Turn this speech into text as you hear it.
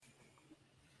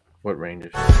What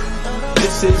ranges?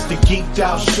 This is the Geeked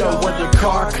Out Show, whether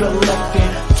car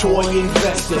collecting, toy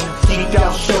investing. Geeked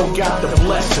Out Show got the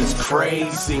blessings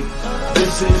crazy.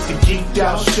 This is the Geeked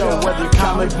Out Show, whether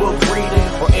comic book reading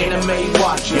or anime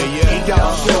watching. Geeked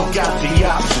Out Show got the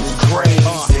options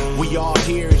crazy. We all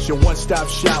here, it's your one-stop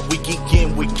shop. We geek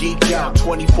in, we geek out,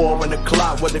 24 on the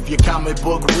clock. Whether if you're comic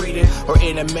book reading or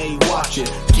anime watching,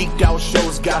 Geeked Out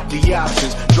Show's got the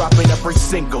options. Dropping every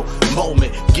single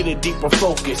moment, get a deeper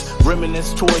focus.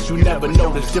 Reminisce toys you never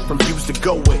noticed, different views to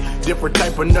go with. Different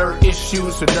type of nerd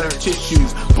issues to nerd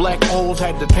tissues. Black holes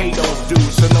had to pay those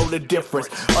dues, so know the difference.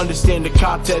 Understand the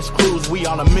context clues, we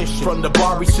on a mission. From the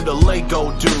Barbies to the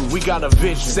Lego dude, we got a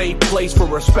vision. Safe place for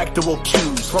respectable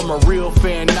cues. From a real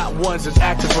fan, not ones that's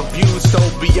active reviews. So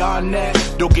beyond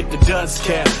that, don't get the dust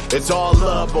cap. It's all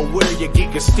love, but where your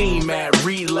geek esteem at?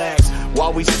 Relax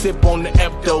while we sip on the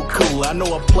Epto Cooler. I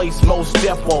know a place most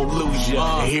def won't lose you.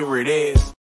 And here it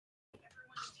is.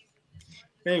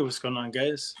 Hey, what's going on,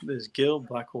 guys? This is Gil,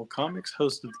 Black Hole Comics,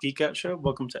 host of the Geek Out Show.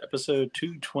 Welcome to episode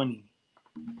 220.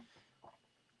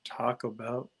 Talk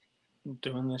about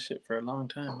doing this shit for a long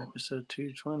time. Episode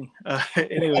 220.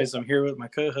 Anyways, I'm here with my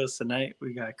co-host tonight.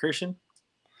 We got Christian.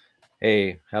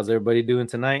 Hey, how's everybody doing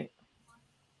tonight?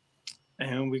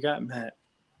 And we got Matt.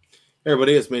 Hey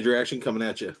everybody, it's Major Action coming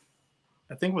at you.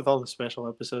 I think with all the special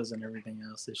episodes and everything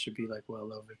else, it should be like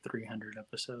well over 300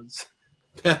 episodes.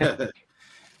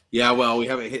 Yeah, well, we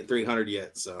haven't hit 300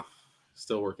 yet, so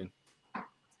still working.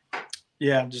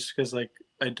 Yeah, just because like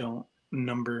I don't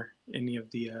number any of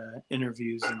the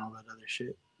interviews and all that other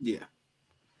shit. Yeah.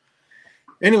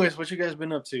 Anyways, what you guys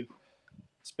been up to?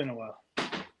 It's been a while.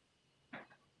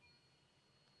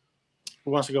 Who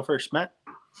wants to go first? Matt?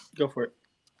 Go for it.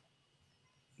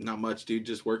 Not much, dude.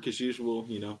 Just work as usual,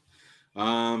 you know.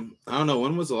 I don't know.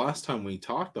 When was the last time we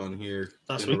talked on here?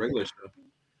 Last in week? A regular show?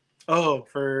 Oh,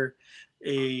 for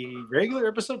a regular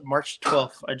episode? March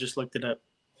 12th. I just looked it up.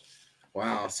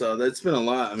 Wow. So that's been a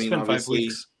lot. I mean, obviously,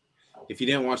 if you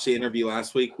didn't watch the interview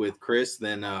last week with Chris,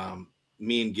 then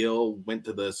me and Gil went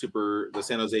to the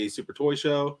San Jose Super Toy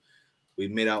Show. We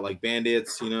made out like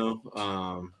bandits, you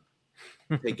know,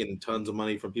 taking tons of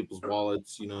money from people's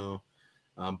wallets, you know.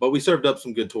 But we served up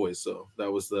some good toys, so that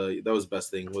was the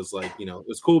best thing. Was like, you know, it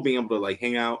was cool being able to like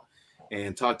hang out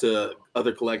and talk to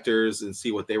other collectors and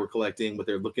see what they were collecting, what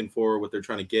they're looking for, what they're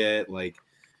trying to get. Like,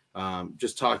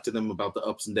 just talk to them about the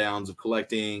ups and downs of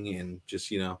collecting and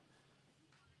just, you know,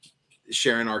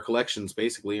 sharing our collections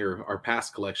basically, or our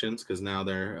past collections, because now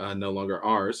they're no longer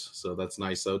ours. So that's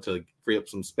nice, though, to free up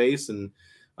some space and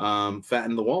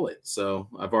fatten the wallet. So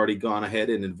I've already gone ahead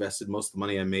and invested most of the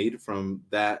money I made from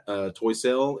that toy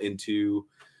sale into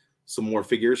some more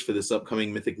figures for this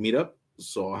upcoming Mythic meetup.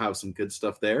 So I'll have some good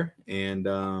stuff there. And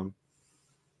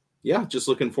yeah, just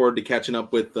looking forward to catching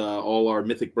up with all our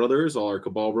Mythic brothers, all our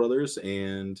Cabal brothers,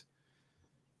 and,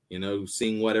 you know,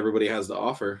 seeing what everybody has to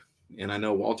offer. And I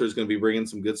know Walter's going to be bringing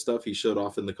some good stuff. He showed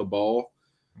off in the Cabal,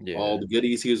 all the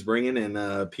goodies he was bringing,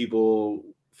 and people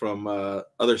from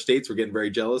other states were getting very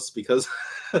jealous because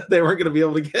they weren't going to be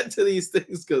able to get to these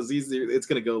things because it's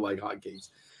going to go like hotcakes.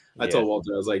 I told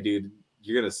Walter, I was like, dude,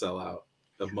 you're going to sell out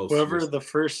of most. Whoever the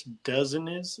first dozen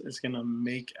is going to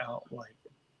make out like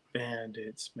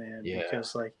bandits, man. Yeah.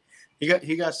 Because like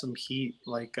he got some heat.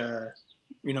 Like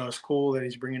you know, it's cool that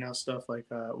he's bringing out stuff like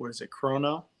what is it,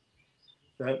 Chrono?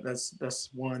 That's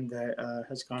one that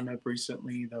has gone up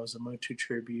recently. That was a Motu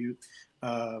tribute.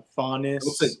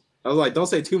 Faunus. I was like, don't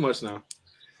say too much now.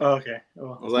 Oh, okay.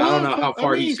 Well, I was like, I don't know how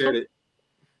far he shared it.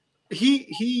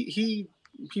 He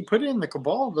put it in the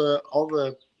Cabal.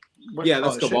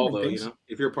 That's Cabal though. You know,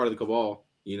 if you're part of the Cabal,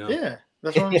 you know. Yeah,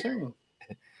 that's what I'm saying.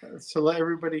 So let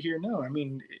everybody here know. I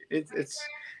mean,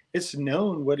 it's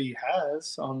known what he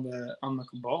has on the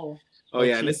Cabal. Oh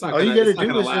yeah, and it's not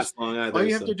gonna last long either. All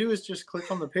you have to do is just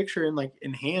click on the picture and like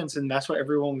enhance, and that's what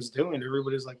everyone was doing.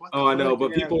 Everybody's like, "What?" Oh, I know,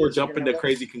 but people were jumping to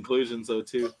crazy conclusions though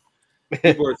too.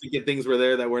 People were thinking things were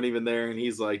there that weren't even there, and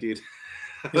he's like, "Dude,"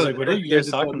 he's like, "What are you guys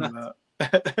talking about?"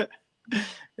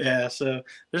 Yeah, so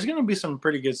there's gonna be some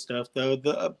pretty good stuff though.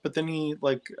 But then he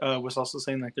was also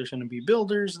saying like there's gonna be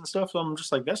builders and stuff. So I'm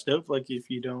just like, that's dope. Like if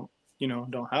you don't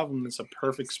have them, it's a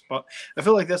perfect spot. I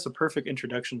feel like that's a perfect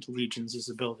introduction to Legions is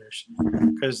the builders,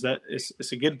 because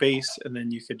it's a good base, and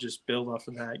then you could just build off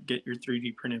of that, get your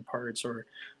 3D printed parts or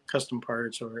custom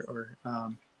parts or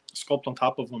sculpt on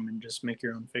top of them and just make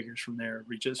your own figures from there.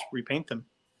 Just repaint them.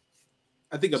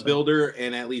 I think a builder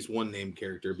and at least one named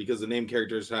character, because the named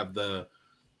characters have the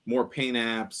more paint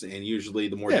apps and usually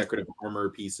the more decorative armor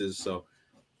pieces. So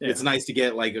it's nice to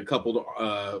get like a couple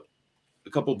a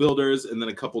couple builders, and then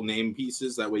a couple name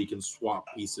pieces. That way you can swap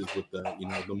pieces with the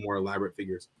the more elaborate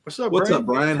figures. What's up,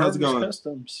 Brian? How's it going?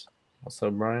 Customs. What's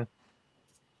up, Brian?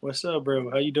 What's up, bro?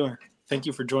 How you doing? Thank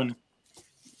you for joining.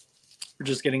 We're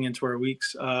just getting into our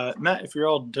weeks. Matt, if you're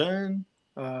all done,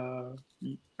 are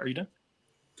you done?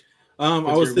 I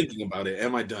was thinking about it.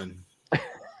 Am I done?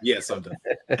 Yes, I'm done.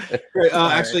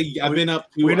 Actually, right. I've been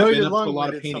up to a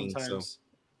lot of painting. Sometimes. So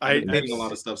I've been painting a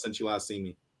lot of stuff since you last seen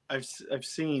me. I've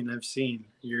seen.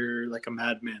 You're like a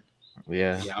madman.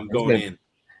 Yeah, I'm going in.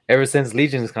 Ever since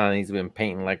Legion's Con, he's been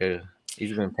painting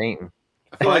he's been painting.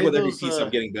 I feel like with every piece, I'm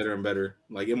getting better and better.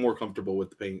 Like, I'm more comfortable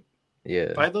with the paint.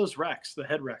 Yeah. Buy those racks, the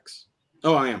head racks.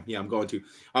 Oh, I am. Yeah, I'm going to.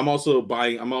 I'm also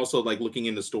like looking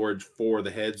into storage for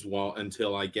the heads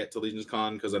until I get to Legion's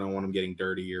Con, because I don't want them getting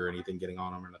dirty or anything getting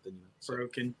on them or nothing. So.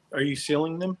 Broken. Are you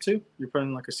sealing them too? You're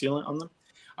putting like a sealant on them?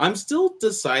 I'm still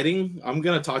deciding. I'm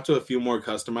gonna talk to a few more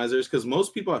customizers, because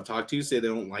most people I've talked to say they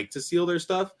don't like to seal their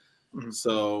stuff. Mm-hmm.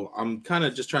 So I'm kind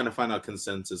of just trying to find out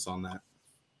consensus on that.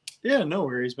 Yeah, no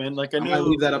worries, man. Like I know, I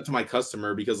leave that up to my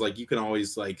customer, because like you can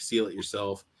always like seal it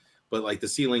yourself, but like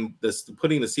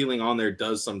putting the sealing on there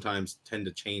does sometimes tend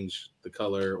to change the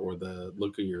color or the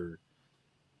look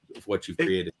of what you've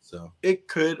created. So it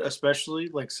could, especially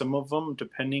like some of them,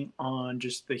 depending on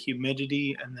just the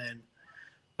humidity and then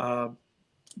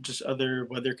just other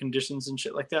weather conditions and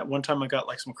shit like that. One time I got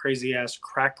like some crazy ass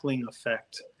crackling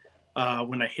effect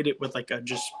when I hit it with like a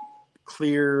just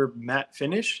clear matte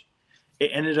finish. It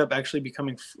ended up actually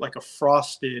becoming like a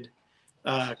frosted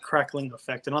crackling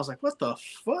effect, and I was like, "What the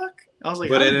fuck?" I was like,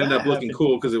 "But it ended up looking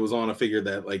cool because it was on a figure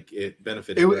that like it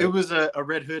benefited." It was a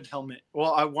Red Hood helmet.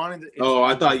 Well, I wanted.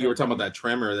 I thought you were talking about that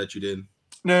tremor that you did.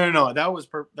 No. That was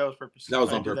purpose. That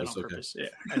was on purpose. Okay.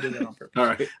 Yeah, I did that on purpose. All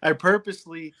right. I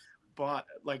purposely bought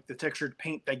like the textured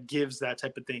paint that gives that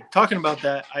type of thing. Talking about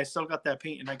that, I still got that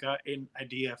paint, and I got an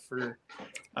idea for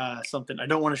something. I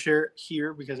don't want to share it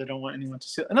here because I don't want anyone to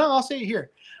see it. No, I'll say it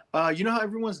here. You know how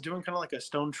everyone's doing kind of like a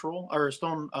stone troll or a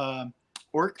stone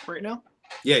orc right now?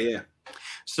 Yeah.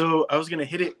 So I was gonna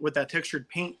hit it with that textured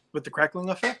paint with the crackling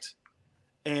effect,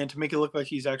 and to make it look like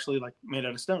he's actually like made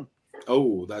out of stone.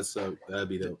 Oh, that'd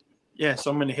be dope. Yeah,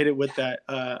 so I'm gonna hit it with that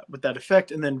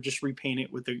effect, and then just repaint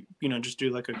it with the just do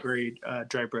like a gray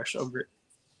dry brush over it.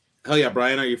 Hell yeah,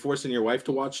 Brian! Are you forcing your wife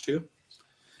to watch too?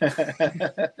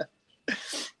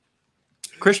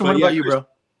 Christian, what about you, bro?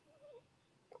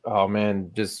 Oh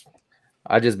man,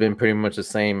 I just been pretty much the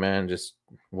same, man. Just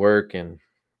work and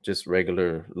just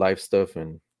regular life stuff,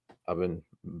 and I've been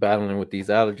battling with these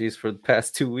allergies for the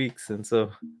past 2 weeks, and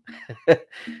so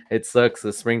it sucks.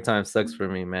 The springtime sucks for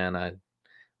me, man.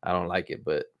 I don't like it,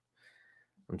 but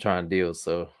I'm trying to deal,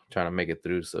 so trying to make it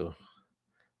through. So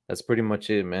that's pretty much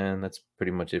it, man. That's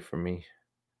pretty much it for me.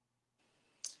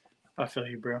 I feel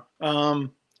you, bro.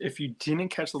 If you didn't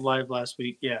catch the live last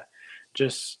week, yeah,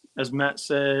 just as Matt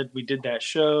said, we did that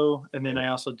show, and then I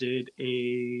also did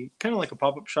a kind of like a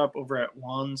pop-up shop over at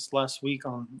Juan's last week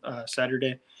on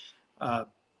Saturday. The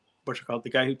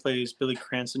guy who plays Billy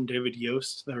Cranston, David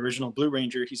Yost, the original Blue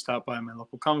Ranger, he stopped by my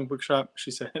local comic book shop.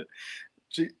 She said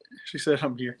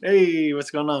I'm here. Hey,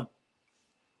 what's going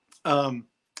on?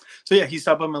 So yeah, he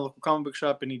stopped by my local comic book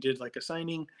shop and he did like a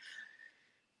signing.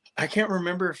 I can't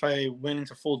remember if I went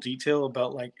into full detail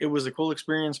about like it was a cool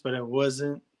experience, but it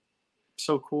wasn't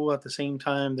so cool at the same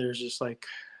time. There's just like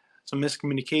some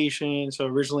miscommunication. So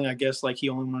originally, I guess like he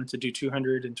only wanted to do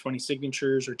 220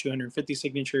 signatures or 250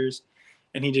 signatures,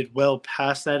 and he did well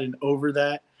past that and over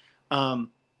that.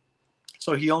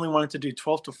 So he only wanted to do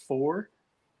 12 to 4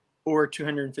 or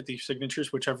 250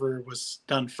 signatures, whichever was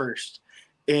done first.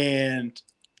 And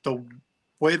the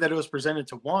way that it was presented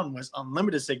to Juan was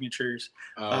unlimited signatures,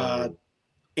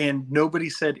 and nobody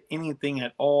said anything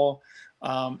at all.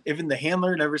 Even the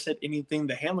handler never said anything.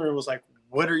 The handler was like,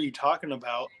 "What are you talking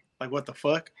about? Like, what the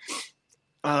fuck?"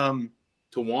 To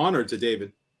Juan or to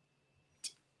David?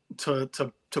 To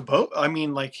both. I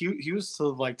mean, like he was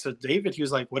to David. He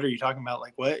was like, "What are you talking about?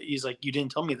 Like, what?" He's like, "You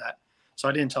didn't tell me that," so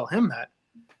I didn't tell him that.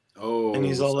 Oh, and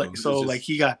he's all like,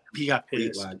 he got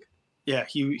pissed. Yeah,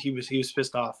 he was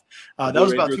pissed off. That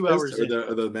was about 2 hours.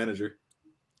 Or the manager.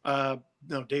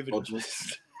 No, David was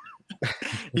pissed.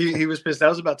 he was pissed. That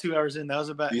was about 2 hours in. That was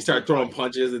about. You start throwing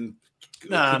punches and kids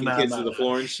to the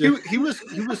floor and shit. He was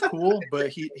cool, but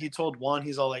he told Juan,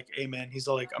 he's all like, "Hey man," he's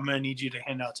all like, "I'm gonna need you to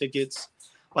hand out tickets,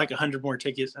 like 100 more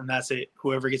tickets, and that's it.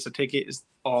 Whoever gets a ticket is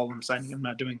all I'm signing. I'm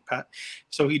not doing pat."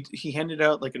 So he handed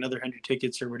out like another 100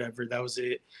 tickets or whatever. That was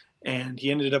it, and he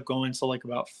ended up going till like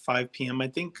about 5 p.m. I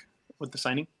think with the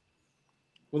signing.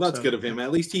 Well, that's good of him.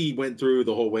 At least he went through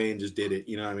the whole way and just did it.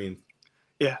 You know what I mean?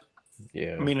 Yeah.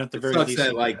 Yeah. I mean, at the It very sucks least,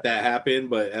 that like that happened,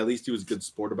 but at least he was a good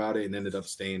sport about it and ended up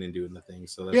staying and doing the thing.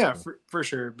 So that's yeah, cool. for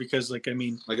sure. Because like, I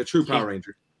mean, Like a true Power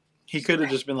Ranger. he could have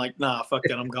just been like, nah, fuck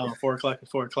that, I'm gone. 4:00 at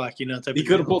 4:00, you know. Type He of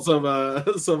could have deal.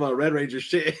 pulled some Red Ranger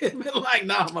shit and been like,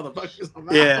 nah, motherfuckers, I'm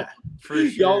out. Yeah, for sure.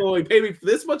 Y'all only pay me for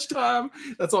this much time.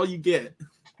 That's all you get.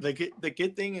 The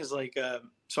good thing is like,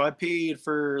 so I paid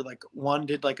for like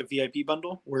did like a VIP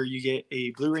bundle where you get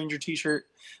a Blue Ranger T-shirt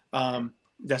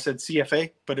that said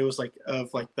CFA, but it was like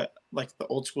of like the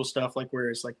old school stuff, like where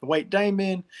it's like the white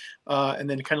diamond, and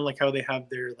then kind of like how they have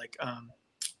their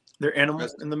animal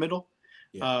in the middle.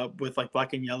 Yeah. With like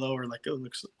black and yellow, or like it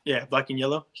looks, black and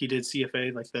yellow. He did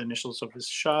CFA, like the initials of his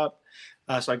shop.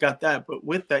 So I got that, but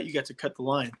with that, you got to cut the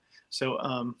line. So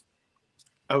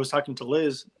I was talking to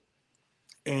Liz,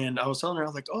 and I was telling her, I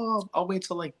was like, oh, I'll wait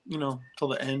till like, till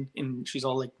the end. And she's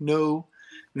all like, no.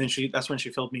 And then that's when she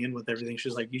filled me in with everything.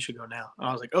 She's like, you should go now. And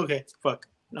I was like, okay, fuck.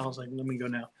 And I was like, let me go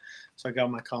now. So I got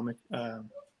my comic.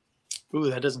 Ooh,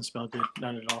 that doesn't smell good.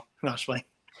 Not at all. Not just playing.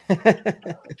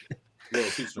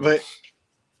 But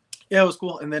yeah, it was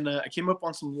cool. And then I came up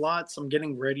on some lots. I'm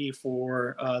getting ready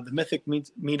for the Mythic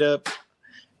meetup,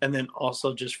 and then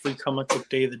also just free comic book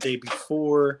day the day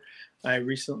before. I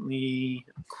recently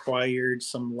acquired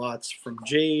some lots from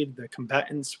Jade, the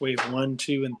Combatants Wave 1,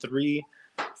 2, and 3,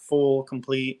 full,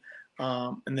 complete.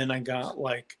 And then I got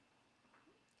like,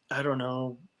 I don't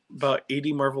know, about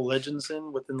 80 Marvel Legends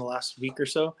in within the last week or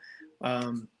so.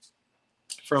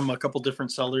 From a couple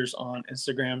different sellers on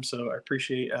Instagram. So I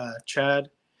appreciate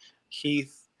Chad,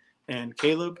 Keith, and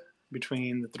Caleb.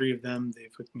 Between the three of them,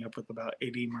 they've hooked me up with about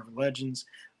 80 Marvel Legends.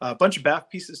 A bunch of BAF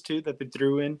pieces too that they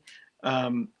threw in.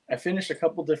 I finished a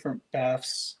couple different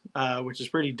BAFs, which is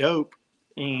pretty dope.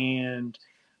 And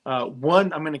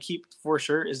one I'm going to keep for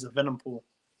sure is the Venom Pool.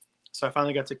 So I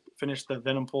finally got to finish the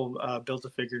Venom Pool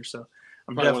Build-A-Figure. So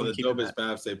I'm probably definitely one of the dopest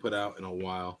BAFs they put out in a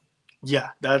while.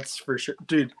 Yeah, that's for sure.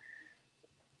 Dude,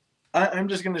 I'm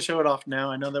just going to show it off now.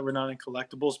 I know that we're not in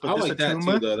collectibles, but I this like that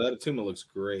too, though. That Atuma looks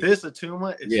great. This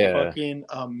Atuma is fucking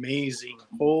amazing.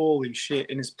 Holy shit.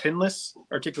 And his pinless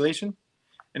articulation.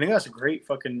 And he has a great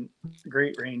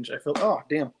range. I feel, oh,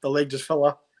 damn, the leg just fell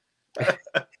off.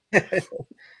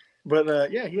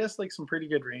 But yeah, he has like some pretty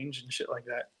good range and shit like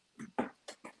that.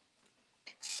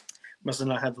 Must have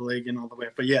not had the leg in all the way.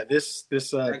 But yeah, this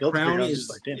crown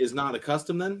is not a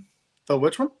custom then? Oh,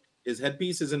 which one? His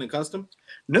headpiece isn't a custom?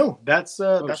 No, that's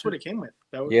what it came with.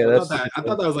 I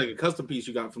thought that was like a custom piece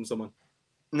you got from someone.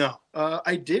 No,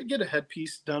 I did get a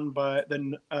headpiece done by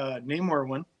the Namor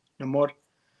one. Namor.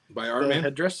 By Artman?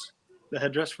 The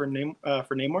headdress for Namor. Was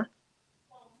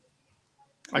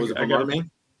it from Artman?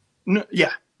 No,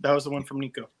 yeah, that was the one from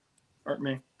Nico.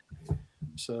 Artman.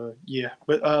 So yeah,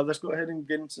 but let's go ahead and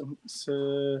get into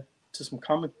some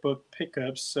comic book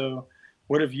pickups. So,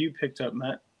 what have you picked up,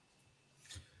 Matt?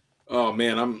 Oh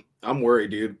man, I'm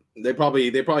worried, dude. They probably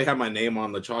have my name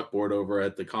on the chalkboard over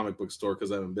at the comic book store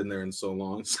because I haven't been there in so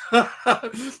long.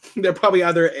 They're probably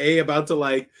either A, about to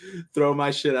like throw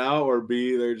my shit out, or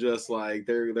B, they're just like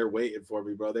they're waiting for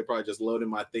me, bro. They probably just loading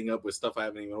my thing up with stuff I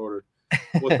haven't even ordered.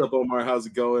 What's up, Omar? How's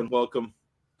it going? Welcome.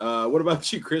 What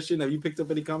about you, Christian? Have you picked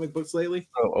up any comic books lately?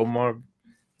 Oh, Omar,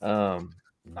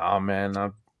 nah,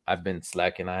 man. I've been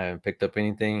slacking. I haven't picked up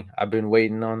anything. I've been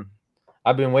waiting on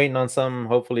something.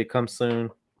 Hopefully it comes soon.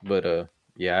 But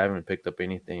yeah, I haven't picked up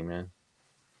anything, man.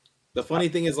 The funny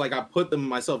thing is, like, I put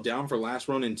myself down for Last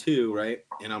Ronin 2, right?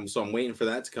 And I'm waiting for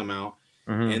that to come out.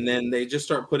 Mm-hmm. And then they just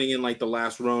start putting in like the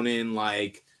Last Ronin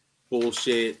like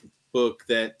bullshit book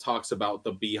that talks about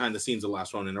the behind the scenes of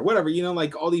Last Ronin or whatever,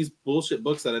 like all these bullshit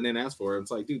books that I didn't ask for.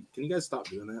 It's like, dude, can you guys stop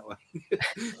doing that? Like,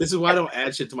 this is why I don't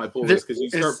add shit to my pull list, because you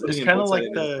start putting in books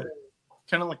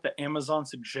kind of like the Amazon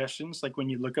suggestions. Like when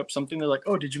you look up something, they're like,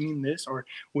 oh, did you mean this? Or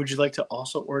would you like to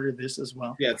also order this as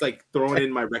well? Yeah, it's like throwing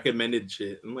in my recommended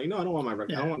shit. I'm like, no, I don't want my I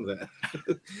don't want that.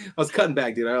 I was cutting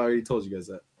back, dude. I already told you guys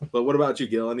that. But what about you,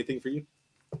 Gil? Anything for you?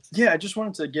 Yeah, I just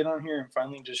wanted to get on here and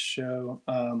finally just show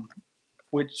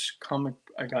which comic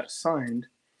I got signed.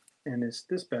 And it's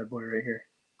this bad boy right here.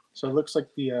 So it looks like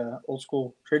the old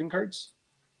school trading cards.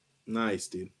 Nice,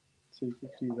 dude. So you can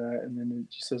see that, and then it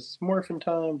just says Morphin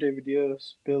Time, David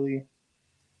Dios, Billy,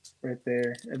 right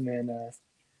there, and then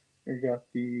we got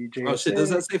the JSA. Oh shit!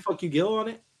 Does that say "fuck you, Gil" on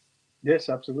it? Yes,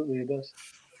 absolutely, it does.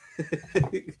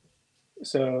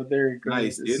 So there you go.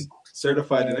 Nice, dude.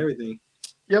 Certified and everything.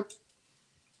 Yep.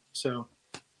 So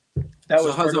that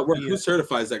was. How's that work? Who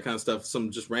certifies that kind of stuff? Some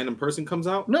just random person comes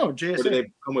out? No, JSA. Or do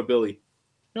they come with Billy?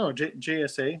 No,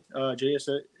 JSA.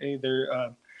 JSA.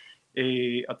 They're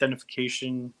a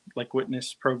authentication like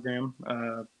witness program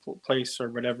place or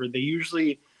whatever. They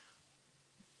usually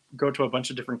go to a bunch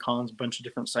of different cons, a bunch of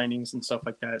different signings and stuff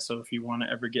like that. So if you want to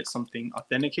ever get something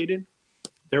authenticated,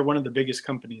 they're one of the biggest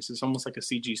companies. It's almost like a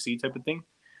CGC type of thing.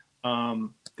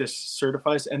 This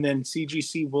certifies, and then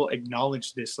CGC will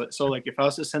acknowledge this. So like if I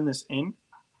was to send this in,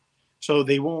 so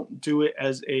they won't do it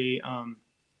as a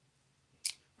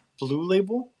blue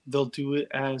label. They'll do it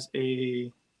as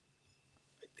a,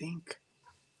 I think,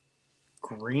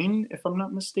 green, if I'm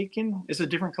not mistaken. It's a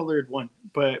different colored one,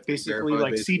 but basically,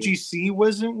 like CGC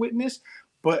wasn't witness,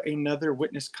 but another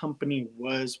witness company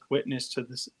was witness to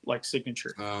this like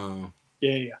signature. Oh,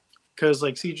 yeah. Because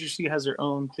like CGC has their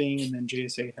own thing, and then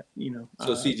JSA,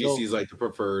 So CGC is like the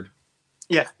preferred.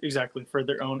 Yeah, exactly, for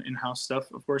their own in-house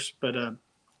stuff, of course. But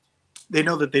they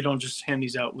know that they don't just hand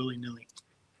these out willy-nilly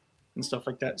and stuff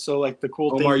like that. So like the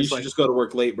cool thing Omar, is you should like, just go to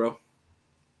work late, bro.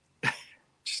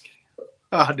 just kidding.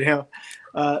 Oh damn.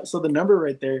 So the number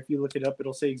right there, if you look it up,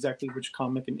 it'll say exactly which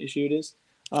comic and issue it is.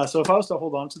 So if I was to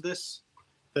hold on to this,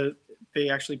 they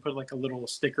actually put like a little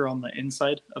sticker on the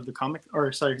inside of the comic,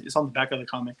 or sorry, it's on the back of the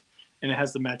comic, and it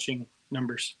has the matching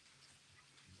numbers.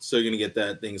 So you're gonna get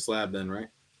that thing slabbed then, right?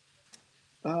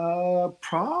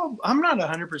 I'm not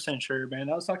 100% sure, man.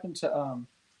 I was talking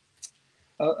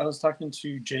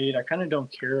to Jade. I kind of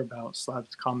don't care about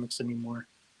slabbed comics anymore.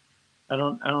 I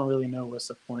don't really know what's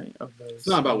the point of those. It's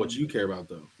not about what you care about,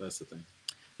 though. That's the thing.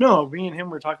 No, me and him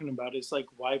were talking about it. It's like,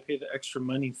 why pay the extra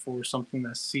money for something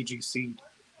that's CGC'd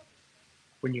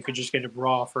when you could just get it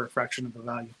raw for a fraction of the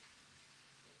value?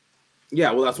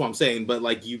 Yeah, well, that's what I'm saying. But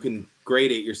like, you can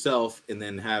grade it yourself and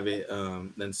then have it,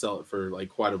 then sell it for like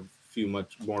quite a few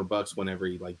much more bucks whenever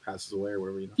he like passes away or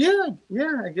whatever. Yeah.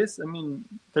 I guess. I mean,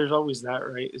 there's always that,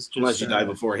 right? It's just unless you die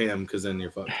before him, because then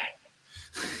you're fucked.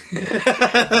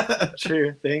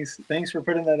 Sure. Thanks for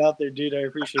putting that out there, dude. I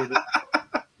appreciate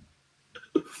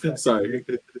it. Sorry.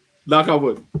 Knock on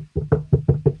wood.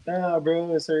 Nah,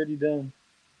 bro, it's already done.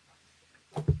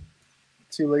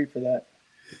 Too late for that.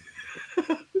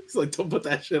 It's like, don't put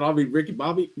that shit on me, Ricky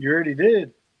Bobby. You already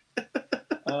did.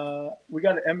 We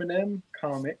got an Eminem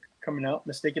comic coming out,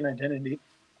 Mistaken Identity.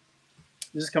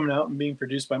 This is coming out and being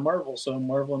produced by Marvel. So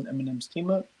Marvel and Eminem's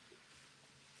team up.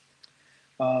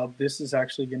 This is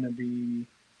actually going to be,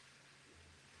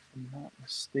 if I'm not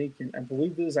mistaken, I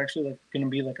believe this is actually like going to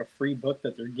be like a free book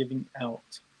that they're giving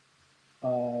out.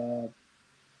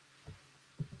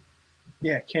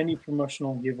 Candy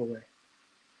promotional giveaway.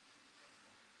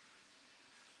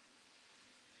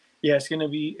 Yeah, it's going to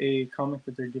be a comic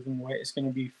that they're giving away. It's going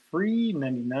to be free,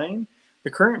 $99. The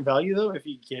current value, though, if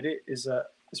you get it, is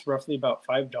roughly about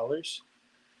 $5.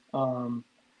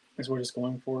 Is what it's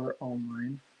going for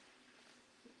online.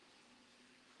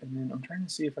 And then I'm trying to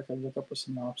see if I can look up a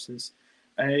synopsis.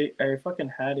 I fucking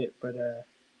had it, but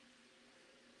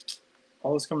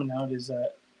all that's coming out is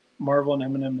Marvel and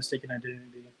Eminem Mistaken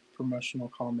Identity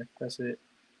promotional comic. That's it.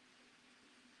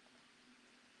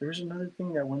 There was another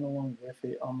thing that went along with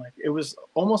it. It was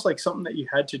almost like something that you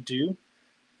had to do.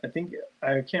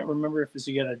 I can't remember if it's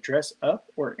you got to dress up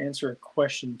or answer a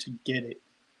question to get it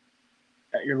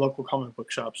at your local comic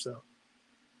book shop. So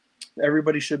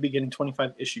everybody should be getting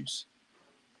 25 issues.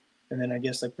 And then I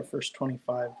guess like the first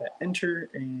 25 that enter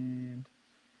and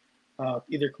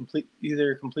either complete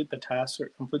the task or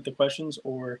complete the questions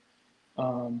or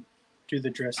do the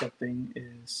dress up thing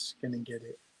is gonna get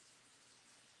it.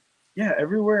 Yeah,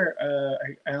 everywhere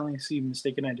I only see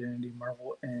Mistaken Identity,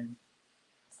 Marvel, and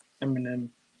Eminem.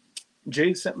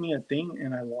 Jade sent me a thing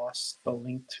and I lost the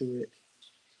link to it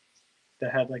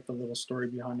that had like the little story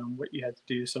behind on what you had to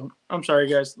do. So I'm sorry,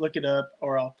 guys. Look it up,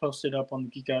 or I'll post it up on the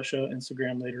Geek Out Show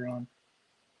Instagram later on.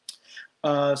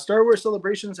 Star Wars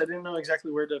Celebrations. I didn't know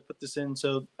exactly where to put this in,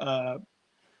 so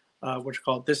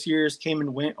this year's came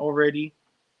and went already,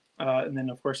 and then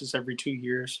of course it's every 2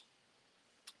 years.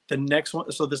 The next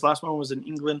one, so this last one was in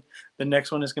England. The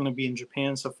next one is going to be in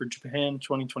Japan. So for Japan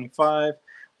 2025,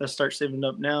 let's start saving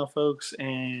up now, folks,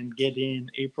 and get in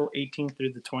April 18th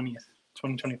through the 20th,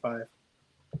 2025.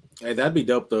 Hey, that'd be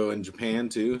dope though in Japan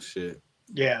too. Shit.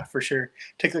 Yeah, for sure.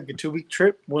 Take like a 2-week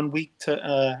trip, 1 week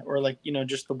to, or like,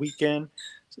 just the weekend,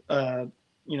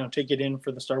 take it in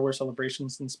for the Star Wars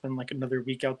Celebrations and spend like another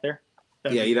week out there.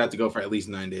 You'd have to go for at least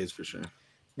 9 days for sure.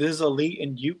 This is a Lee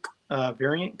and Yuke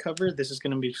variant cover. This is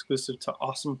going to be exclusive to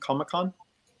Awesome Comic-Con,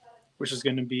 which is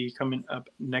going to be coming up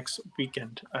next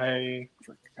weekend. I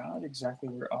forgot exactly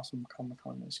where Awesome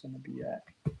Comic-Con is going to be at.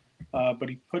 But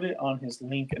he put it on his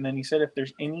link, and then he said if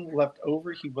there's any left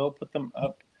over, he will put them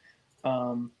up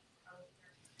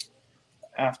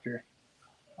after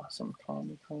Awesome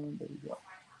Comic-Con. There we go.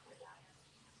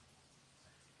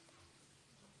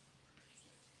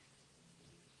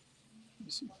 Let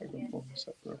me see if I can pull this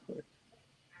up real quick.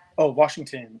 Oh,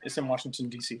 Washington. It's in Washington,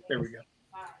 D.C. There we go.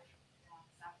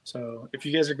 So if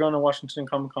you guys are going to Washington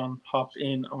Comic Con, hop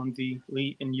in on the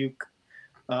Lee and Uke,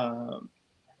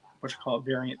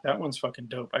 variant. That one's fucking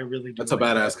dope. I really do. That's a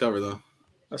badass cover, though.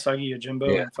 Asagi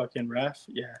Yojimbo and fucking Raph.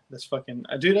 Yeah, that's fucking...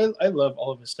 Dude, I love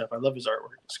all of his stuff. I love his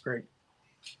artwork. It's great.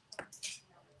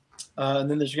 And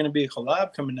then there's going to be a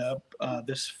collab coming up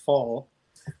this fall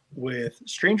with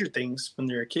Stranger Things when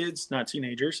they're kids, not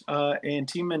teenagers, and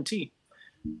Team NT,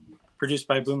 produced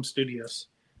by Boom Studios.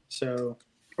 So,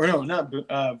 or no, not Boom.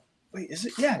 Wait, is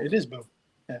it? Yeah, it is Boom.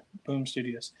 Yeah, Boom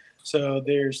Studios. So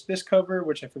there's this cover,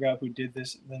 which I forgot who did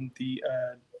this. Then the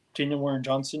Daniel Warren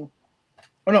Johnson.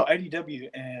 Oh no, IDW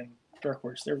and Dark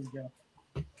Horse. There we go.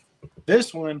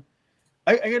 This one,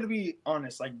 I got to be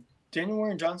honest. Like Daniel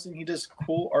Warren Johnson, he does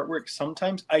cool artwork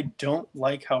sometimes. I don't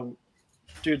like how,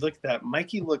 dude, look at that.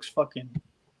 Mikey looks fucking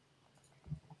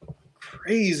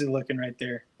crazy looking right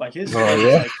there. Like his head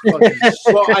is like fucking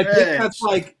well,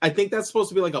 I think that's supposed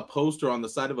to be like a poster on the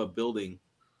side of a building.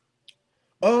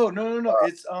 Oh no.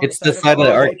 It's the side of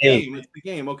the arcade. It's the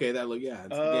game. Okay, that look It's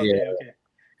the game. game. Okay.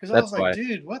 Because I was like,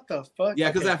 dude, what the fuck?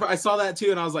 Yeah, because I saw that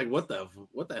too, and I was like, what the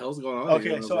hell's going on?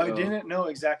 Okay, so I didn't know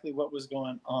exactly what was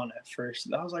going on at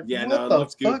first. I was like, yeah, what no, it the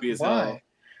looks fuck? goofy as Why? hell.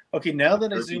 Okay, now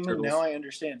that I Turkey zoom in, Turtles. now I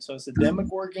understand. So it's the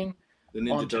Demogorgon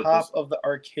on Turtles. top of the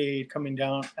arcade coming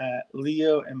down at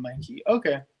Leo and Mikey.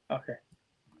 Okay.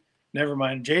 Never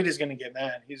mind. Jade is gonna get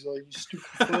mad. He's like, you stupid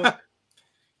fuck.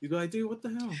 He's like, dude, what the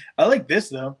hell? I like this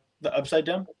though, the upside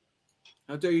down.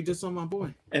 How dare you diss on my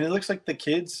boy? And it looks like the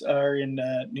kids are in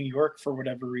New York for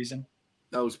whatever reason.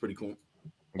 That was pretty cool.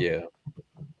 Yeah.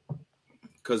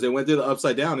 Because they went through the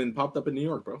upside down and popped up in New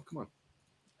York, bro. Come on.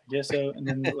 I guess so. And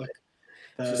then look,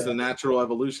 It's just the natural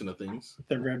evolution of things.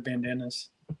 The red bandanas.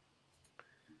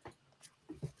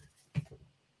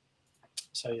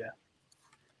 So yeah.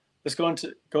 Let's go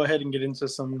ahead and get into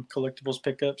some collectibles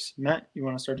pickups. Matt, you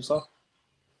want to start us off?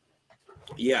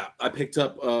 Yeah, I picked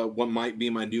up what might be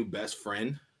my new best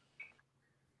friend.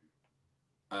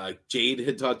 Jade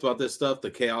had talked about this stuff, the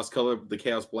Chaos color, the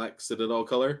Chaos Black Citadel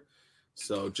color.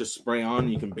 So just spray on,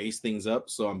 you can base things up.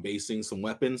 So I'm basing some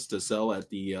weapons to sell at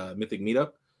the Mythic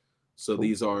Meetup. So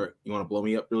these are, you want to blow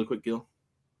me up really quick, Gil?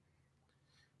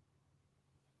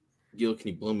 Gil, can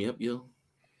you blow me up, Gil?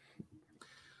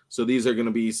 So these are going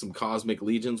to be some Cosmic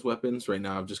Legions weapons. Right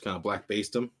now I've just kind of black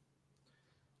based them.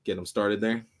 Get them started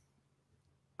there.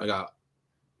 I got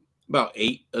about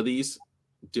 8 of these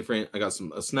different. I got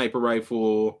a sniper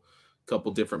rifle, a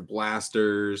couple different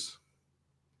blasters.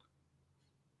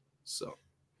 So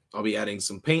I'll be adding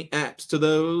some paint apps to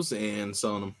those and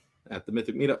selling them at the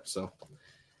Mythic Meetup. So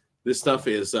this stuff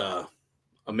is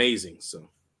amazing. So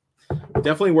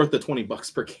definitely worth the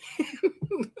 $20 per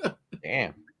can.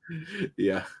 Damn.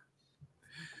 Yeah.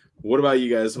 What about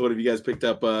you guys? What have you guys picked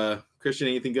up? Christian,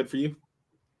 anything good for you?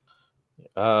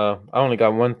 I only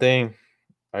got one thing.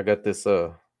 I got this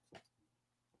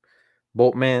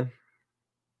Boltman.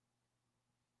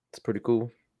 It's pretty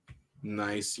cool.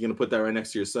 Nice. You gonna put that right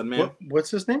next to your son, man?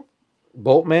 What's his name?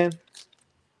 Boltman.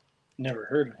 Never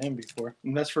heard of him before.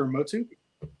 And that's for Motu?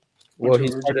 Well,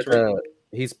 he's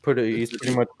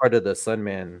pretty much part of the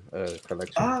Sunman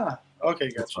collection. Ah, okay,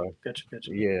 gotcha.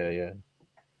 Yeah.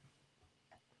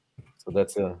 So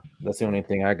that's the only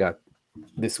thing I got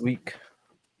this week.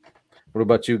 What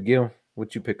about you, Gil?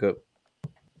 What'd you pick up?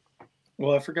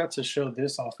 Well, I forgot to show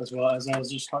this off as well, as I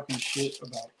was just talking shit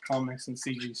about comics and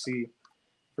CGC.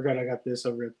 Forgot I got this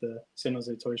over at the San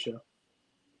Jose Toy Show.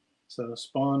 So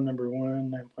Spawn number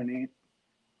 1, 9.8.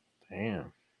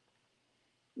 Damn.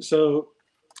 So,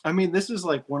 I mean, this is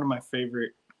like one of my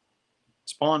favorite.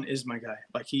 Spawn is my guy.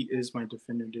 Like, he is my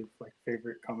definitive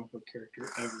favorite comic book character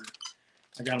ever.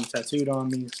 I got him tattooed on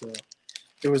me, so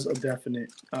it was a definite.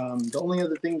 The only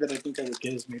other thing that I think I would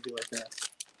get is maybe like a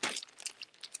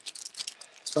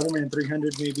Spider-Man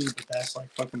 300 maybe, but that's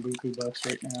like fucking buku bucks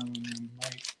right now. And then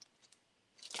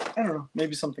I don't know,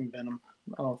 maybe something Venom.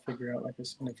 I'll figure out like a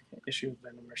significant issue of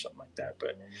Venom or something like that,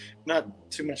 but not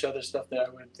too much other stuff that I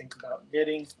would think about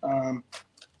getting.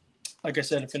 Like I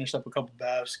said, I finished up a couple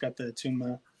BAFs, got the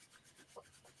Tuma.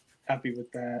 Happy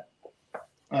with that.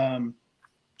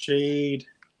 Jade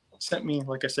sent me,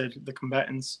 like I said, the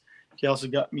combatants. He also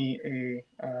got me a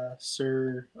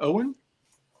Sir Owen.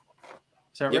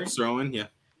 Is that right? Yep, Sir Owen, yeah.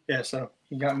 Yeah, so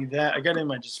he got me that. I got it in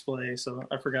my display, so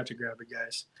I forgot to grab it,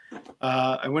 guys.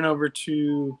 I went over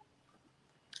to,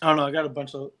 I don't know, I got a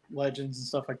bunch of Legends and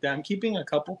stuff like that. I'm keeping a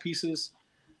couple pieces.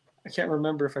 I can't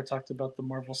remember if I talked about the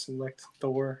Marvel Select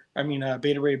Thor.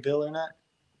 Beta Ray Bill or not.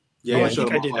 Yeah, I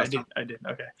think I did.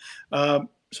 Okay.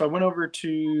 So I went over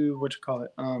to,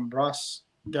 Ross,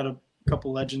 got a a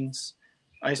couple legends.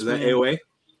 Iceman. Is that AOA?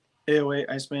 AOA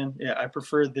Iceman. Yeah, I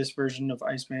prefer this version of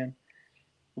Iceman.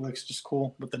 It looks just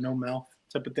cool with the no mouth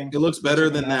type of thing. It looks better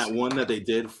than that one that they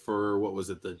did for, what was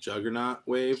it, the Juggernaut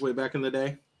wave way back in the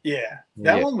day? Yeah,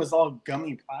 that one was all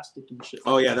gummy plastic and shit.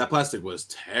 Oh yeah, that plastic was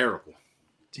terrible.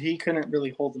 He couldn't really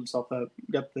hold himself up.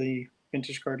 Got the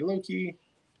vintage card Loki.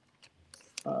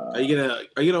 Are you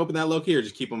gonna open that Loki or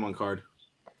just keep him on card?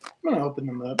 I'm gonna open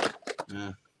them up.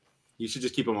 Yeah, you should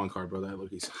just keep him on card, bro. That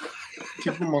Loki's.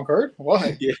 Keep him on card?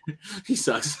 Why? Yeah, he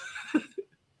sucks.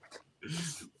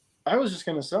 I was just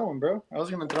gonna sell him, bro. I was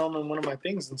gonna throw him in one of my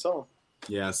things and sell him.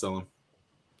 Yeah, sell him.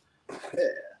 Yeah.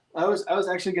 I was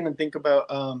actually gonna think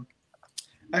about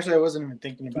actually I wasn't even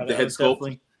thinking about the it. head sculpt.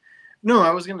 Definitely... No,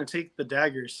 I was gonna take the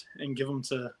daggers and give them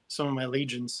to some of my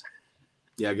legions.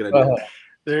 Yeah, good idea.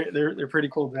 They're pretty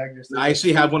cool daggers. I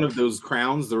actually have one of those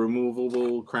crowns, the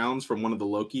removable crowns from one of the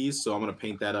Lokis, so I'm gonna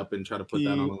paint that up and try to put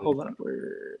that on. Hold on,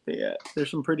 where they at?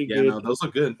 There's some pretty good. Yeah, no, those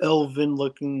look good. Elven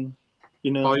looking,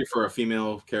 Probably for a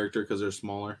female character because they're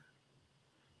smaller.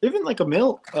 Even like a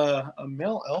male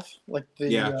elf, like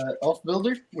the elf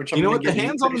builder. Which you know what? The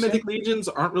hands on the Mythic Legions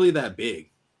aren't really that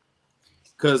big.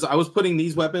 Because I was putting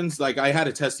these weapons, like I had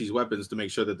to test these weapons to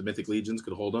make sure that the Mythic Legions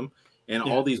could hold them, and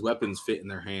all these weapons fit in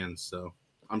their hands. So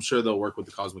I'm sure they'll work with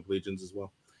the Cosmic Legions as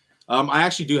well. I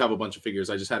actually do have a bunch of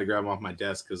figures. I just had to grab them off my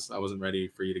desk because I wasn't ready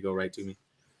for you to go right to me.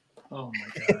 Oh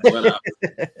my god!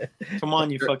 Come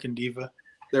on, you fucking diva.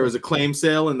 There was a claim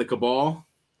sale in the Cabal.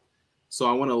 So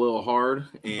I went a little hard.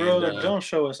 And, bro, don't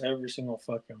show us every single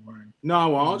fucking one.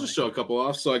 No, well, I'll just show a couple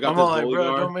off. So I got I'm this like, Volley bro,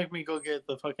 Guard. don't make me go get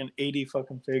the fucking 80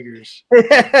 fucking figures.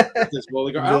 This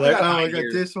Volley Guard. I got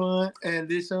this one and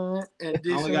this one and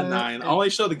this one. I only got 9. I only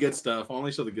show the good stuff.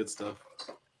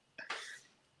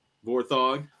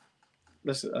 Vorthog.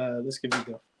 Let's give you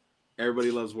go.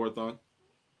 Everybody loves Vorthog.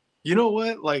 You know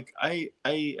what? Like I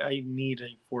need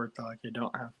a Vorthog. I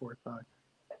don't have Vorthog.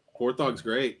 Vorthog's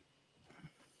great.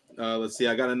 Let's see.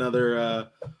 I got another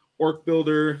Orc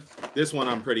Builder. This one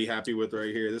I'm pretty happy with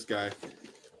right here. This guy,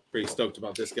 pretty stoked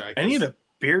about this guy. I need a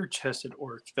bare-chested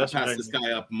Orc. That's I passed this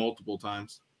guy up multiple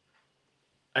times.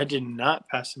 I did not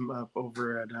pass him up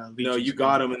over at Legion's. No, you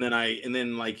got him, and then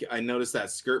I noticed that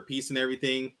skirt piece and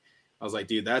everything. I was like,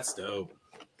 dude, that's dope.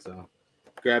 So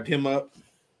grabbed him up.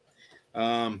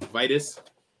 Vitus.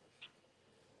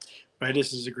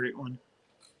 Vitus is a great one.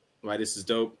 Vitus is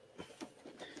dope.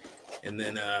 And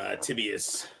then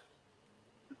Tibius.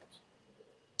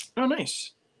 Oh,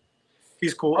 nice.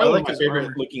 He's cool. Probably I like my his favorite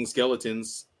armor. Looking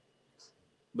skeletons.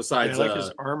 Besides, I like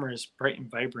his armor is bright and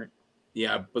vibrant.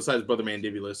 Yeah, besides Brother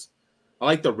Mandibulus. I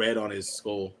like the red on his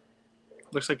skull.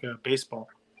 Looks like a baseball.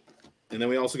 And then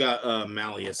we also got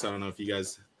Malleus. I don't know if you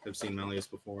guys have seen Malleus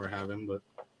before or have him, but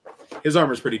his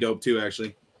armor's pretty dope too,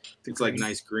 actually. It's like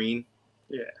nice green.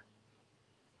 Yeah.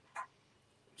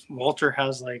 Walter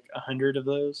has like 100 of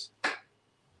those.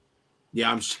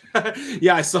 Yeah,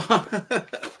 yeah, I saw.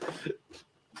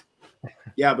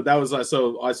 Yeah, but that was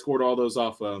so I scored all those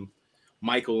off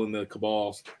Michael in the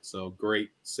Cabal. So great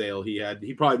sale he had.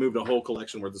 He probably moved a whole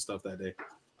collection worth of stuff that day.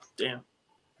 Damn.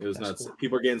 It was nuts. Cool.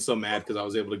 People are getting so mad because I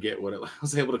was able to get I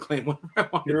was able to claim whatever I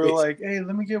wanted. You were like, hey,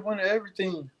 let me get one of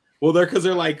everything. Well, they're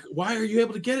like, why are you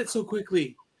able to get it so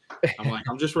quickly? I'm like,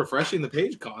 I'm just refreshing the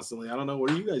page constantly. I don't know.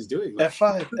 What are you guys doing?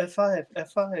 F5, F5,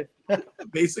 F5.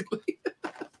 Basically.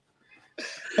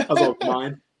 I was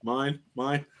like,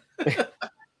 mine.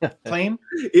 Claim?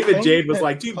 Even Jade was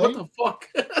like, dude, what the fuck?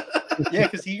 Yeah,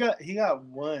 because he got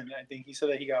one. I think he said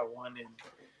that he got one in.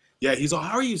 Yeah, he's like,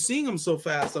 how are you seeing them so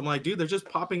fast? I'm like, dude, they're just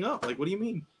popping up. Like, what do you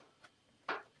mean?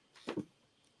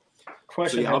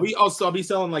 Question. So yeah, I'll be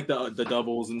selling like the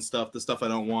doubles and stuff, the stuff I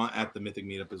don't want at the Mythic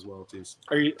meetup as well too. So.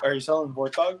 Are you selling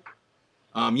Vorthog?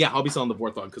 Yeah, I'll be selling the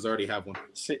Vorthog because I already have one.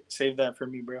 Save that for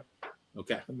me, bro.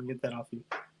 Okay. Let me get that off you.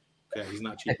 Okay, he's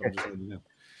not cheap. I'm just letting you know.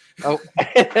 Oh.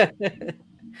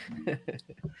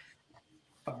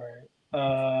 All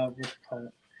right.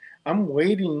 I'm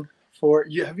waiting for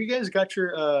you. Have you guys got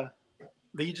your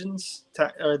Legions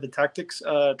or the tactics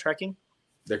tracking?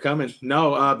 They're coming.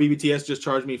 No, BBTS just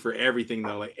charged me for everything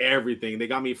though, like everything. They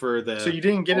got me for the. So you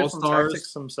didn't get it from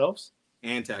Tactics themselves?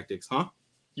 And Tactics, huh?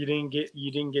 You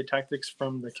didn't get Tactics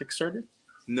from the Kickstarter?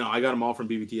 No, I got them all from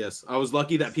BBTS. I was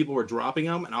lucky that people were dropping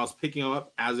them, and I was picking them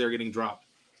up as they were getting dropped.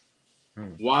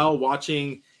 While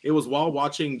watching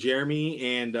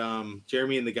Jeremy and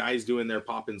the guys doing their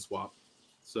pop and swap.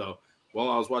 So while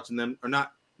I was watching them, or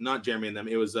not Jeremy and them,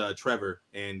 it was Trevor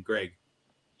and Greg.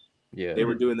 Yeah, they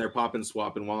were doing their pop and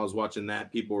swap, and while I was watching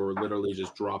that, people were literally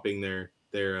just dropping their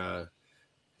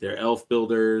elf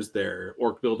builders, their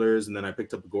orc builders, and then I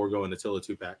picked up the Gorgo and Attila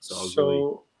 2-pack. So I was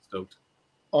really stoked.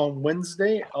 On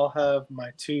Wednesday, I'll have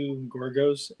my 2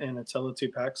 Gorgos and Attila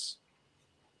 2-packs.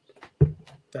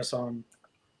 That's on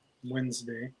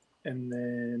Wednesday. And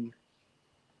then,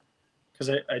 because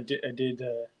I did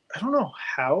I don't know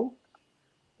how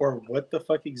or what the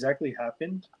fuck exactly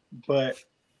happened, but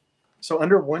so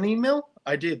under one email,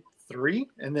 I did 3,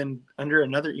 and then under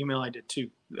another email, I did 2.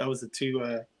 That was the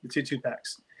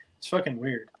 2-packs. It's fucking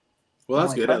weird. Well,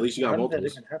 that's good. At least you got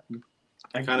multiples. That even happen?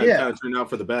 Kind of turned out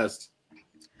for the best.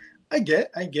 I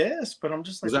guess, but I'm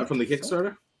just like. Was that from the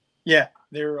Kickstarter? Yeah,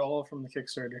 they were all from the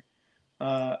Kickstarter.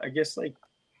 I guess like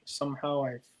somehow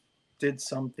I did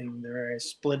something there. I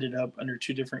split it up under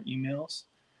 2 different emails.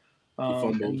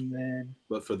 And then,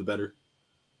 but for the better.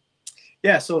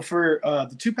 Yeah, so for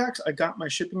the 2-packs, I got my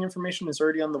shipping information. It's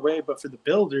already on the way, but for the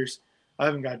builders, I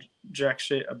haven't got jack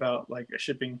shit about like a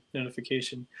shipping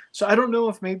notification. So I don't know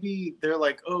if maybe they're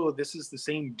like, oh, this is the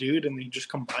same dude, and they just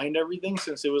combined everything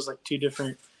since it was like 2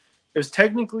 different. It was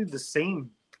technically the same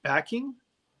backing,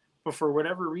 but for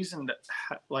whatever reason,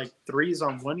 like 3 is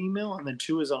on one email and then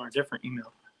 2 is on a different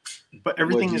email. But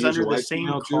everything is under the same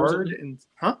card. And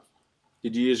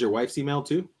Did you use your wife's email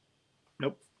too?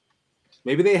 Nope.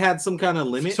 Maybe they had some kind of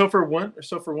limit. So for one,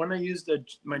 I used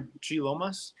my G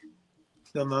Lomas.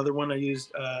 Then the other one I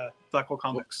used Blackwell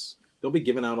Comics. Don't be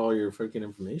giving out all your freaking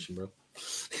information, bro.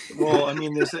 Well, I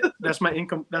mean, that's my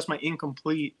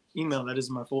incomplete email. That is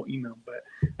my full email, but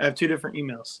I have 2 different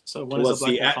emails. So one is a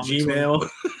Blackwell Comics Gmail.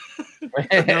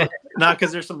 Not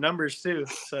because there's some numbers too,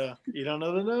 so you don't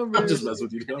know the numbers. I'm just messing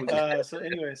with you. So,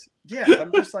 anyways, yeah,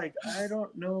 I'm just like I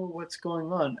don't know what's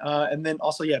going on. And then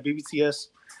also, yeah, BBTS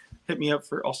hit me up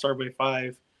for All-Star Wave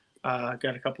 5.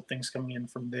 Got a couple things coming in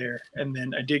from there, and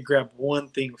then I did grab one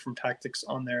thing from Tactics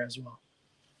on there as well.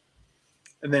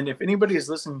 And then if anybody is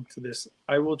listening to this,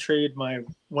 I will trade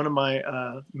one of my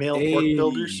male orc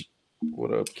builders.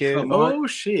 What up, kid? Oh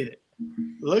shit!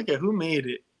 Look at who made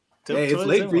it. Hey, it's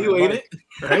late for you, ain't it?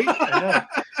 Right? I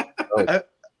know.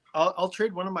 I'll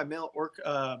trade one of my male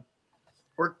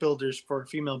orc builders for a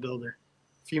female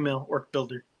orc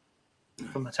builder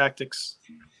from the Tactics.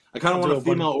 I kind of want a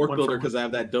female orc builder because I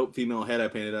have that dope female head I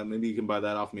painted up. Maybe you can buy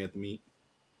that off me at the meet.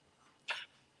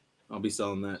 I'll be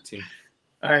selling that too.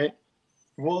 All right.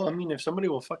 Well, I mean, if somebody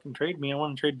will fucking trade me, I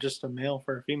want to trade just a male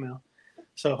for a female.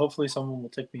 So hopefully someone will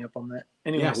take me up on that.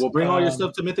 Anyways, yeah, we'll bring all your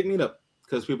stuff to Mythic Meetup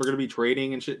because people are going to be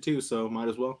trading and shit too. So might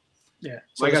as well. Yeah.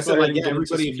 So like I said,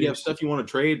 everybody, if you have stuff you want to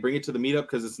trade, bring it to the meetup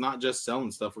because it's not just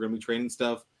selling stuff. We're going to be trading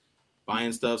stuff,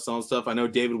 buying stuff, selling stuff. I know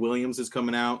David Williams is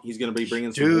coming out. He's going to be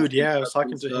bringing some. Dude, yeah, I was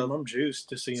talking to him. I'm juiced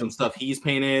to see some stuff he's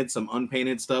painted, some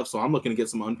unpainted stuff. So I'm looking to get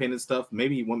some unpainted stuff.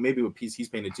 Maybe what piece he's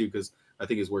painted too because I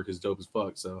think his work is dope as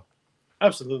fuck. So.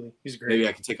 Absolutely, he's great. Maybe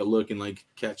I can take a look and like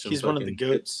catch him. He's one of the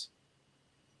goats.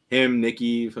 Him,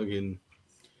 Nikki, fucking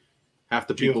half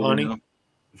the people.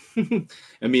 Giovanni.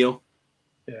 Emil.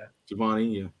 Yeah.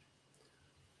 Giovanni, yeah.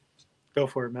 Go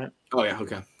for it, Matt. Oh yeah,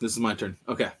 okay. This is my turn.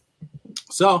 Okay.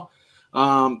 So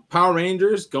Power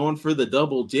Rangers going for the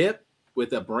double dip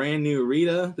with a brand new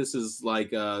Rita. This is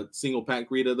like a single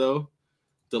pack Rita though.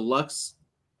 Deluxe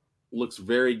looks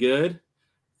very good.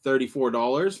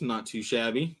 $34, not too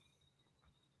shabby.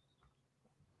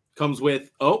 Comes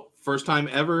with, first time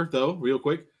ever, though, real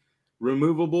quick,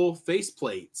 removable face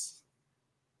plates.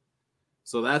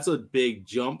 So that's a big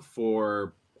jump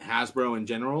for Hasbro in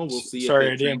general. We'll see. Sorry,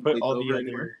 I didn't put all the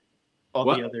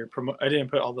other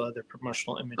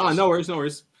promotional images. Oh, no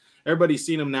worries. Everybody's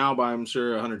seen them now by, I'm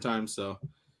sure, 100 times. So,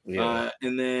 yeah.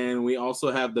 And then we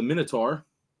also have the Minotaur,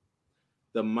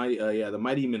 the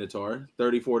mighty Minotaur,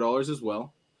 $34 as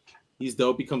well. He's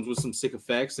dope. He comes with some sick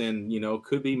effects and,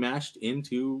 could be mashed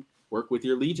into work with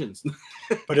your legions.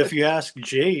 But if you ask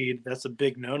Jade, that's a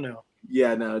big no-no.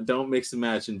 Yeah, no, don't mix and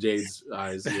match in Jade's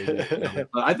eyes.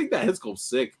 I think that head sculpt's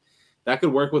sick. That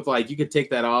could work with, you could take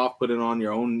that off, put it on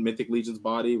your own Mythic Legion's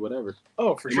body, whatever.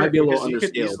 Oh, for sure. Might be a little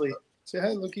underscaled. Say hi,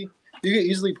 Loki. You could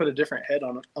easily put a different head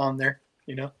on there,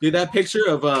 Dude, that picture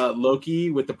of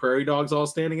Loki with the prairie dogs all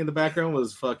standing in the background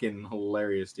was fucking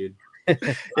hilarious, dude.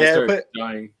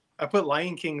 I put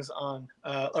Lion King on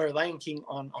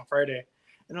Friday,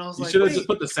 and I was like, you should have just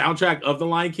put the soundtrack of the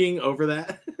Lion King over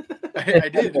that. I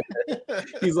did.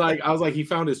 I was like, he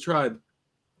found his tribe.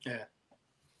 Yeah.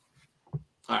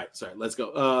 All right, sorry, let's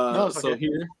go. So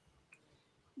here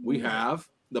we have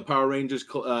the Power Rangers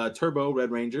Turbo Red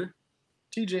Ranger.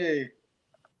 TJ.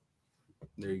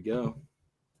 There you go.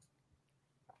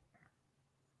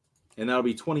 And that'll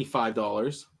be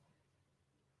 $25.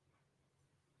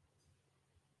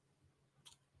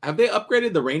 Have they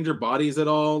upgraded the Ranger bodies at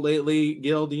all lately,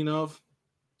 Gil? Do you know of?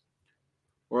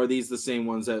 Or are these the same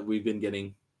ones that we've been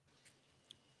getting?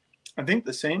 I think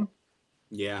the same.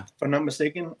 Yeah. If I'm not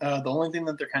mistaken. The only thing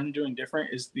that they're kind of doing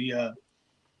different is the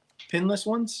pinless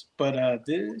ones. But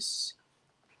this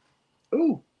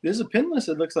is a pinless,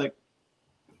 it looks like.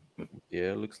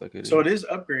 Yeah, it looks like it So is. it is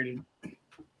upgraded.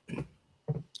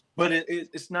 But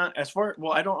it's not as far.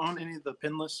 Well, I don't own any of the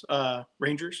pinless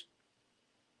Rangers,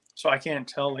 so I can't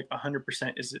tell like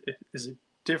 100%. Is it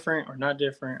different or not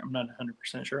different? I'm not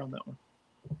 100% sure on that one.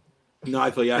 No,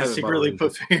 I feel I secretly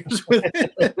put fingers with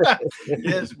it.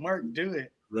 Yes, Mark, do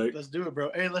it. Right. Let's do it, bro.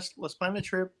 Hey, let's plan a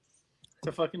trip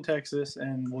to fucking Texas,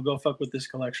 and we'll go fuck with this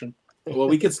collection. Well,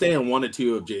 we could stay in one or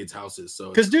two of Jade's houses. So,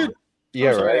 because dude, yeah,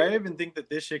 right. I even think that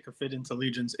this shit could fit into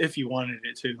Legions if you wanted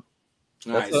it to.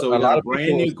 All right, so we got a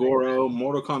brand new Goro,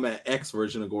 Mortal Kombat X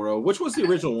version of Goro. Which was the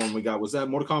original one we got? Was that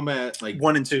Mortal Kombat like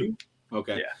 1 and 2?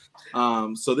 Okay. Yeah.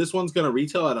 So this one's gonna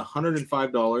retail at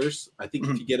 $105. I think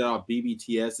if you get it off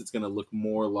BBTS, it's gonna look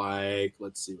more like.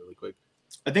 Let's see really quick.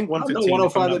 I think 115. No,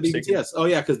 105 at BBTS. Oh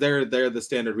yeah, because they're the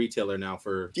standard retailer now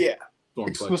for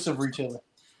exclusive retailer.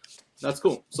 That's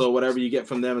cool. So whatever you get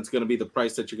from them, it's gonna be the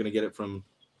price that you're gonna get it from.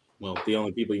 Well, the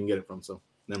only people you can get it from. So.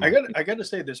 I gotta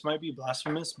say, this might be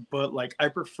blasphemous, but like I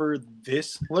prefer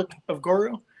this look of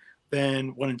Goro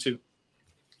than 1 and 2.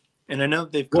 And I know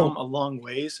they've come a long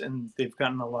ways and they've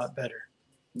gotten a lot better.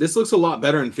 This looks a lot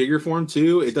better in figure form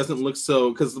too. It doesn't look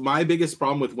so, because my biggest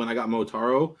problem with when I got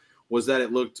Motaro was that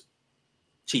it looked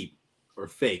cheap or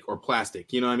fake or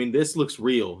plastic. You know what I mean? This looks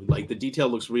real. Like the detail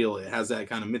looks real. It has that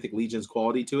kind of Mythic Legions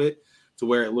quality to it, to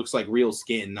where it looks like real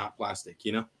skin, not plastic,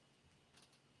 you know?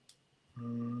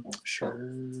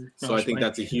 Sure. So I think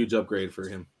that's a huge upgrade for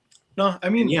him. No, I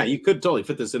mean, you could totally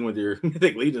fit this in with your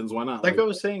Mythic Legions. Why not? Like I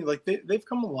was saying, like they've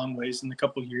come a long ways in the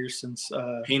couple years since.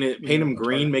 Paint him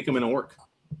green, make him an orc.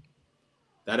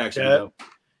 That actually.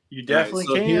 You definitely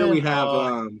can. Here we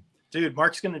have. Dude,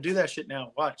 Mark's gonna do that shit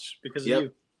now. Watch because of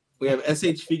you. We have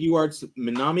SH Figure Arts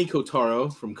Minami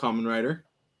Kotaro from Kamen Rider.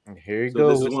 Here you go.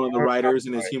 This is one of the riders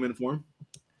in his human form.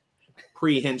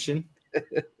 Pre-henshin.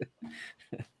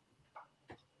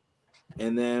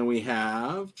 And then we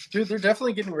have... Dude, they're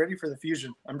definitely getting ready for the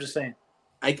fusion. I'm just saying.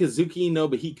 Aikazuki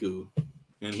Nobuhiku.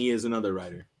 And he is another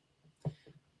rider.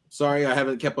 Sorry, I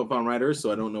haven't kept up on riders,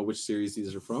 so I don't know which series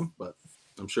these are from, but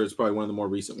I'm sure it's probably one of the more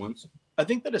recent ones. I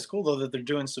think that it's cool, though, that they're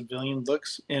doing civilian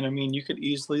looks. And, I mean, you could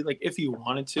easily, like, if you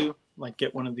wanted to, like,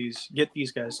 get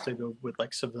these guys to go with,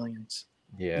 like, civilians.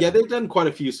 Yeah, they've done quite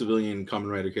a few civilian Kamen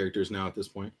Rider characters now at this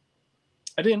point.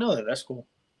 I didn't know that. That's cool.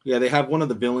 Yeah, they have one of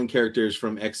the villain characters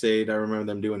from X8. I remember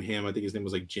them doing him. I think his name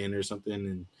was like Jin or something.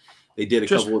 And they did a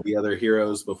couple of the other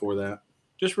heroes before that.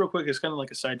 Just real quick, it's kind of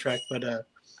like a sidetrack. But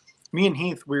me and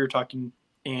Heath, we were talking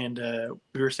and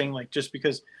we were saying like just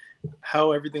because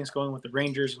how everything's going with the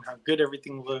Rangers and how good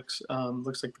everything looks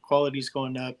like the quality's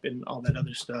going up and all that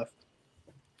other stuff.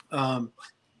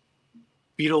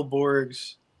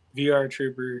 Beetleborgs, VR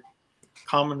Trooper,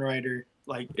 Kamen Rider.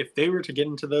 Like, if they were to get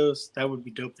into those, that would be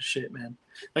dope as shit, man.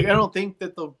 Like, I don't think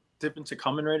that they'll dip into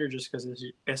Kamen Rider just because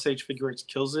SH Figure Arts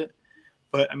kills it.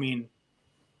 But, I mean,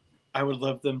 I would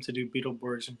love them to do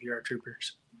Beetleborgs and VR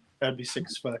Troopers. That'd be sick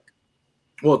as fuck.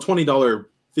 Well, $20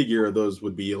 figure of those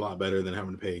would be a lot better than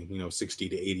having to pay, $60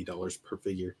 to $80 per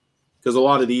figure. Because a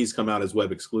lot of these come out as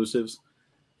web exclusives.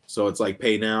 So it's like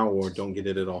pay now or don't get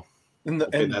it at all. And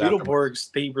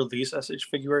Beetleborgs, they release SH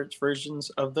Figure Arts versions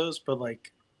of those, but,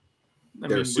 like, I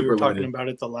mean, we were talking about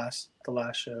it the last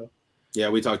show. Yeah,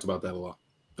 we talked about that a lot.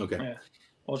 Okay. Yeah.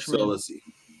 So let's see.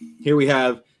 Here we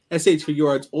have SH Figure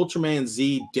Arts Ultraman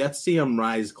Z Deathseum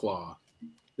Rise Claw.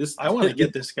 I want to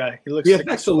get this guy. He looks. The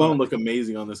effects alone look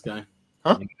amazing on this guy.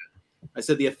 Huh? I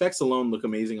said the effects alone look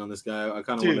amazing on this guy. I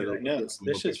kind of wanted to get some.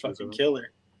 This shit's fucking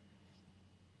killer.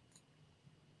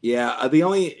 Yeah,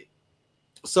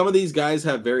 some of these guys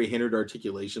have very hindered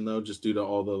articulation though, just due to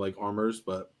all the like armors,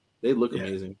 but they look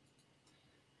amazing.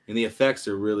 And the effects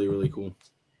are really, really cool.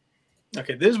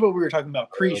 Okay, this is what we were talking about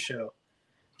pre-show.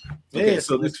 Okay,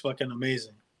 so this looks fucking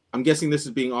amazing. I'm guessing this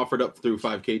is being offered up through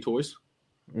 5K Toys?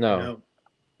 No,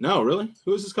 really?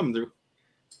 Who is this coming through?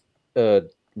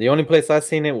 The only place I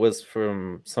seen it was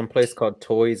from some place called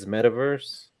Toys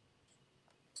Metaverse.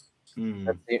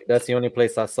 That's the only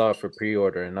place I saw it for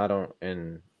pre-order, and I don't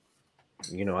know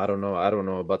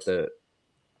about the.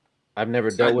 I've never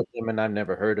dealt with them, and I've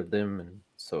never heard of them, and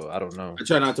so I don't know. I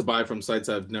try not to buy from sites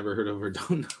I've never heard of or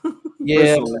don't know.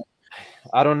 Yeah,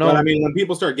 I don't know. But I mean, when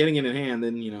people start getting it in hand,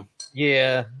 then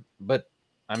Yeah, but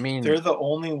I mean, they're the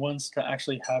only ones to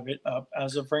actually have it up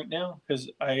as of right now. Because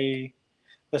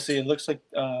let's see, it looks like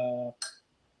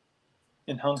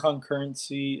in Hong Kong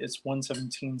currency, it's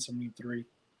 117.73.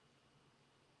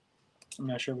 I'm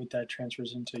not sure what that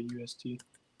transfers into USD.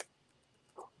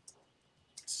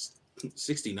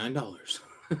 $69.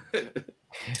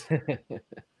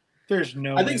 There's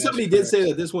no I way think that's somebody did correct. say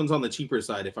that this one's on the cheaper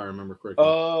side, if I remember correctly.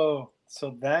 Oh,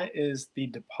 so that is the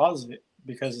deposit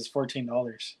because it's $14.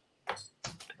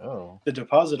 Oh, The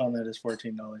deposit on that is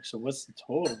 $14. So what's the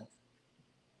total?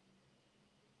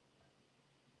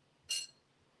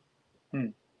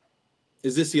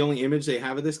 Is this the only image they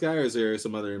have of this guy, or is there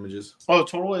some other images? Oh,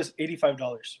 total is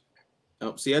 $85.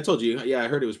 Oh, see, I told you. Yeah, I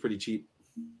heard it was pretty cheap.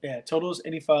 Yeah, total is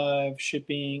 $85.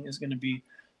 Shipping is going to be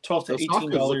 $12 to Those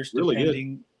soft goods look $18 really good.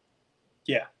 depending.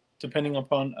 Yeah, depending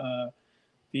upon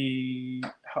the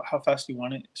how fast you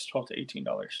want it. It's $12 to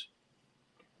 $18.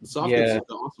 The soft goods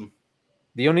look awesome.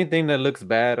 The only thing that looks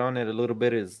bad on it a little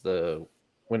bit is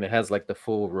when it has like the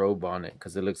full robe on it,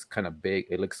 because it looks kind of big.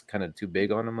 It looks kind of too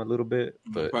big on them a little bit.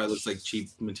 But it probably looks like cheap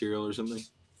material or something.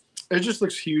 It just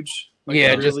looks huge. Like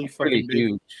really just fucking big.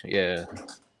 huge. Yeah.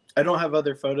 I don't have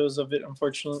other photos of it,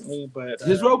 unfortunately, but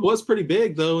his robe was pretty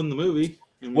big though in the movie.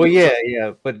 Well,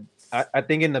 yeah, but I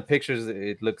think in the pictures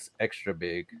it looks extra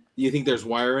big. You think there's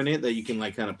wire in it that you can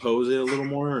like kind of pose it a little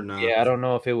more, or not? Yeah, I don't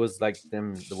know if it was like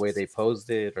the way they posed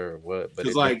it or what. But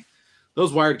it's like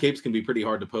those wired capes can be pretty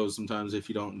hard to pose sometimes if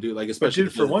you don't do like. Especially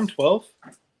for 112,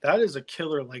 that is a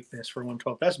killer likeness for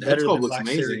 112. That's better than Black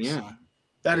Series. Yeah,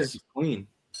 that is clean.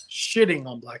 Shitting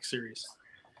on Black Series.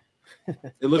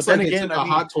 It looks like they took a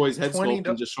Hot Toys head sculpt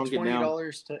and just shrunk it down.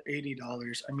 $20 to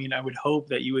 $80. I mean, I would hope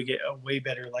that you would get a way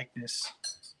better likeness.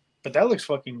 But that looks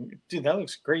fucking, dude. That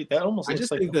looks great. That almost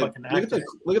looks like a fucking actor.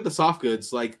 Look at the soft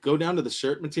goods. Like, go down to the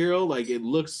shirt material. Like, it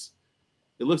looks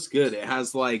good. It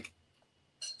has like,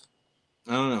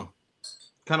 I don't know,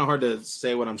 kind of hard to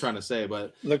say what I'm trying to say,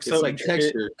 but looks it's so like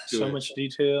texture. So much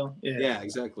detail. Yeah,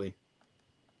 exactly.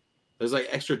 There's like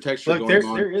extra texture. Look, going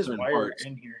on there is wire parts.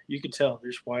 in here. You can tell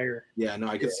there's wire. Yeah, no,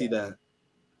 I can see that.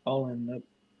 All in the.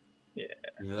 Yeah,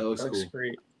 that looks cool.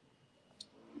 Great.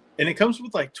 And it comes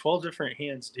with like 12 different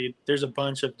hands, dude. There's a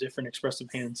bunch of different expressive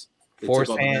hands.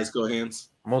 Force hands.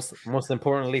 Most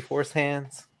importantly, force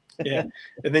hands. Yeah,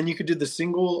 and then you could do the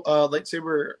single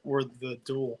lightsaber or the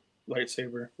dual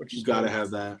lightsaber, which you gotta have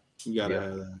that. You gotta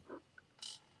have that.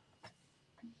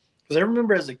 Because I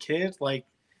remember as a kid, like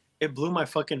it blew my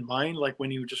fucking mind, like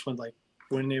when he just went like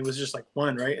when it was just like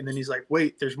one, right, and then he's like,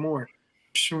 "Wait, there's more,"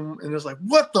 and it was like,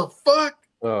 "What the fuck?"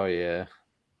 Oh yeah,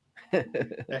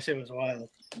 that shit was wild.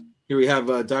 Here we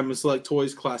have Diamond Select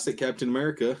Toys Classic Captain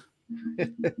America.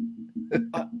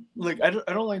 Look, I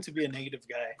don't like to be a negative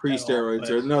guy. Pre-steroids,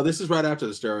 or no? This is right after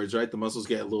the steroids, right? The muscles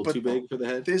get a little too big for the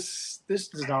head. This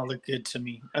does not look good to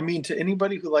me. I mean, to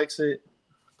anybody who likes it,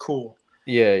 cool.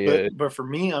 Yeah. But for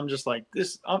me, I'm just like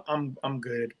this. I'm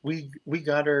good. We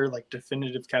got our like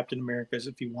definitive Captain Americas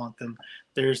if you want them.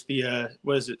 There's the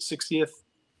what is it, 60th,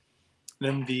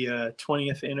 then the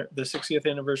 20th, the 60th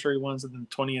anniversary ones, and then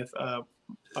 20th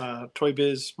Toy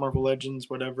Biz Marvel Legends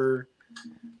whatever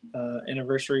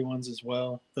anniversary ones as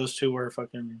well. Those two were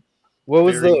fucking. What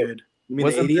was good.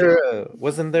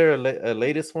 Wasn't there a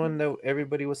latest one that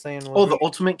everybody was saying? Oh, the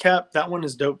Ultimate Cap. That one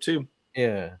is dope too.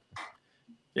 Yeah.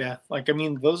 Yeah, like I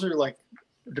mean, those are like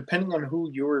depending on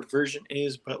who your version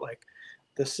is, but like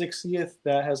the 60th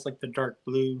that has like the dark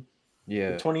blue.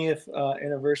 Yeah. The 20th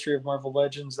anniversary of Marvel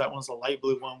Legends, that one's the light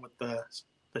blue one with the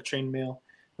chainmail.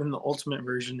 Then the ultimate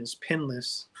version is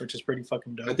pinless, which is pretty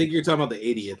fucking dope. I think you're talking about the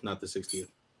 80th, not the 60th.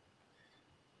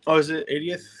 Oh, is it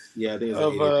 80th? Yeah, I think it's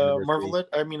of Marvel.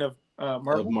 I mean of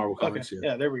Marvel. Of Marvel Comics. Okay.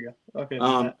 Yeah, there we go. Okay.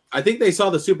 I think they saw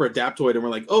the Super Adaptoid and were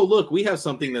like, "Oh, look, we have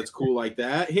something that's cool like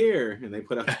that here," and they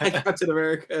put out Captain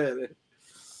America.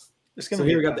 So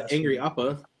here we got the Angry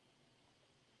Appa.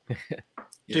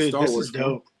 Dude, this is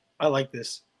dope. I like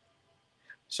this.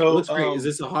 So it looks great. Is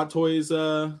this a Hot Toys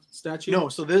statue? No,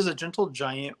 so this is a Gentle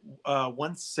Giant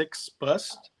 1/6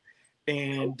 bust,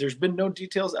 and there's been no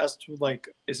details as to like,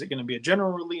 is it going to be a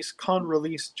general release, con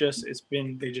release?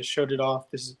 They just showed it off.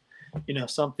 This is,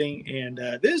 something, and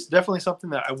this is definitely something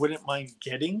that I wouldn't mind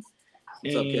getting.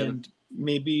 And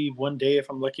maybe one day, if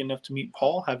I'm lucky enough to meet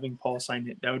Paul, having Paul sign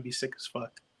it, that would be sick as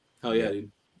fuck. Hell yeah,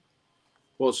 dude.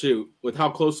 Well, shoot, with how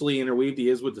closely interweaved he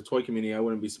is with the toy community, I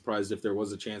wouldn't be surprised if there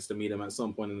was a chance to meet him at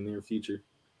some point in the near future.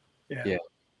 Yeah.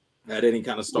 At any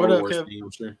kind of Star Wars thing, I'm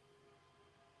sure.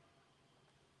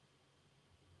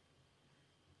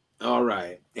 All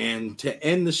right. And to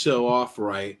end the show off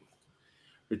right,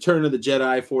 Return of the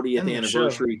Jedi 40th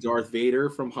Anniversary Darth Vader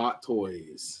from Hot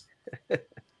Toys.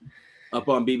 Up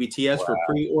on BBTS for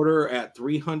pre-order at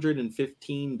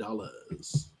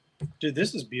 $315. Dude,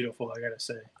 this is beautiful, I gotta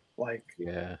say. Like,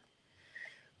 yeah.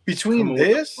 Between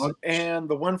this and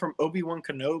the one from Obi-Wan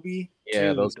Kenobi,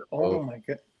 yeah, dude, oh my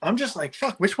god. I'm just like,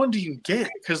 fuck, which one do you get?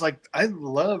 Because like I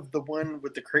love the one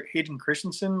with the Hayden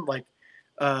Christensen, like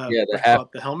the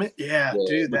helmet. Yeah,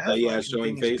 dude, that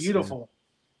showing thing face. Is beautiful.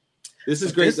 This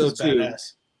is great though too.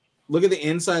 Badass. Look at the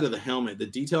inside of the helmet. The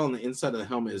detail on the inside of the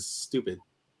helmet is stupid.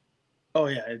 Oh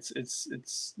yeah, it's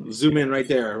zoom in right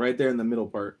there in the middle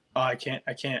part. Oh, I can't.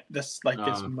 That's like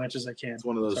as much as I can. It's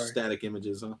one of those static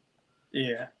images, huh?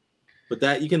 Yeah. But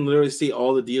that you can literally see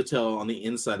all the detail on the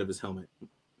inside of his helmet.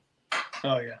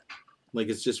 Oh yeah. Like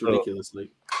it's just ridiculous. Like,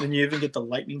 and you even get the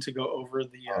lightning to go over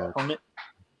the helmet.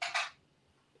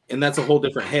 And that's a whole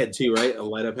different head too, right? A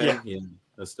light up head. Yeah,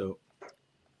 that's dope.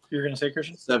 You're gonna say,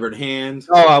 Christian? Severed hand.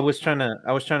 Oh, I was trying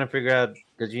to figure out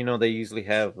because they usually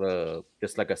have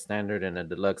just like a standard and a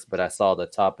deluxe, but I saw the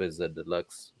top is a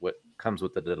deluxe. What comes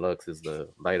with the deluxe is the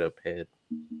light up head.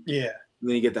 Yeah. And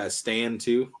then you get that stand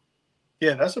too.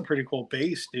 Yeah, that's a pretty cool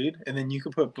base, dude. And then you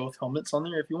could put both helmets on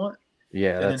there if you want.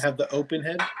 Yeah. And then have the open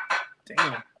head.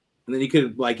 Damn. And then you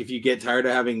could, like, if you get tired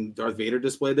of having Darth Vader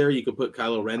displayed there, you could put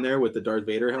Kylo Ren there with the Darth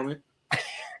Vader helmet.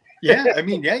 Yeah, I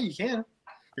mean, yeah, you can.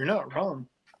 You're not wrong.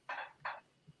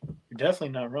 You're definitely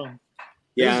not wrong.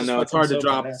 Yeah, no, it's hard to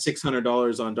drop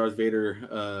 $600 on Darth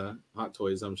Vader hot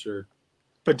toys, I'm sure.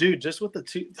 But dude, just with the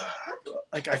two,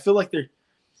 like, I feel like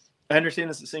I understand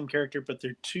it's the same character, but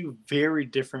they're two very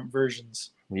different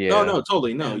versions. Yeah. No,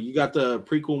 totally. No, you got the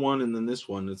prequel one and then this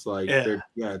one. It's like,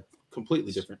 they're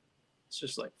completely different. It's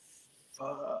just like,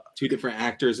 fuck. Two different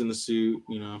actors in the suit,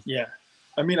 Yeah.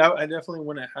 I mean, I definitely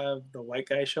wouldn't have the white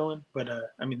guy showing, but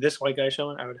I mean, this white guy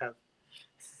showing, I would have.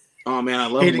 Oh man, I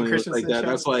love when it looks like that.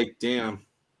 That's like, damn.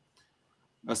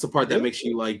 That's the part that makes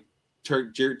you like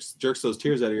jerks those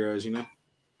tears out of your eyes,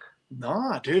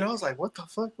 Nah, dude. I was like, what the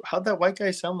fuck? How'd that white guy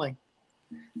sound like?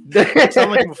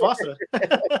 Sound like Mufasa.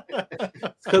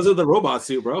 It's because of the robot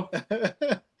suit, bro.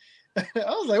 I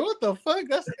was like, what the fuck?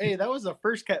 That was the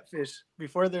first catfish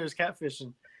before there was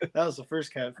catfishing. That was the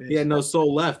first catfish. He had no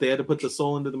soul left. They had to put the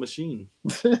soul into the machine.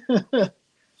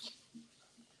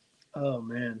 Oh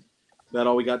man. That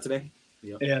all we got today?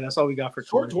 Yep. Yeah, that's all we got for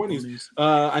 420s.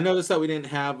 I noticed that we didn't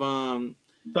have the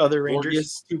other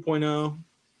Rangers 2.0.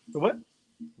 The what?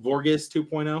 Vorgus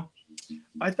 2.0.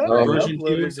 I thought version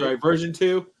 2. Sorry, version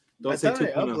 2. Don't say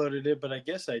 2.0. I uploaded it, but I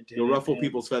guess I did. You'll ruffle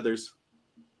people's feathers.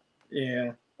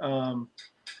 Yeah. We'll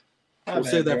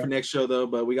save that for next show though.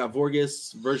 But we got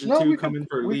Vorgus version 2 coming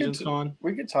for Legion's Con.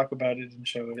 We could talk about it and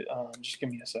show it. Just give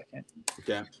me a second.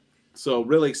 Okay. So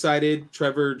really excited.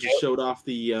 Trevor just showed off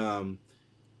the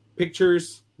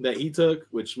pictures that he took,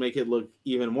 which make it look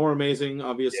even more amazing.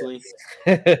 Obviously,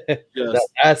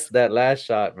 that last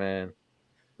shot, man.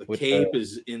 The cape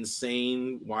is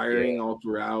insane. Wiring all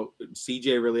throughout.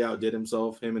 CJ really outdid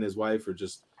himself. Him and his wife are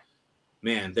just,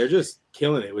 man, they're just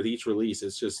killing it with each release.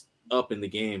 It's just up in the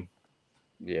game.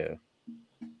 Yeah.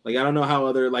 Like, I don't know how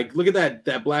look at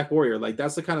that Black Warrior. Like,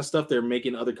 that's the kind of stuff they're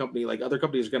making other companies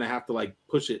are going to have to, like,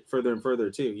 push it further and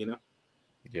further, too,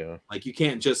 Yeah. Like, you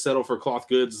can't just settle for cloth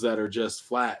goods that are just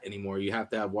flat anymore. You have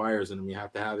to have wires in them. You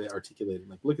have to have it articulated.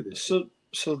 Like, look at this.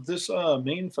 So this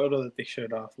main photo that they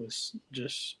showed off was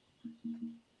just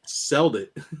sold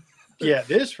it. Yeah,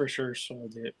 this for sure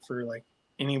sold it for like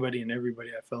anybody and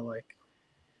everybody, I felt like.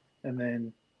 And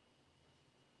then,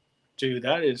 dude,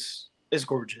 that is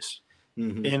gorgeous.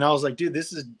 Mm-hmm. And I was like, dude,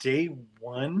 this is day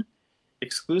one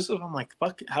exclusive. I'm like,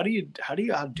 fuck, how do you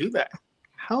outdo that?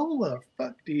 How the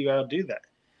fuck do you outdo that?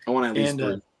 I want at least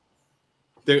 3.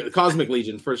 The Cosmic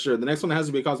Legion for sure. The next one has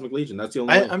to be a Cosmic Legion. That's the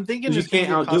only way. I'm thinking you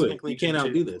can't outdo it. You can't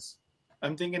outdo this.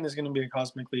 I'm thinking it's going to be a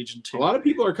Cosmic Legion too. A lot of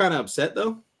people are kind of upset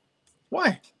though.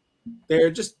 Why? They're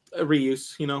just a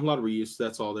reuse. A lot of reuse.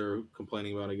 That's all they're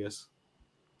complaining about, I guess.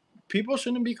 People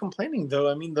shouldn't be complaining though.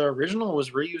 I mean, the original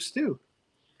was reused too.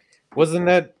 Wasn't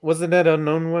that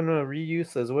unknown one a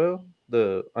reuse as well?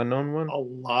 The unknown one. A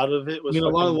lot of it was. I mean, a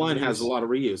lot of the line has a lot of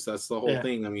reuse. That's the whole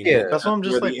thing. I mean, that's why I'm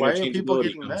just like, why are people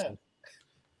getting mad?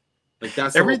 Like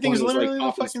that's everything's literally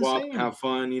like the fucking swap, same. have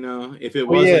fun. If it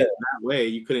wasn't that way,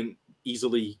 you couldn't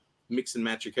easily mix and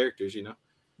match your characters.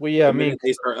 Well, yeah, I mean,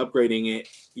 they start upgrading it,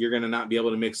 you're gonna not be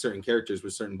able to mix certain characters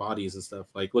with certain bodies and stuff.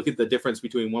 Like, look at the difference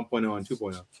between 1.0 and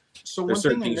 2.0. So there's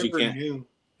certain things you can't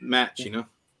match.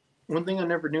 One thing I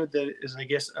never knew that is, I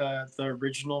guess, the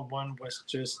original one was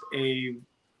just a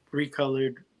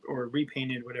recolored or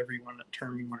repainted, whatever you want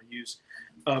to use,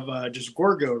 of just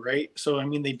Gorgo, right? So, I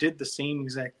mean, they did the same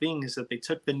exact thing, is that they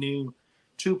took the new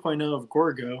 2.0 of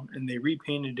Gorgo and they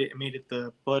repainted it and made it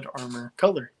the blood armor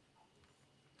color.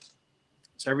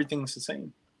 So everything's the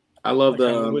same. I love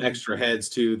the extra heads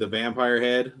too. The vampire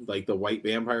head, like the white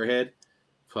vampire head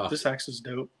This axe is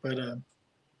dope, but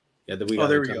yeah, we got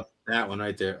there we go. That one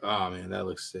right there. Oh man, that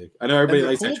looks sick. I know everybody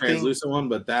likes that translucent one,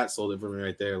 but that sold it for me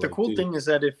right there. The cool thing is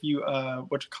that if you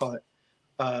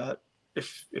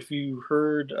if you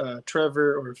heard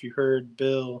Trevor or if you heard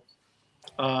Bill,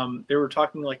 they were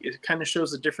talking like it kind of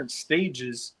shows the different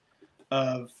stages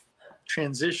of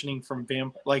transitioning from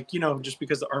like just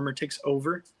because the armor takes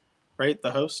over, right?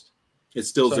 The host. It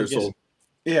stills their soul.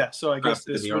 Yeah, so I guess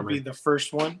this would be the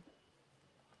first one.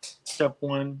 Step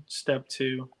 1, step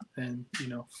 2, and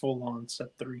full on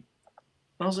step 3. And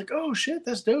I was like, oh shit,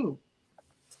 that's dope.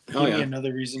 Give me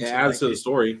another reason to adds to the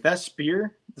story. That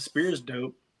spear, the spear is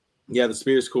dope. Yeah, the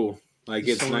spear is cool. Like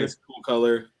it's nice, cool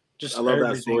color. I love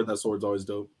that sword. That sword's always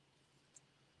dope.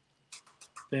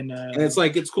 Then and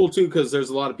it's cool too because there's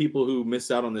a lot of people who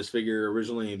missed out on this figure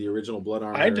originally, the original Blood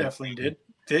Armor. I definitely did.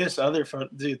 This other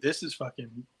dude, this is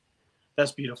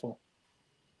that's beautiful.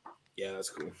 Yeah, that's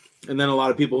cool. And then a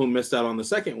lot of people who missed out on the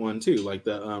second one too, like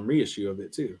the reissue of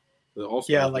it too.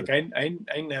 Like I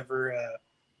never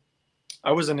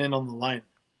I wasn't in on the line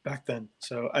back then.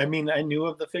 So I mean I knew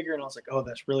of the figure and I was like, oh,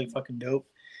 that's really fucking dope.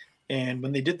 And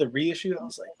when they did the reissue, I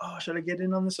was like, oh, should I get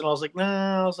in on this? And I was like,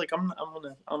 nah, I was like,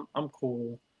 I'm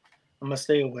cool. I'm gonna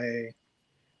stay away.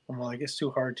 I'm like, it's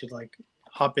too hard to like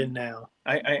hop in now.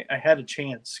 I had a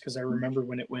chance because I remember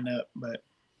when it went up, but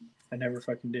I never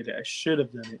fucking did it. I should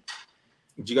have done it.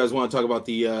 Do you guys want to talk about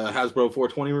the Hasbro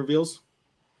 420 reveals?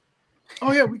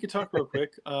 Oh yeah, we could talk real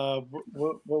quick.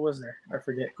 What was there? I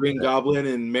forget. Green Goblin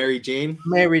and Mary Jane.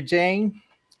 Mary Jane.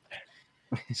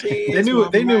 They knew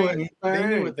what they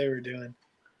were doing.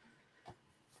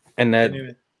 And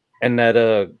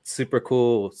that super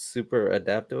cool super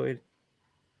Adaptoid.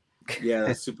 Yeah,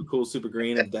 that's super cool, super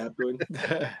green Adaptoid.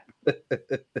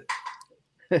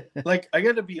 Like I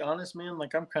gotta be honest, man.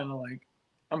 Like I'm kind of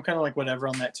like whatever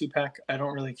on that 2-pack. I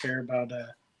don't really care about.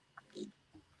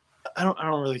 I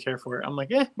don't really care for it. I'm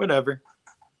like, whatever.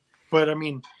 But I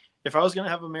mean, if I was gonna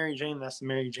have a Mary Jane, that's the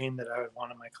Mary Jane that I would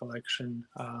want in my collection.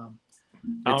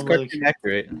 It's really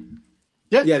accurate.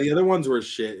 Yeah, the other ones were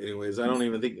shit. Anyways, I don't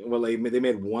even think. Well, they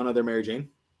made one other Mary Jane.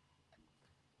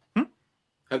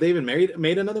 Have they even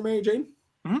made another Mary Jane?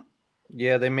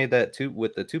 Yeah, they made that too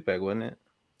with the 2-pack, wasn't it?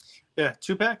 Yeah,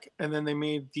 2-pack, and then they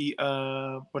made the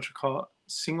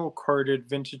single carded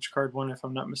vintage card one, if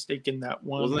I'm not mistaken. That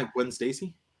one wasn't like Gwen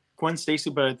Stacy. Gwen Stacy,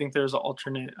 but I think there's an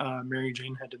alternate Mary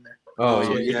Jane head in there.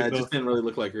 Oh yeah, it just didn't really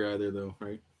look like her either, though,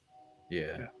 right?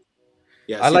 Yeah.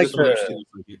 I like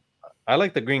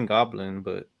the Green Goblin,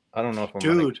 but I don't know if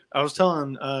I was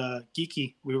telling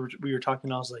Geeky, we were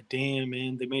talking. I was like, damn,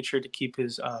 man, they made sure to keep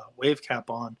his wave cap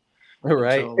on,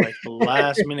 right? Until, like the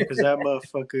last minute, because that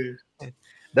motherfucker.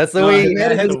 That's the way he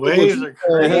had the waves are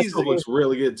crazy. It looks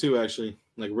really good too, actually.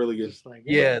 Like really good. Like,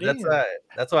 yeah,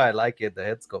 that's why I like it. The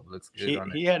head sculpt looks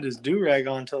good. He had his do-rag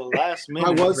on until the last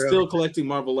minute. I was still collecting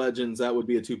Marvel Legends. That would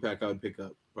be a 2-pack I would pick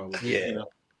up probably. Yeah.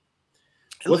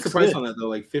 What's the price on that though?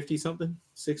 Like 50 something?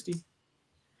 60?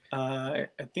 I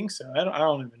think so. I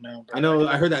don't even know. Bro. I know.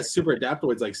 I heard that Super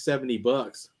Adaptoid's like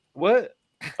 $70. What?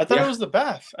 I thought it was the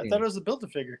Bath. I thought it was the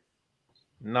Build-A-Figure.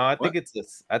 No, I think it's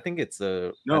this. I think it's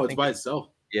No, it's by itself.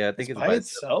 Yeah, I think it's by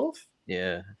itself.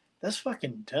 Yeah, that's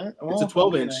fucking dumb. It's a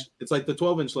 12-inch. It's like the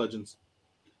 12-inch Legends.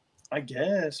 I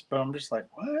guess, but I'm just like,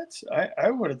 what?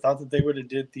 I would have thought that they would have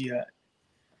did the.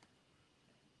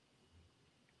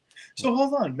 So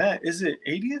hold on, Matt. Is it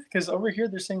 80th? Because over here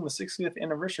they're saying the 60th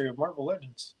anniversary of Marvel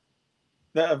Legends,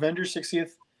 the Avengers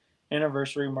 60th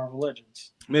anniversary of Marvel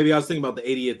Legends. Maybe I was thinking about the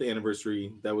 80th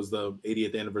anniversary. That was the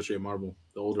 80th anniversary of Marvel,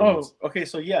 the older ones. Oh, okay.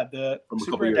 So yeah, the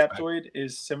Super Adaptoid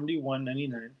is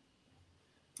 $71.99.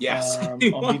 Yes,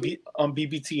 on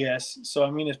BBTS. So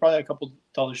I mean, it's probably a couple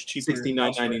dollars cheaper.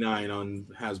 $69.99 on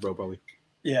Hasbro, probably.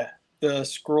 Yeah, the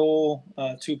Scroll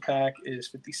 2-pack is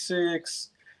 $56.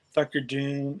 Dr.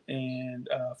 Doom and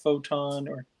Photon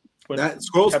or that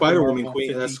Scroll Spider Woman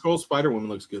Queen. That Scroll Spider Woman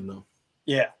looks good though.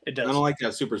 Yeah, it does. I don't like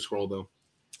that Super Scroll though.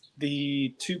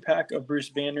 The 2-pack of Bruce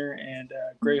Banner and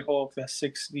Grey Hulk, that's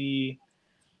 60.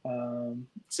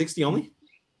 60 only?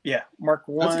 Yeah, Mark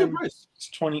 1. That's a good price. It's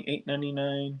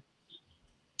 $28.99.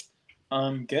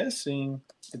 I'm guessing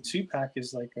the 2-pack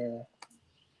is like a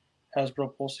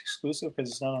Hasbro Pulse exclusive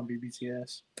because it's not on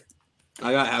BBTS.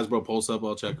 I got Hasbro Pulse up.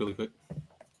 I'll check really quick.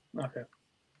 Okay.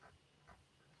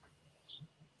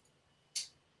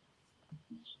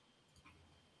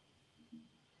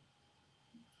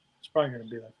 It's probably going to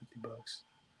be like $50.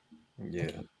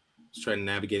 Yeah. Just trying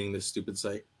navigating this stupid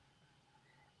site.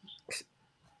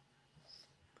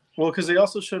 Well, because they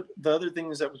also showed the other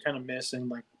things that we kind of miss and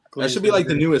like that should be like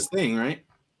the newest thing, right?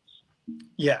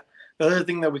 Yeah. The other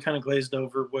thing that we kind of glazed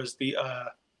over was the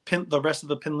the rest of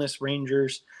the pinless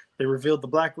Rangers. They revealed the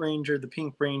Black Ranger, the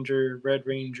Pink Ranger, Red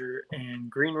Ranger,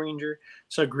 and Green Ranger.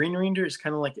 So Green Ranger is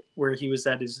kind of like where he was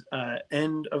at his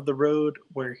end of the road,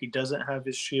 where he doesn't have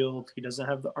his shield, he doesn't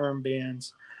have the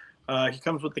armbands. He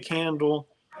comes with the candle.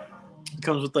 He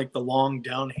comes with like the long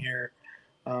down hair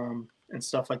and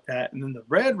stuff like that. And then the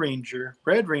Red Ranger,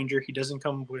 he doesn't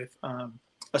come with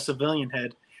a civilian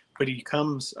head, but he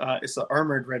comes. It's the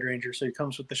armored Red Ranger, so he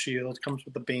comes with the shield, comes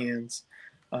with the bands.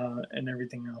 And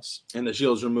everything else. And the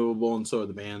shield's removable, and so are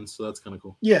the bands, so that's kind of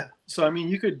cool. Yeah, so I mean,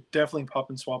 you could definitely pop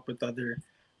and swap with other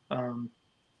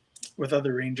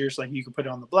Rangers. Like you could put it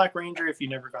on the Black Ranger if you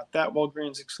never got that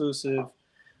Walgreens exclusive.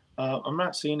 I'm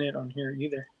not seeing it on here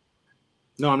either.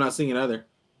 No, I'm not seeing it either.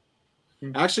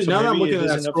 Actually, so now that I'm looking at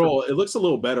that scroll, it looks a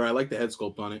little better. I like the head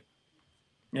sculpt on it.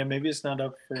 Yeah, maybe it's not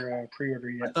up for pre-order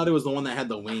yet. I thought it was the one that had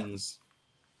the wings.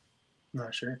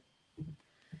 Not sure.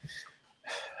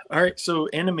 All right, so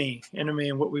anime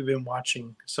and what we've been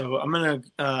watching. So I'm going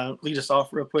to lead us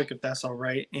off real quick, if that's all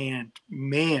right. And,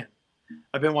 man,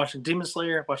 I've been watching Demon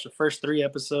Slayer. I've watched the first 3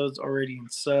 episodes already in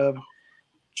sub.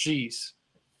 Jeez,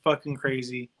 fucking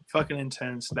crazy, fucking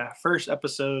intense. That first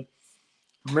episode,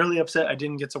 I'm really upset I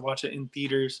didn't get to watch it in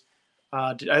theaters.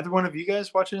 Did either one of you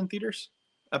guys watch it in theaters?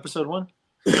 Episode 1?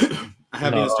 I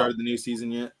haven't even started the new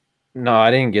season yet. No,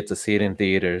 I didn't get to see it in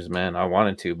theaters, man. I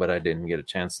wanted to, but I didn't get a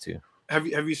chance to. Have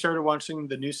you started watching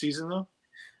the new season though?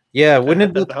 Yeah, when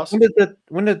did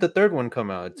the third one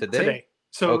come out? Today.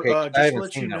 So okay, just to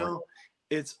let you know,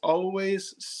 it's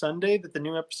always Sunday that the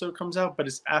new episode comes out, but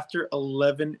it's after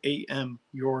 11 a.m.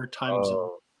 your time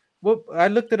zone. Well, I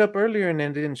looked it up earlier and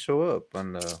it didn't show up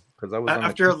on the because I was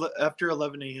after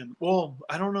 11 a.m. Well,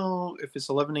 I don't know if it's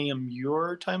 11 a.m.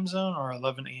 your time zone or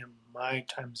 11 a.m. my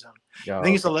time zone. I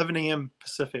think it's 11 a.m.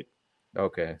 Pacific.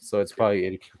 Okay, so it's probably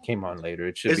it came on later.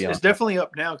 It should be. It's definitely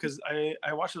up now because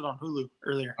I watched it on Hulu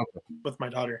earlier with my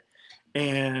daughter,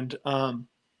 and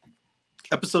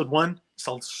episode 1. It's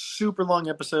a super long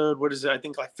episode. What is it? I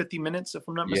think like 50 minutes, if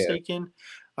I'm not mistaken.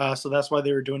 So that's why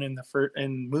they were doing it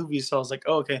in movies. So I was like,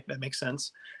 oh, okay, that makes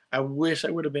sense. I wish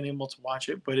I would have been able to watch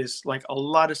it, but it's like a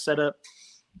lot of setup.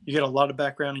 You get a lot of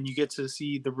background, and you get to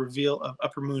see the reveal of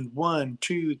Upper Moon 1,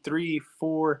 2, 3,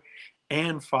 4.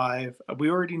 And 5. We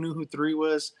already knew who 3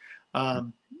 was.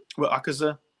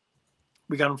 Akaza.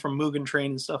 We got him from Mugen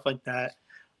Train and stuff like that.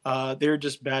 They were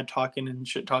just bad talking and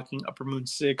shit talking Upper Moon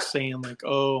 6, saying like,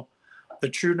 oh, the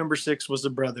true number 6 was the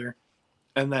brother,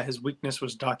 and that his weakness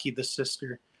was Daki the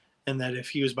sister, and that if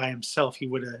he was by himself, he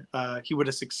would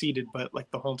have succeeded. But like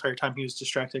the whole entire time, he was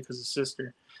distracted because his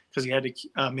sister, because he had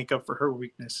to make up for her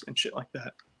weakness and shit like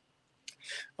that.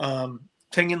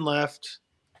 Tengen left.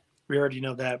 We already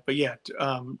know that, but yeah,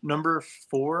 number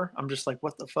 4. I'm just like,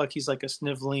 what the fuck? He's like a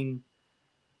sniveling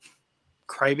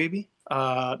crybaby.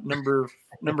 Number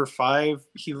 5.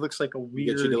 He looks like a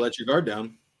weird. Get you to let your guard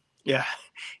down. Yeah,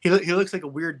 he looks like a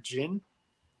weird djinn.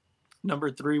 Number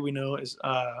 3 we know is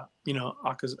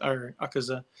Akaza.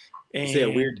 And you say a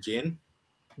weird djinn?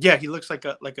 Yeah, he looks like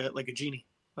a genie,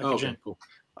 like a djinn. Cool.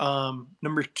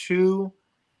 Number 2.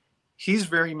 He's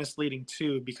very misleading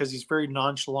too because he's very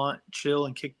nonchalant, chill,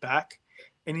 and kick back.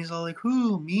 And he's all like,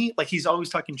 "Who, me?" Like he's always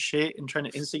talking shit and trying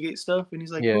to instigate stuff. And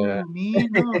he's like, "Who, me?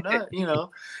 No, not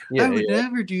I would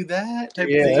never do that type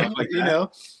of thing,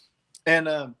 And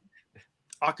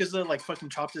Akaza like fucking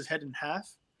chopped his head in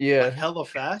half, like hella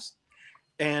fast.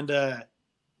 And I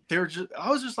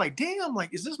was just like, damn,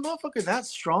 like, is this motherfucker that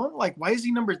strong? Like, why is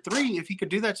he number 3 if he could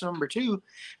do that to number 2?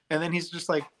 And then he's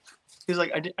like,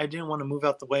 I didn't want to move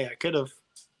out the way. I could have.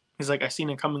 He's like, I seen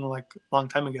it coming like a long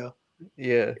time ago.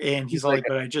 Yeah. And he's like,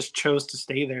 but I just chose to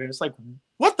stay there. It's like,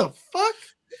 what the fuck?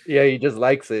 Yeah, he just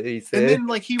likes it. He said. And then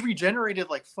like he regenerated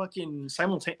like fucking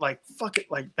simultaneously, like fuck it,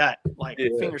 like that, like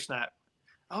finger snap.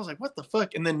 I was like, what the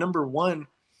fuck? And then number 1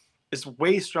 is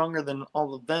way stronger than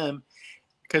all of them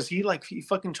because he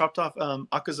fucking chopped off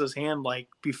Akaza's hand like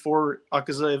before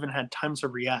Akaza even had time to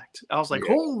react. I was like,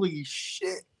 holy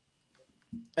shit.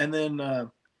 And then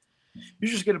you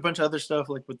just get a bunch of other stuff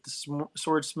like with the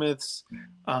swordsmiths.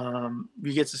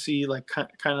 You get to see like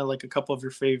kind of like a couple of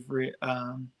your favorite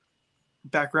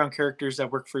background characters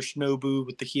that work for Shinobu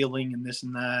with the healing and this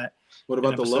and that. What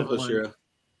about the Love Hashira?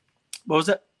 What was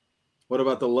that? What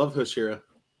about the Love Hashira?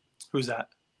 Who's that?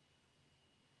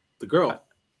 The girl.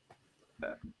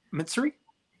 Mitsuri?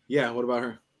 Yeah, what about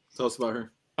her? Tell us about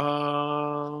her.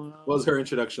 What was her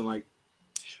introduction like?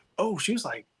 Oh, she was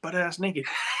like butt ass naked.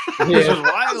 This was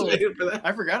wild.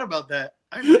 I forgot about that.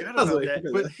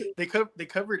 But they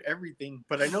covered everything.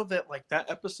 But I know that like that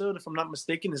episode, if I'm not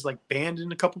mistaken, is like banned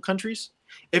in a couple countries.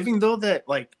 Even though that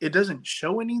like it doesn't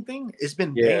show anything, it's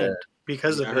been banned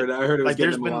because of I heard it was like,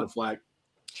 getting them a lot of flack.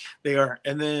 They are.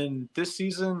 And then this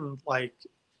season, like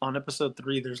on episode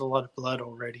 3, there's a lot of blood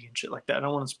already and shit like that. I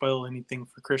don't want to spoil anything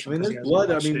for Christian. I mean, there's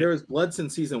blood. I mean, there was blood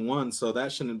since season 1, so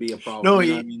that shouldn't be a problem. No,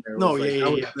 you know what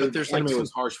I mean? But there's the anime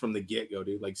was harsh from the get go,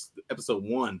 dude. Like episode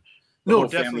 1, the whole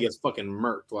family gets fucking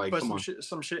murked. Like, but come on.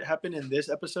 Some shit happened in this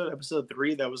episode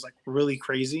 3, that was like really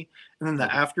crazy. And then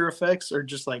the after effects are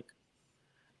just like,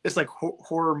 it's like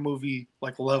horror movie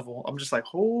like level. I'm just like,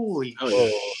 holy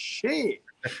shit.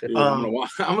 Dude, I'm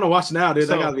gonna watch now, dude.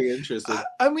 So, I gotta be interested.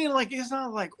 I mean, like, it's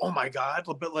not like, oh my god,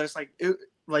 but it's like,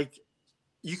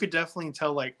 you could definitely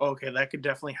tell, like, okay, that could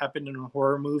definitely happen in a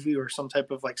horror movie or some type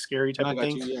of like scary type of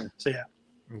thing. So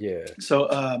yeah.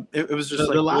 So it was just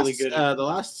like really good. The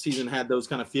last season had those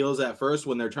kind of feels at first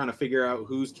when they're trying to figure out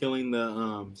who's killing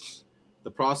the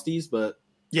Prosties, but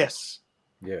yes.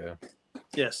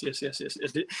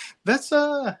 That's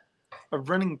a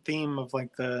running theme of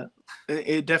like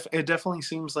it definitely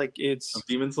seems like it's a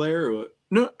Demon Slayer or what?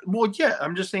 No, well, yeah,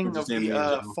 I'm just saying of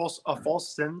the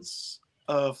false sense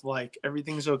of like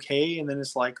everything's okay, and then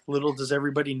it's like, little does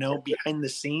everybody know behind the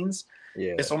scenes,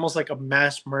 it's almost like a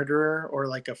mass murderer or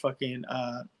like a fucking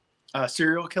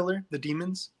serial killer, the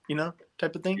demons,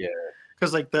 type of thing.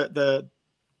 Because like the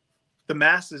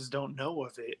masses don't know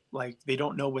of it. Like, they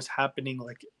don't know what's happening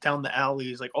like down the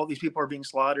alleys. Like, all these people are being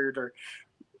slaughtered or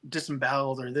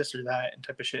disemboweled or this or that and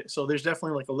type of shit. So there's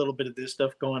definitely like a little bit of this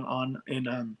stuff going on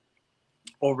in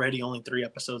already only 3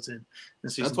 episodes in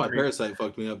season. That's why 3. Parasite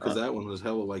fucked me up, because that one was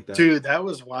hella like that. Dude, that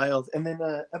was wild. And then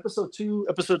episode two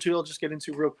I'll just get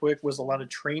into real quick, was a lot of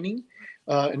training,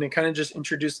 and it kind of just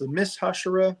introduced the Miss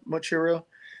Hashira Mochiro,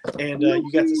 and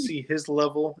you got to see his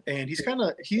level. And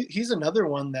he's another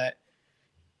one that,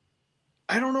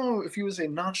 I don't know if he was a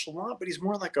nonchalant, but he's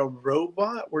more like a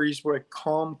robot, where he's like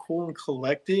calm, cool, and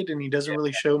collected, and he doesn't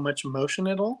really show much emotion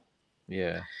at all.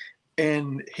 Yeah.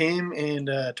 And him and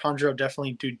Tanjiro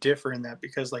definitely do differ in that,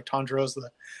 because like Tanjiro's the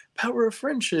power of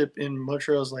friendship, and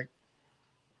Mochiro's like,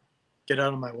 get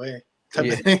out of my way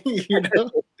type of thing,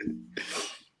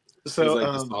 So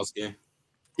like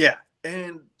yeah,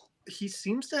 and he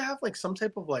seems to have like some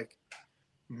type of like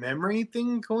memory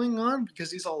thing going on,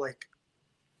 because he's all like,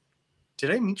 did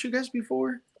I meet you guys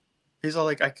before? He's all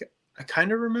like, I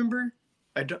kind of remember.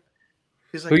 I don't.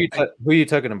 He's like, who are you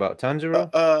talking about?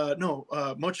 Tanjiro? No,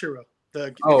 Mochiro,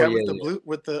 the guy with the blue,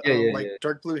 with the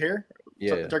dark blue hair.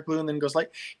 Yeah, dark blue, and then goes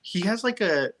like, he has like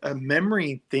a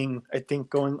memory thing, I think,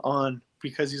 going on,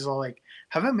 because he's all like,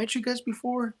 have I met you guys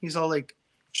before? He's all like,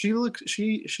 she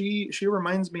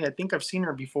reminds me, I think I've seen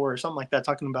her before, or something like that,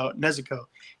 talking about Nezuko.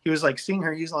 He was like seeing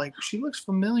her, he's like, she looks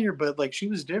familiar, but like she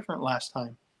was different last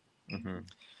time. Mm-hmm.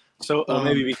 So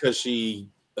maybe because she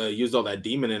used all that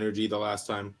demon energy the last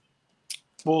time.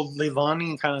 Well,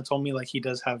 Leilani kind of told me like he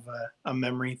does have a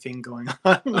memory thing going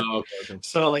on. Oh, okay.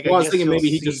 So like, I was thinking maybe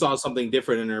he just saw something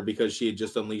different in her, because she had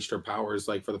just unleashed her powers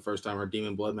like for the first time, her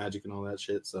demon blood magic and all that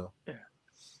shit. So yeah.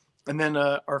 And then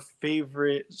our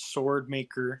favorite sword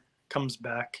maker comes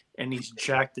back, and he's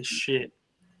jacked as shit.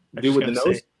 Dude with the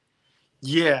nose.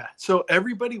 Yeah, so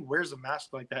everybody wears a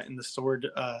mask like that in the sword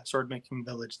making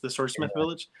village, the swordsmith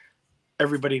village.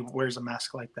 Everybody wears a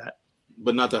mask like that,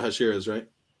 but not the Hashiras, right?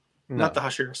 Not the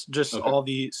Hashiras, just all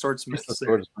the swordsmiths.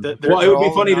 Well, it would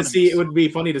be funny to see. It would be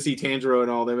funny to see Tanjiro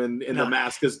and all them in the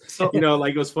mask, because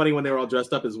like, it was funny when they were all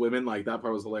dressed up as women. Like, that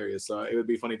part was hilarious. So it would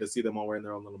be funny to see them all wearing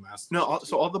their own little masks. No,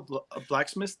 so all the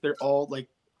blacksmiths, they're all like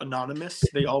anonymous.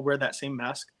 They all wear that same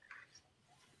mask.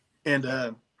 And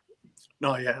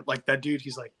no, yeah, like that dude,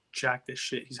 he's like jacked as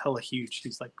shit. He's hella huge.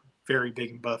 He's like very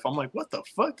big and buff. I'm like, what the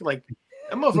fuck? Like,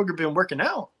 that motherfucker been working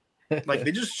out. Like,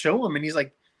 they just show him, and he's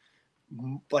like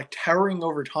towering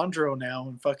over Tanjiro now,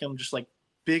 and fucking just like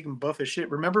big and buff as shit.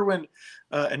 Remember when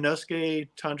Inosuke,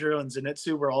 Tanjiro, and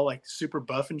Zenitsu were all like super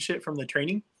buff and shit from the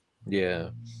training? Yeah.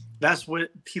 That's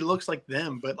what he looks like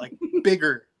them, but like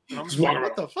bigger. And I'm just like,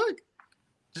 what the fuck?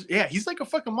 Yeah, he's like a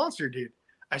fucking monster, dude.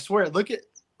 I swear.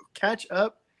 Catch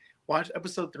up. Watch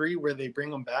episode 3 where they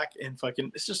bring him back, and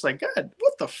fucking, it's just like, God,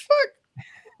 what the fuck?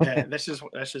 Yeah, that's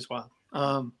just wild.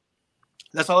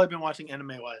 That's all I've been watching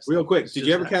anime wise. Real quick, did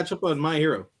you ever catch up on My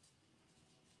Hero?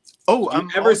 Oh,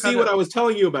 did you ever see what I was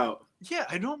telling you about? Yeah,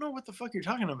 I don't know what the fuck you're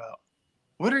talking about.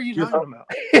 What are you talking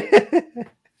about?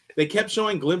 They kept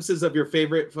showing glimpses of your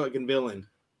favorite fucking villain,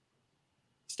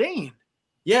 Stain.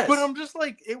 Yes, but I'm just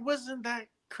like, it wasn't that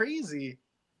crazy.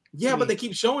 Yeah, but they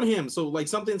keep showing him, so like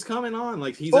something's coming on.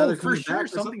 Like he's either for sure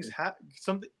something's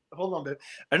something. Hold on, babe.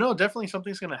 I know definitely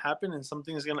something's gonna happen, and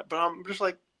something's gonna. But I'm just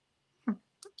like,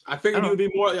 I figured you would be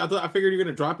more. I figured you're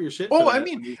gonna drop your shit. Oh, I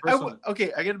mean,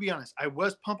 okay. I gotta be honest. I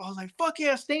was pumped. I was like, fuck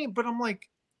yeah, Stain. But I'm like,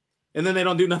 and then they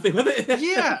don't do nothing with it.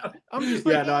 Yeah, I'm just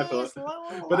like, no, I feel it.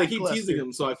 But they keep teasing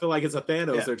him, so I feel like it's a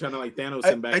Thanos. Yeah. They're trying to like Thanos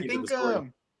him back into the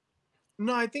story.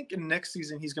 No, I think in next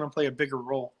season he's going to play a bigger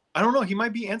role. I don't know. He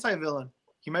might be anti-villain.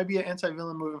 He might be an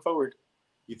anti-villain moving forward.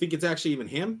 You think it's actually even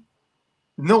him?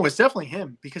 No, it's definitely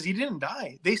him because he didn't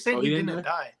die. They said he didn't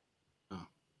die. Oh.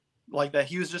 Like that,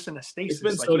 he was just in a stasis. It's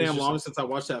been so damn long since I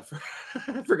watched that.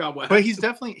 I forgot what. But he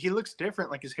looks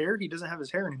different. Like his hair, he doesn't have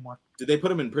his hair anymore. Did they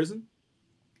put him in prison?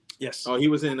 Yes. Oh, he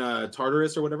was in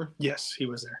Tartarus or whatever? Yes, he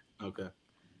was there. Okay.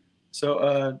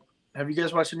 So, have you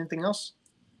guys watched anything else?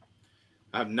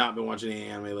 I have not been watching any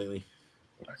anime lately.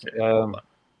 Okay.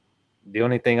 The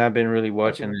only thing I've been really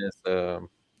watching is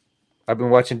I've been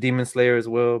watching Demon Slayer as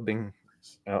well.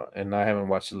 And I haven't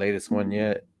watched the latest one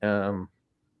yet.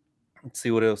 Let's see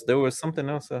what else. There was something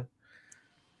else.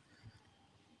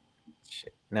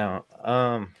 Now,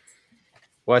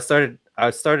 well, I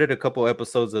started a couple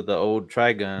episodes of the old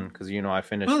Trigun because I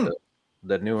finished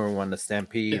the newer one, the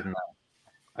Stampede, and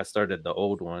I started the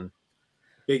old one.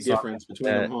 Big difference between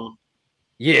them, huh?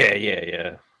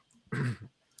 Yeah.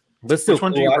 But still, which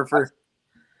one do you prefer?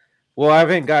 Well, I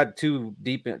haven't got too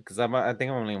deep in because I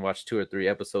think I only watched 2 or 3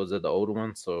 episodes of the old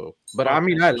one. So, but I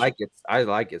mean, I like it. I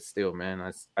like it still,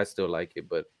 man. I still like it.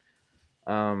 But,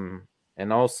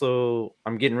 and also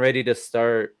I'm getting ready to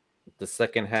start the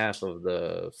second half of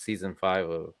the season 5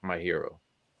 of My Hero.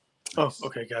 Oh,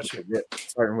 okay, gotcha.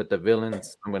 Starting with the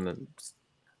villains,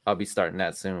 I'll be starting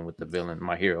that soon with the villain,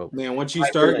 My Hero. Man, once you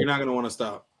start, you're not gonna want to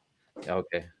stop.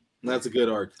 Okay, that's a good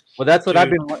arc. Well, that's what I've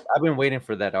been waiting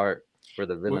for, that arc for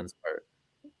the villains part.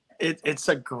 It's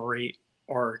a great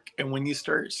arc, and when you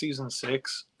start season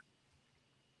 6,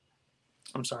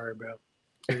 I'm sorry, bro.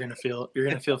 You're gonna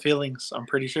feel feelings. I'm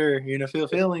pretty sure you're gonna feel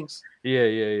feelings.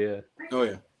 Yeah. Oh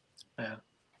yeah. Yeah.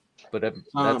 But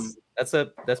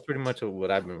that's pretty much what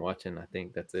I've been watching. I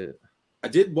think that's it. I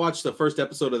did watch the first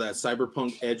episode of that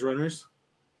Cyberpunk Edge Runners.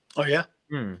 Oh yeah.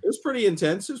 It was pretty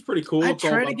intense. It was pretty cool. I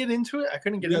tried to get into it. I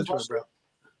couldn't get into it, bro.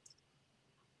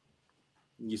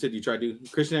 You said you tried to.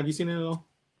 Christian, have you seen it at all?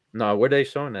 No, where are they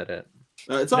showing that at?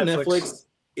 It's on Netflix.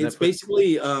 It's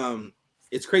basically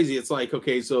it's crazy. It's like,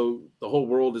 okay, so the whole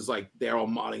world is like they're all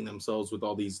modding themselves with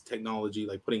all these technology,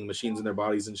 like putting machines in their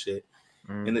bodies and shit.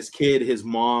 And this kid, his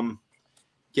mom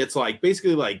gets like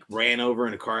basically like ran over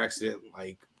in a car accident.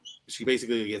 Like she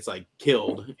basically gets like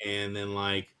killed, and then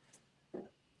like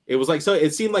it was like, so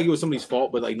it seemed like it was somebody's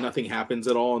fault, but like nothing happens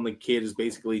at all, and the kid is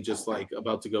basically just like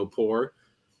about to go poor,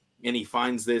 and he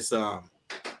finds this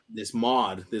this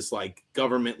mod, this like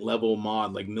government level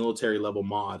mod, like military level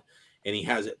mod, and he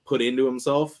has it put into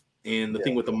himself. And the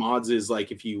thing with the mods is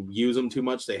like if you use them too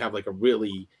much, they have like a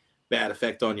really bad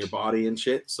effect on your body and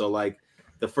shit. So like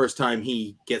the first time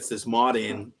he gets this mod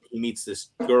in, he meets this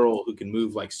girl who can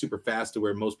move like super fast to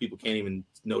where most people can't even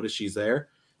notice she's there,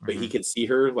 but he can see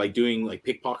her like doing like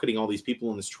pickpocketing all these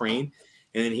people in this train.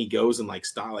 And then he goes and like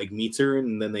meets her,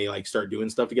 and then they like start doing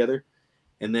stuff together.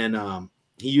 And then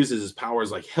he uses his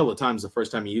powers like hella times the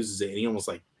first time he uses it, and he almost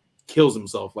like kills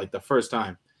himself like the first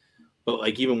time. But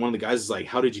like even one of the guys is like,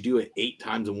 how did you do it 8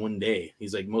 times in one day?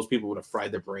 He's like, most people would have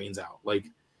fried their brains out. Like,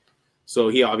 so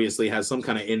he obviously has some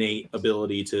kind of innate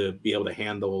ability to be able to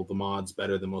handle the mods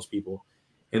better than most people.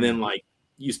 And then like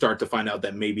you start to find out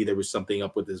that maybe there was something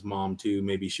up with his mom too.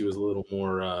 Maybe she was a little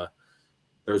more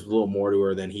there's a little more to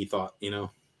her than he thought, you know?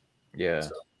 Yeah.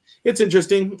 So it's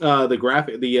interesting.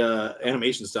 The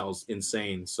animation style is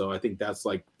insane. So I think that's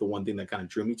like the one thing that kind of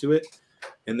drew me to it.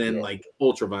 And then like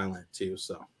ultra violent too.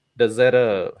 So does that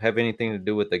have anything to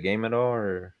do with the game at all,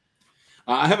 or?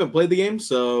 I haven't played the game,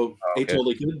 so they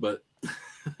totally could, but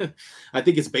I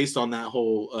think it's based on that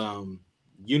whole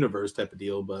universe type of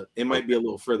deal, but it might be a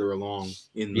little further along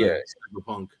in the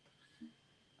cyberpunk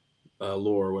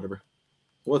lore or whatever.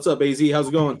 What's up, AZ? How's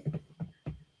it going?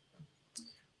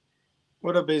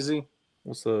 What up, AZ?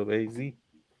 What's up, AZ?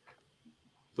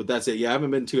 But that's it. Yeah, I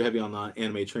haven't been too heavy on the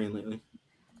anime train lately.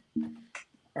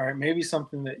 All right, maybe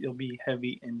something that you'll be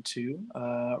heavy into.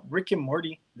 Rick and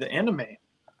Morty, the anime.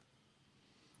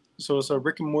 So it's a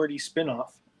Rick and Morty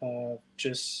spinoff,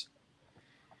 just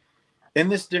in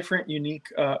this different, unique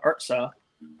art style.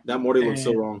 That Morty looks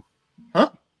so wrong.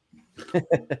 Huh?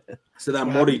 So that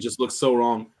Morty just looks so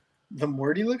wrong. The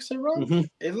Morty looks so wrong? Mm-hmm.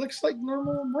 It looks like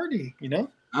normal Morty, you know?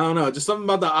 I don't know. Just something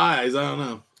about the eyes. I don't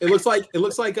know. It looks like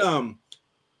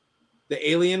the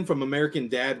alien from American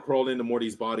Dad crawled into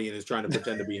Morty's body and is trying to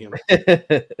pretend to be him.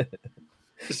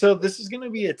 So this is going to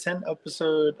be a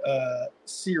 10-episode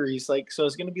series. So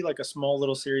it's going to be like a small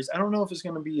little series. I don't know if it's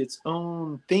going to be its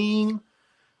own thing.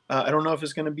 I don't know if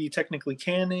it's going to be technically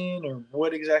canon or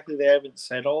what exactly. They haven't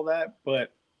said all that,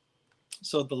 but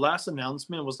So the last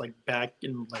announcement was like back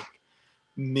in like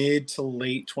mid to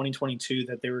late 2022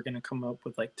 that they were going to come up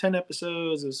with like 10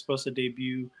 episodes. It was supposed to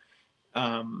debut,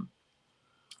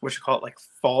 what you call it, like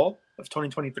fall of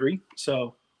 2023.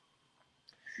 So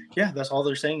yeah, that's all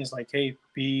they're saying is like, hey,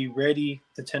 be ready.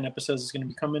 The 10 episodes is going to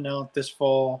be coming out this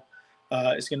fall.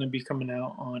 It's going to be coming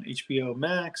out on HBO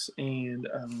Max and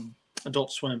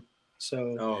Adult Swim.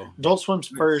 So Adult Swim's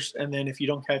first, and then if you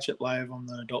don't catch it live on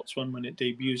the Adult Swim when it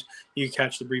debuts, you can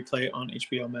catch the replay on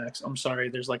HBO Max. I'm sorry,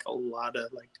 there's like a lot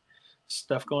of like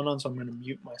stuff going on, so I'm gonna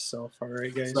mute myself. All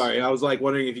right, guys. Sorry, I was like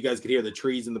wondering if you guys could hear the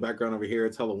trees in the background over here.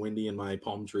 It's hella windy, and my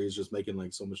palm tree is just making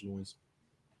like so much noise.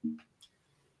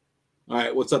 All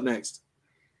right, what's up next?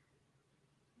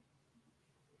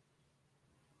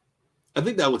 I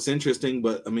think that looks interesting,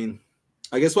 but I mean,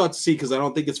 I guess we'll have to see because I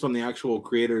don't think it's from the actual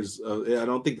creators. I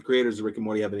don't think the creators of Rick and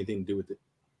Morty have anything to do with it.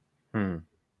 And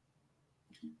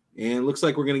it looks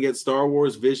like we're going to get Star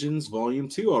Wars Visions Volume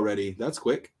 2 already. That's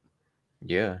quick.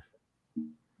 Yeah.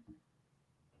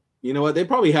 You know what? They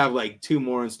probably have like 2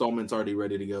 more installments already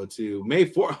ready to go too. May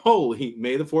 4th. Holy,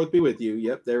 May the 4th be with you.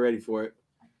 Yep, they're ready for it.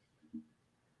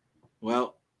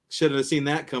 Well, should have seen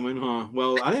that coming, huh?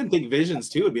 Well, I didn't think Visions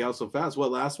 2 would be out so fast. Well,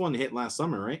 last one hit last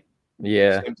summer, right?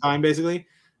 Yeah. Same time, basically.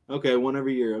 Okay, one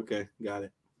every year. Okay, got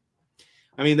it.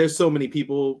 I mean, there's so many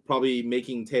people probably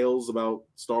making tales about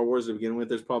Star Wars to begin with.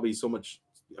 There's probably so much.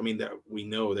 I mean, that we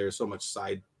know there's so much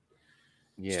side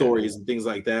stories and things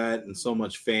like that, and so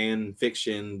much fan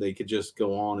fiction. They could just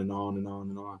go on and on and on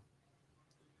and on.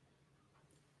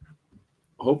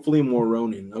 Hopefully, more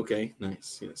Ronin. Okay,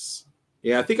 nice. Yes.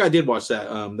 Yeah, I think I did watch that.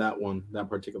 That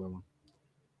particular one.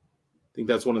 I think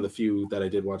that's one of the few that I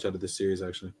did watch out of this series,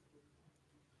 actually.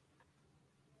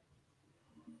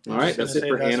 All right, that's it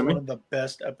for anime. One of the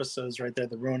best episodes right there,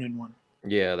 the Ronin one.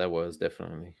 Yeah, that was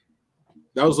definitely.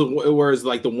 That was where it's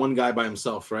like the one guy by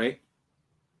himself, right?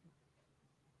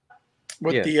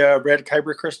 With the red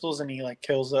kyber crystals, and he like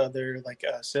kills other like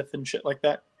Sith and shit like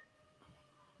that.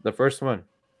 The first one.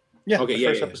 Yeah. Okay. The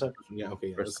first episode. Yeah. Okay.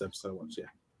 Yeah, first episode I watched. Yeah.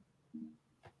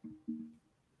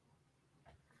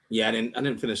 Yeah, I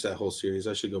didn't finish that whole series.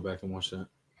 I should go back and watch that.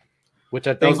 Which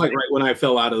I think that was like right when I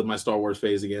fell out of my Star Wars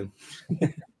phase again.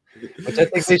 Which I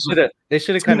think they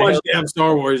should have kind of damn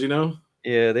Star Wars, you know.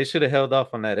 Yeah, they should have held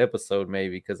off on that episode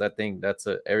maybe because I think that's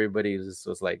everybody just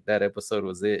was like that episode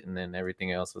was it, and then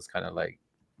everything else was kind of like,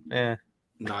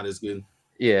 not as good.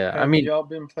 Yeah, I mean, y'all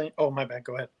been playing. Oh, my bad.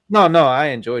 Go ahead. No, I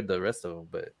enjoyed the rest of them,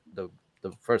 but the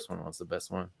first one was the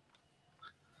best one.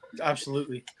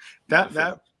 Absolutely,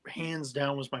 that hands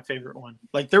down was my favorite one.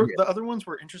 Like the other ones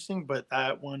were interesting, but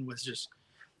that one was just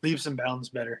leaps and bounds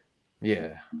better.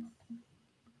 Yeah.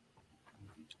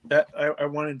 That I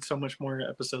wanted so much more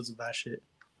episodes of that shit.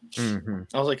 Mm-hmm.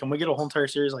 I was like, can we get a whole entire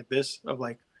series like this of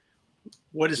like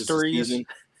what his story is?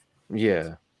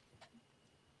 Yeah.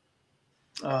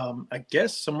 I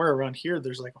guess somewhere around here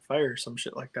there's like a fire or some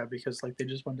shit like that because like they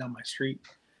just went down my street.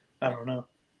 I don't know.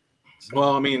 So,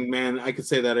 well, I mean, man, I could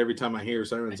say that every time I hear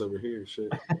sirens over here.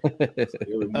 Shit.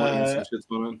 Some shit's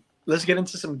going on. Let's get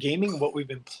into some gaming, what we've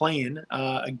been playing.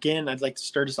 Again, I'd like to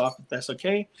start us off if that's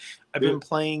okay. I've been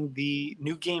playing the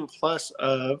new game plus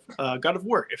of God of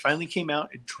War. It finally came out.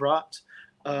 It dropped.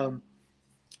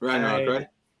 Ragnarok, right?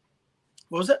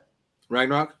 What was it?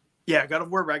 Ragnarok? Yeah, God of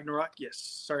War Ragnarok. Yes.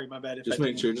 Sorry, my bad. Just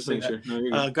make sure.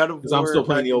 No, God of War I'm still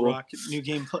playing the old one.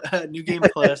 New game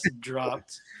plus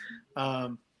dropped.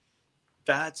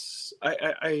 That's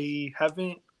I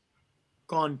haven't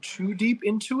gone too deep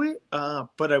into it,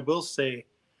 but I will say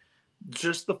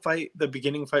just the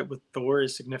beginning fight with Thor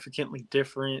is significantly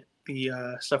different.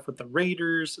 The stuff with the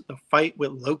Raiders, the fight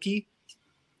with Loki,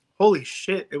 holy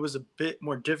shit, it was a bit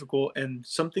more difficult. And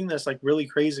something that's like really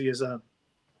crazy is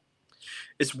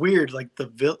it's weird, like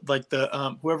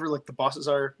the whoever like the bosses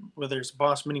are, whether it's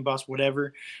boss, mini boss,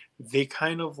 whatever, they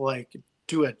kind of like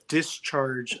do a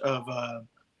discharge of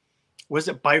what is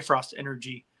it, Bifrost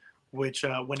energy, which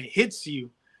when it hits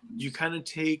you, you kind of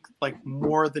take like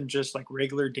more than just like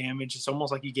regular damage. It's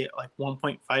almost like you get like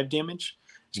 1.5 damage.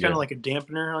 It's kind of like a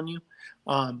dampener on you.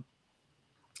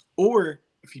 Or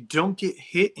if you don't get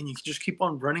hit and you just keep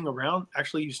on running around,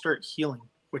 actually you start healing,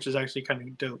 which is actually kind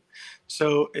of dope.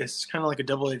 So it's kind of like a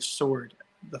double-edged sword.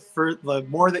 The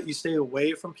more that you stay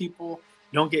away from people,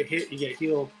 you don't get hit, you get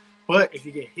healed. But if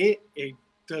you get hit, it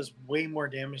does way more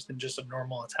damage than just a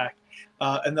normal attack.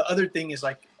 And the other thing is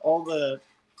like all the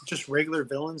just regular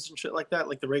villains and shit like that,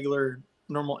 like the regular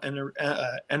normal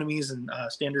enemies and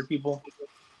standard people,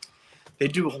 they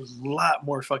do a lot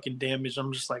more fucking damage.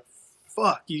 I'm just like,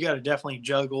 fuck, you got to definitely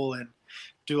juggle and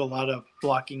do a lot of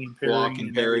blocking and parrying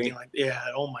and everything like, yeah,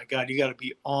 oh my god, you got to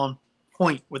be on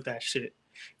point with that shit.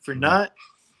 If you're not,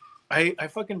 I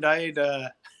fucking died.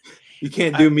 You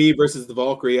can't do me versus the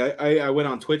Valkyrie. I went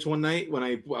on Twitch one night when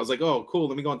I was like, oh, cool,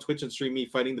 let me go on Twitch and stream me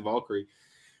fighting the Valkyrie.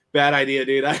 Bad idea,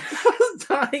 dude. I was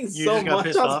dying so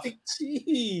much. I was like,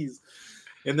 jeez.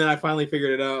 And then I finally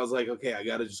figured it out. I was like, okay, I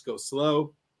got to just go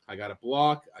slow. I got to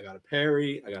block. I got to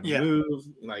parry. I got to move.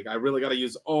 Like, I really got to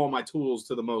use all my tools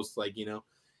to the most, like, you know.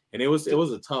 And it was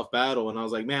a tough battle. And I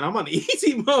was like, man, I'm on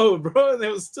easy mode, bro. And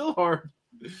it was still hard.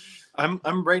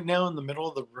 I'm right now in the middle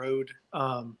of the road.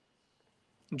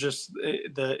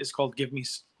 It's called give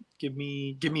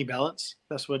me balance.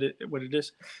 That's what it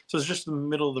is. So it's just the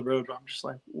middle of the road. I'm just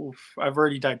like, oof, I've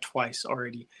already died twice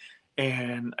already,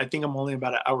 and I think I'm only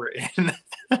about an hour in,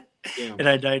 and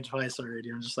I died twice already.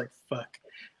 I'm just like, fuck.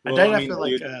 Well, I died after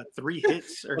like 3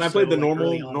 hits. Or when I played the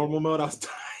normal mode, I was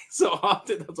dying so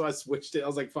often. That's why I switched it. I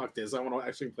was like, fuck this. I want to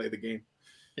actually play the game.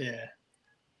 Yeah,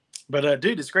 but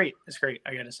dude, it's great. It's great.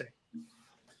 I gotta say.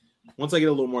 Once I get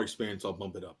a little more experience, I'll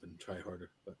bump it up and try harder.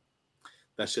 But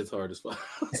that shit's hard as fuck.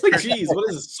 It's like, geez, what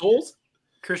is this, Souls?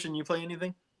 Christian, you play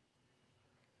anything?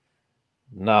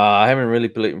 No, I haven't really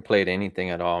played anything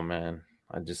at all, man.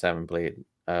 I just haven't played.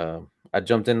 I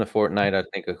jumped into Fortnite, I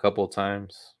think, a couple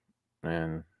times,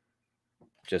 and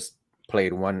just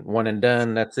played one and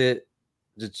done. That's it.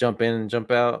 Just jump in and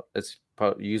jump out. That's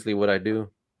usually what I do.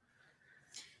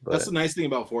 But that's the nice thing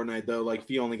about Fortnite, though. Like, if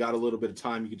you only got a little bit of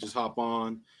time, you could just hop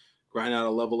on, grind out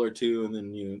a level or two, and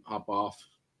then you hop off.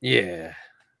 Yeah.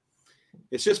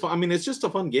 It's just fun. I mean, it's just a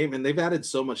fun game, and they've added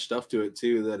so much stuff to it,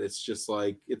 too, that it's just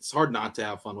like, it's hard not to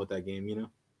have fun with that game, you know?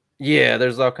 Yeah,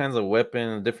 there's all kinds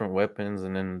of different weapons,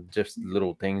 and then just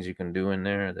little things you can do in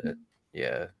there that,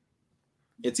 yeah.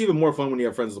 It's even more fun when you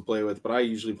have friends to play with, but I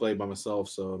usually play by myself,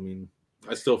 so, I mean,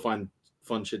 I still find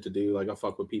fun shit to do. Like, I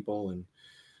fuck with people, and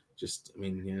just, I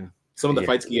mean, yeah. Some of the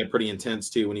fights can get pretty intense,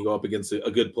 too, when you go up against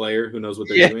a good player who knows what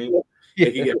they're doing.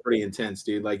 It can get pretty intense,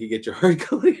 dude. Like, you get your heart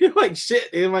going. You're like,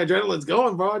 shit, dude, my adrenaline's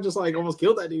going, bro. I just, like, almost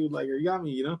killed that dude. Like, you got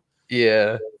me, you know?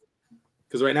 Yeah.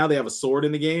 Because right now they have a sword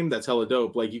in the game that's hella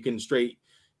dope. Like, you can straight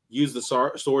use the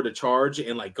sword to charge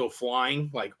and, like, go flying,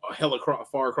 like, hella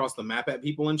far across the map at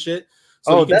people and shit.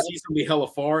 So you can see somebody hella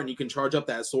far, and you can charge up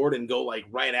that sword and go, like,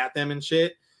 right at them and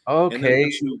shit. Okay. And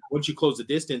then once you close the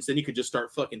distance, then you could just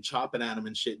start fucking chopping at them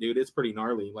and shit, dude. It's pretty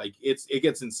gnarly. Like, it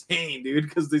gets insane, dude,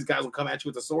 because these guys will come at you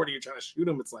with a sword and you're trying to shoot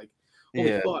them. It's like,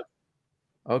 holy fuck.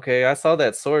 Okay, I saw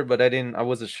that sword, but I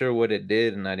wasn't sure what it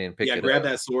did, and I didn't pick it up. Yeah, grab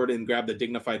that sword and grab the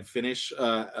dignified finish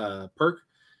perk.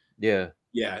 Yeah.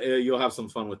 Yeah, you'll have some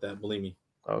fun with that, believe me.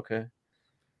 Okay.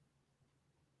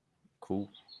 Cool.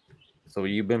 So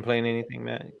you've been playing anything,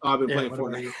 Matt? I've been playing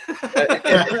Fortnite.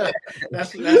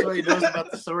 That's what he knows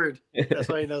about the sword. That's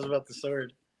why he knows about the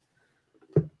sword.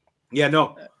 Yeah,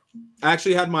 no. I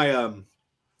actually had my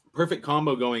perfect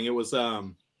combo going. It was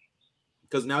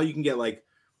because now you can get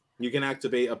you can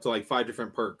activate up to like 5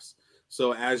 different perks.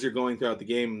 So as you're going throughout the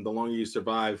game, the longer you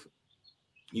survive,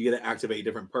 you get to activate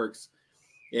different perks.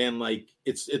 And like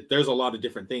there's a lot of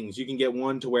different things. You can get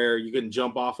one to where you can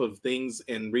jump off of things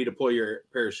and redeploy your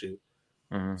parachute.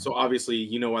 Mm-hmm. So obviously,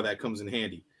 you know why that comes in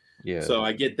handy. Yeah. So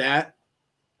I get that.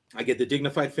 I get the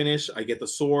dignified finish. I get the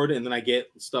sword, and then I get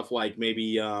stuff like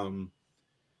maybe the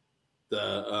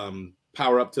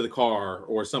power up to the car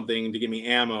or something to give me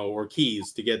ammo or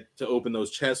keys to open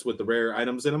those chests with the rare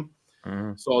items in them.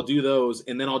 Mm-hmm. So I'll do those,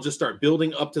 and then I'll just start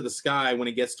building up to the sky when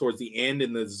it gets towards the end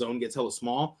and the zone gets hella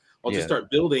small. I'll just start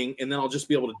building, and then I'll just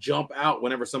be able to jump out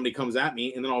whenever somebody comes at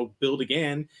me, and then I'll build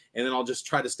again, and then I'll just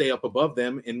try to stay up above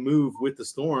them and move with the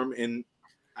storm, and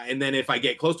then if I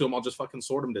get close to them, I'll just fucking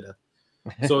sword them to death.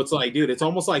 So it's like, dude, it's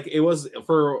almost like it was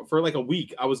for like a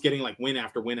week. I was getting like win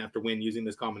after win after win using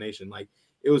this combination. Like,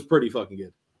 it was pretty fucking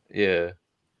good. Yeah.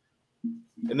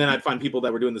 And then I'd find people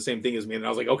that were doing the same thing as me, and I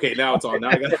was like, okay, now it's on.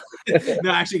 Now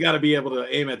I actually got to be able to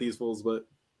aim at these fools. But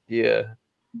yeah.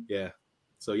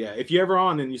 So yeah, if you're ever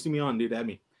on and you see me on, dude, add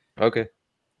me. Okay.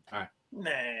 All right.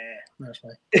 Nah, that's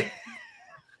fine.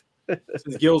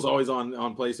 Since Gil's always on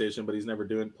PlayStation, but he's never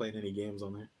playing any games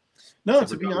on there. No,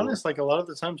 to be honest, like a lot of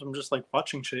the times I'm just like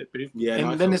watching shit. But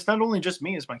then it's not only just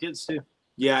me; it's my kids too.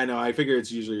 Yeah, I know. I figure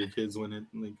it's usually your kids when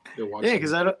they're watching. Yeah,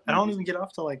 because I don't even get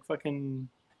off till like fucking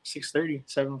 6:30,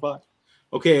 7 o'clock.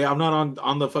 Okay, I'm not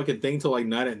on the fucking thing till like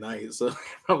 9 at night, so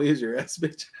probably is your ass,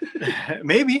 bitch.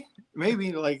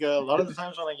 Maybe like a lot of the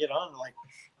times when I get on, like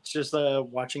it's just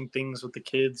watching things with the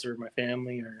kids or my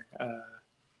family or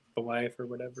the wife or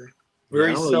whatever.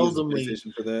 Very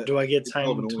seldomly do I get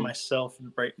time to myself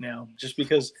right now, just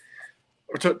because,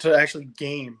 or to actually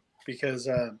game, because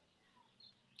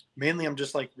mainly I'm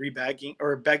just like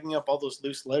bagging up all those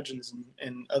loose legends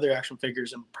and other action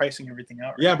figures and pricing everything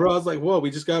out. Right? Yeah, bro. I was like, whoa, we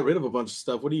just got rid of a bunch of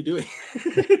stuff. What are you doing?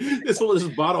 This fool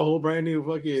just bought a whole brand new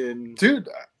fucking dude.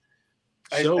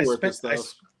 show worth of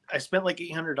stuff. I spent like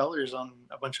 $800 on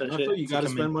a bunch of shit. You got to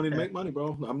spend money to make money,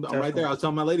 bro. I'm right there. I was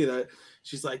telling my lady that.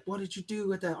 She's like, "What did you do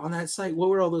with that on that site? What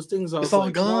were all those things?" It's all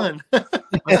gone. Well,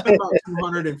 I spent about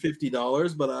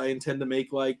 $250, but I intend to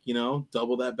make like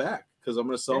double that back because I'm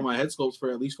going to sell my head sculpts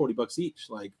for at least $40 each.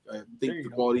 Like I think the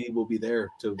quality will be there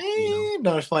to.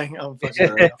 No, it's fine. I think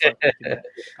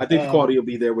the quality will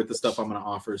be there with the stuff I'm going to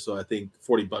offer. So I think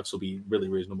 $40 will be really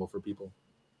reasonable for people.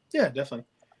 Yeah, definitely.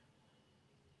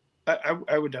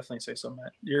 I would definitely say so,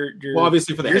 Matt. Well,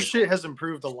 obviously for your shit has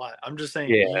improved a lot. I'm just saying.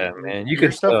 Yeah, man.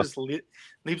 Your stuff is leaps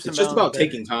and bounds. It's just about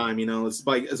taking time, It's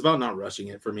about not rushing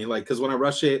it for me. Like, because when I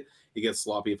rush it, it gets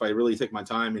sloppy. If I really take my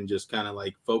time and just kind of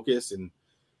like focus and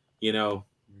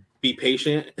be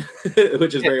patient,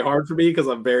 which is very hard for me because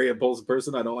I'm a very impulsive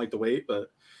person. I don't like to wait,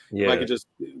 but if I could just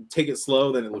take it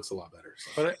slow, then it looks a lot better.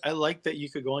 So. But I like that you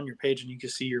could go on your page and you can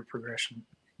see your progression.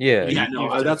 Yeah.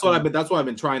 No, that's what I've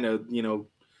been trying to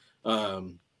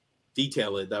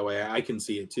detail it that way I can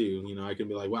see it too. I can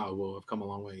be like, wow, well, I've come a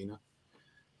long way.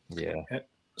 Yeah.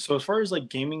 So as far as like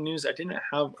gaming news, I didn't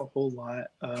have a whole lot.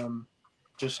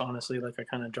 Just honestly, like I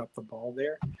kind of dropped the ball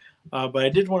there. But I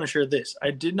did want to share this. I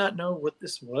did not know what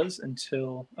this was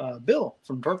until Bill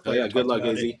from Dark Player. Oh, yeah, good luck,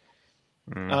 AZ.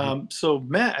 Mm-hmm. So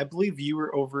Matt, I believe you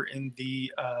were over in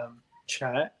the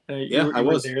chat. I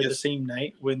was there the same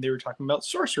night when they were talking about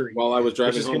sorcery. While I was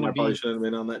driving home, I probably shouldn't have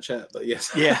been on that chat, but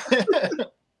yes. Yeah.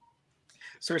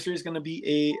 Sorcery is going to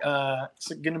be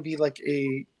like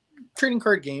a trading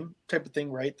card game type of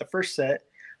thing, right? The first set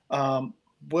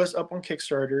was up on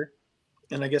Kickstarter,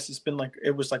 and I guess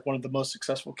it was one of the most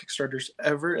successful Kickstarters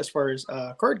ever as far as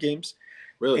card games.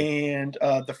 Really? And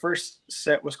the first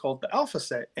set was called the Alpha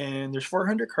set, and there's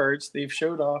 400 cards. They've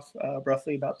showed off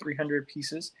roughly about 300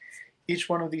 pieces. Each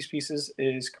one of these pieces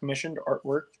is commissioned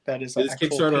artwork that is this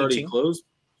Kickstarter already closed.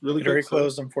 Really, already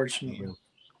closed, unfortunately.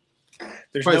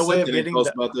 There's no way of getting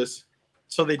about this.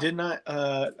 So they did not.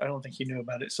 I don't think you knew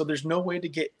about it. So there's no way to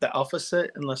get the Alpha set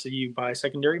unless you buy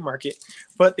secondary market.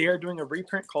 But they are doing a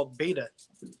reprint called Beta.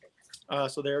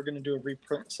 So they are going to do a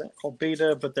reprint set called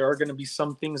Beta, but there are going to be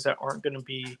some things that aren't going to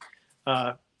be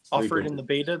offered in the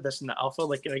Beta. That's in the Alpha.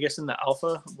 Like I guess in the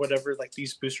Alpha, whatever, like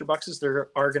these booster boxes, there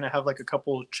are going to have like a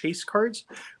couple chase cards,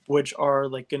 which are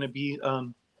like going to be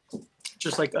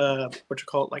just like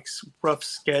like rough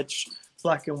sketch,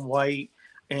 black and white,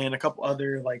 and a couple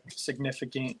other like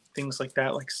significant things like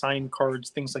that, like signed cards,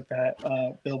 things like that.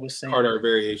 Bill was saying card art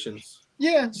variations.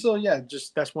 Yeah, so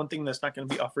just that's one thing that's not going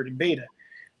to be offered in Beta.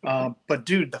 But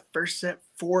dude, the first set,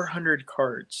 400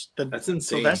 cards. That's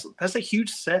insane. So that's a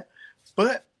huge set.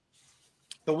 But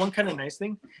the one kind of nice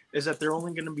thing is that they're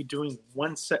only going to be doing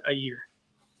one set a year.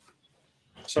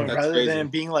 So that's rather crazy. Than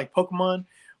being like Pokemon,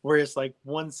 where it's like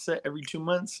one set every 2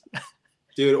 months.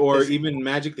 Dude, or even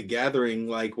Magic the Gathering,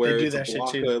 like where it's a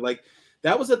block. Like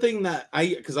that was the thing that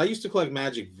because I used to collect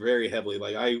Magic very heavily.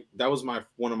 Like that was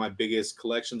one of my biggest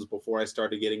collections before I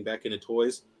started getting back into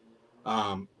toys.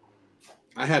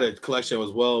 I had a collection that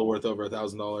was well worth over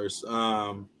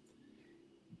 $1,000.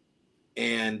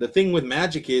 And the thing with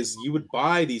Magic is you would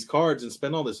buy these cards and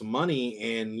spend all this money,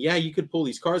 and you could pull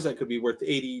these cards that could be worth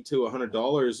 $80 to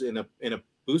 $100 in a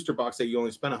booster box that you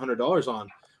only spent $100 on.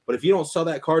 But if you don't sell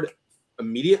that card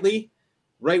immediately,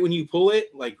 right when you pull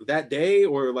it, like that day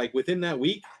or like within that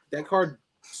week, that card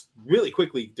really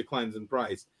quickly declines in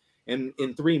price. And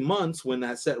in 3 months, when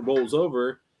that set rolls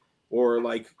over, or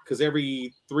like because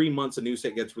every 3 months a new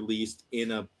set gets released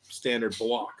in a standard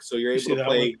block, so you're able to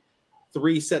play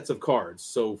 3 sets of cards.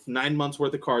 So 9 months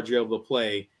worth of cards you're able to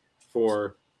play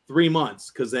for 3 months,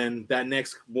 because then that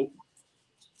next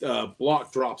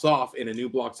block drops off and a new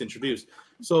block's introduced.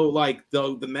 So like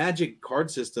the Magic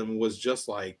card system was just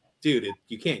like, dude,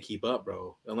 you can't keep up,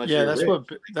 bro. Unless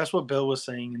that's what Bill was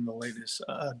saying in the latest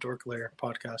Dork Lair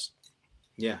podcast.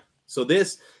 Yeah. So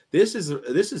this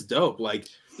is dope. Like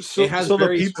it has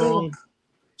very strong.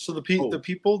 So the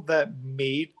people that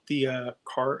made the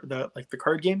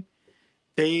card game,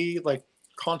 they like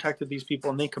contacted these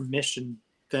people and they commissioned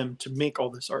them to make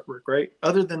all this artwork, right?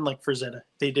 Other than like Frazetta,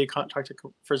 they did contact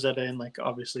Frazetta, and like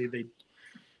obviously they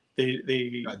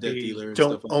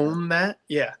don't own that.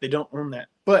 Yeah, they don't own that.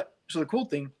 But so the cool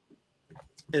thing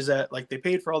is that like they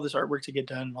paid for all this artwork to get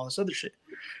done and all this other shit.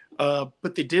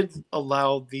 But they did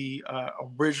allow the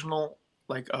original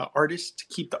artists to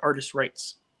keep the artist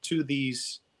rights to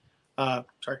these.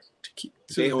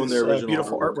 They own their original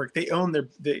beautiful artwork. They own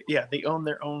they own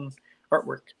their own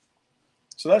artwork.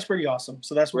 So that's pretty awesome.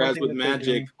 So that's whereas with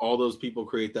Magic, all those people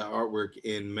create that artwork,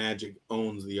 and Magic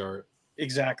owns the art.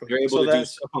 Exactly. They're able to do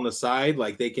stuff on the side,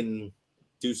 like they can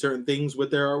do certain things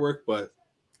with their artwork, but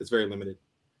it's very limited.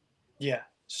 Yeah.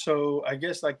 So I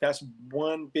guess like that's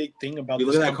one big thing about. You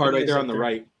look at that card right there on the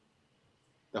right,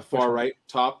 the far right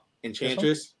top,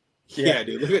 Enchantress. Yeah,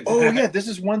 dude. Look at that. Oh yeah, this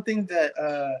is one thing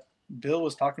that Bill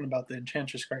was talking about, the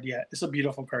Enchantress card. Yeah, it's a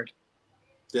beautiful card.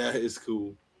 That is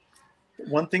cool.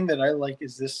 One thing that I like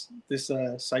is this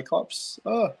Cyclops.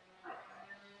 Oh,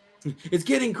 it's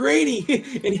getting grainy.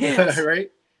 Enhanced.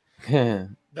 Right?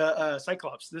 The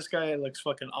Cyclops. This guy looks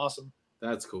fucking awesome.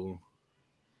 That's cool.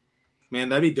 Man,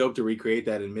 that'd be dope to recreate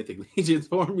that in Mythic Legion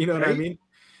form. You know what I mean?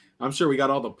 I'm sure we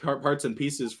got all the parts and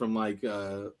pieces from like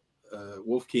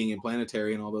Wolf King and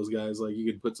Planetary and all those guys. Like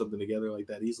you could put something together like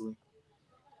that easily.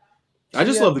 I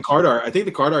just love the card art. I think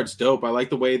the card art's dope. I like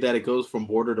the way that it goes from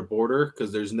border to border because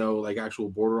there's no like actual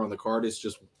border on the card. It's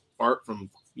just art from,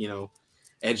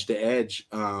 edge to edge.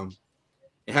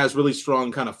 It has really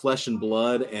strong kind of Flesh and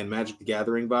Blood and Magic the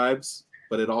Gathering vibes,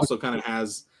 but it also kind of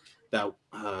has that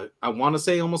I want to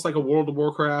say almost like a World of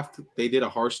Warcraft. They did a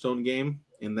Hearthstone game,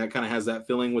 and that kind of has that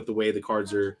feeling with the way the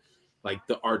cards are, like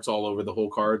the art's all over the whole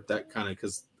card. That kind of,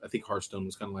 because I think Hearthstone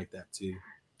was kind of like that too.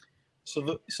 So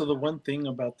the one thing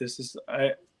about this is,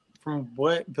 from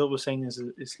what Bill was saying, is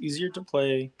it's easier to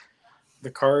play.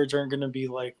 The cards aren't going to be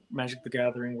like Magic the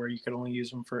Gathering, where you could only use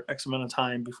them for X amount of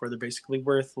time before they're basically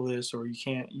worthless, or you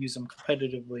can't use them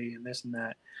competitively and this and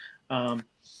that.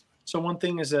 So one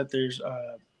thing is that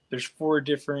there's 4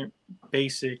 different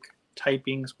basic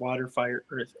typings: water, fire,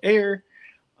 earth, air.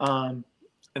 And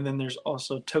then there's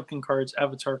also token cards,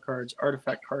 avatar cards,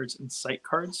 artifact cards, and sight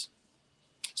cards.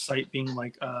 Sight being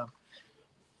like,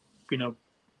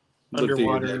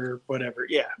 underwater, whatever.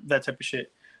 Yeah, that type of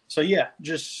shit. So yeah,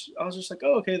 I was just like,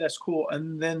 oh, okay, that's cool.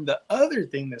 And then the other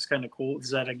thing that's kind of cool is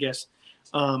that I guess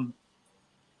the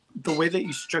way that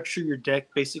you structure your deck,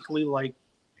 basically like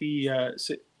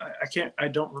I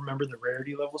don't remember the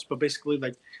rarity levels, but basically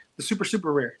like the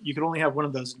super rare, you can only have one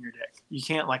of those in your deck. You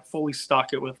can't like fully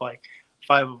stock it with like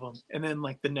 5 of them. And then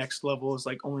like the next level is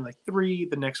like only like 3.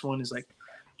 The next one is like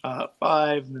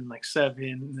 5, and then like 7,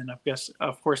 and then I guess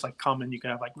of course like common you can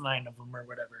have like 9 of them or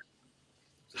whatever.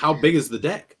 How big is the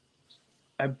deck?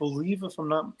 I believe, if I'm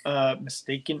not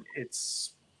mistaken,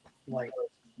 it's like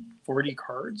 40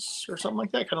 cards or something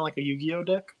like that, kind of like a Yu-Gi-Oh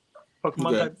deck,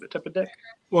 Pokemon type of deck.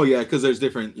 Well, yeah, because there's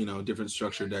different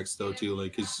structure decks though too.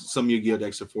 Like, because some Yu-Gi-Oh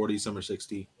decks are 40, some are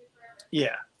 60.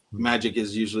 Yeah. Magic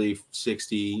is usually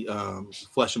 60.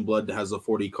 Flesh and Blood has a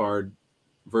 40 card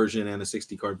version and a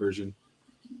 60 card version.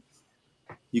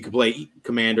 You could play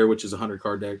Commander, which is 100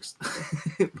 card decks.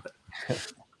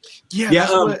 Yeah,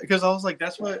 because I was like,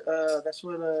 that's what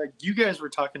you guys were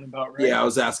talking about, right? Yeah, I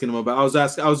was asking him about. I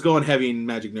was going heavy in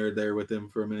Magic Nerd there with him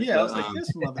for a minute. Yeah, I was like,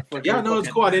 this motherfucker. Yeah, no, it's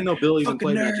cool. I didn't know Bill even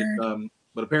played Magic,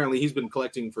 but apparently he's been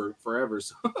collecting for forever,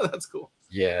 so that's cool.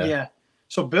 Yeah. Yeah.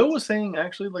 So Bill was saying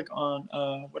actually, like on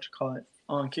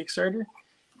on Kickstarter,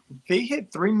 they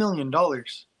hit $3 million.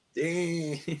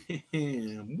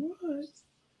 Damn, what?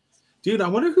 Dude, I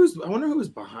wonder who's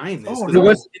behind this. Oh,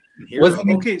 no.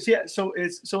 Okay, so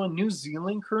so in New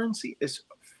Zealand currency, it's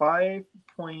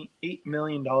 $5.8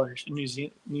 million in New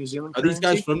Zealand currency. Are these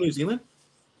guys from New Zealand?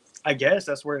 I guess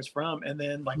that's where it's from. And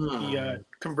then like the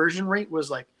conversion rate was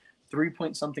like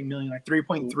 3-point-something million, like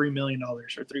 $3.3 million or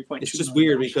 3.2. It's just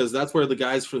weird because that's where the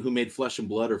guys who made Flesh and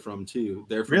Blood are from too.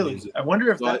 They're from New Zealand. I wonder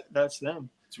if that's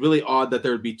them. It's really odd that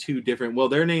there would be 2 different. Well,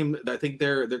 their name, I think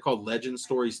they're called Legend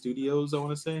Story Studios, I want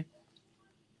to say.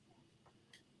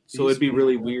 So it'd be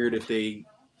really weird if they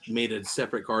made a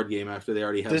separate card game after they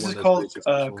already had this one. This is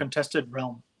called Contested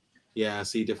Realm. Yeah,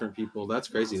 see different people. That's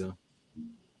crazy though.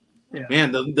 Yeah.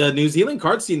 Man, the New Zealand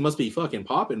card scene must be fucking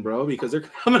popping, bro, because they're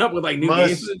coming up with like new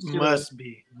games. Must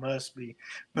be.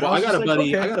 But well, I got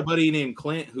a buddy named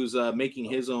Clint who's making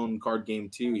his own card game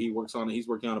too. He's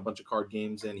working on a bunch of card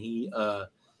games, and he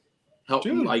helped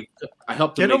him, like I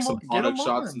helped him make some product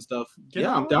shots and stuff.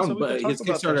 I'm down, but his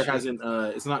Kickstarter hasn't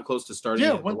it's not close to starting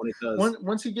yet. But when it does,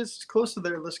 once he gets close to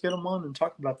there, let's get him on and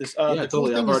talk about this. Yeah, the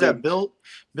totally. Cool thing is that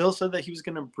Bill said that he was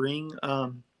gonna bring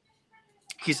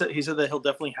he said that he'll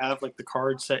definitely have like the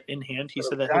card set in hand. He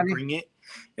said that he'll bring it,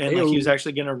 and like he was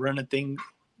actually gonna run a thing.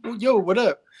 Oh, yo, what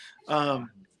up?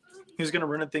 He was gonna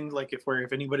run a thing like if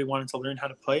anybody wanted to learn how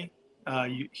to play,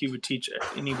 he would teach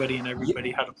anybody and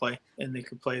everybody how to play, and they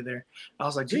could play there. I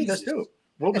was like, dude, that's dope.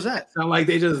 What was that? Sound like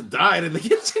they just died in the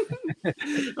kitchen.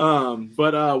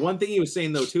 But one thing he was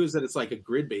saying though too is that it's like a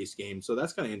grid-based game, so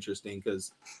that's kind of interesting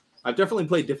because I've definitely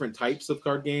played different types of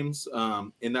card games,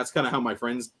 and that's kind of how my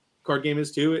friends card game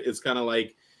is too. It's kind of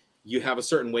like you have a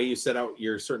certain way you set out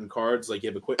your certain cards, like you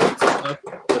have equipment and stuff.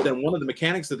 But then one of the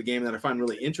mechanics of the game that I find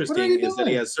really interesting is that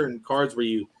he has certain cards where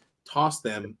you toss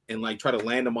them and like try to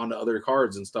land them onto other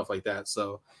cards and stuff like that.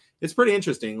 So it's pretty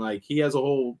interesting. Like he has a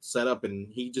whole setup and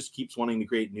he just keeps wanting to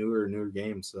create newer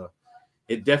games. So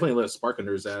it definitely lit a spark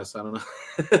under his ass. I don't know.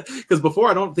 Because before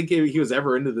I don't think he was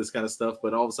ever into this kind of stuff,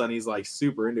 but all of a sudden he's like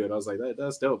super into it. I was like,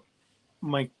 that's dope.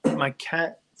 My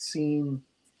cat seen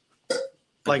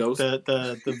like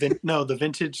the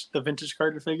vintage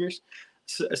card figures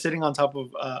sitting on top of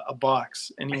a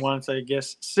box, and he wanted to, I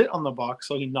guess, sit on the box,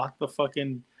 so he knocked the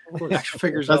fucking action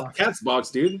figures That's off. The cat's box,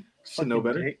 dude. Should know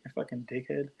better. Fucking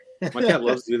dickhead. My cat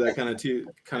loves to do that kind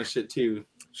of shit too.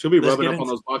 She'll be rubbing up on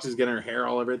those boxes, getting her hair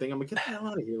all everything. I'm like, get the hell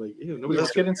out of here! Like, ew,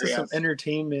 let's get into some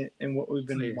entertainment and what we've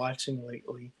been watching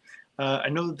lately. I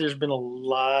know that there's been a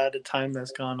lot of time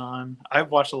that's gone on. I've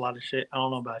watched a lot of shit. I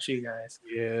don't know about you guys.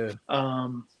 Yeah.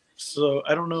 So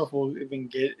I don't know if we'll even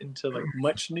get into like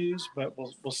much news, but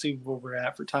we'll see where we're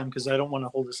at for time because I don't want to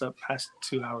hold this up past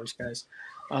 2 hours, guys.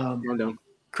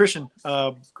 Christian,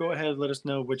 go ahead. Let us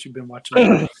know what you've been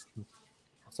watching.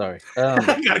 Sorry.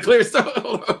 I gotta clear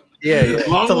stuff. Yeah.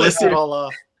 Long to list it all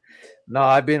off. No,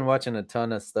 I've been watching a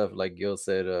ton of stuff, like Gil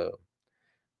said.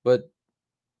 But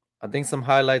I think some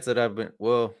highlights, I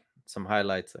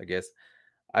guess.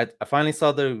 I finally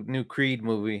saw the new Creed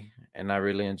movie, and I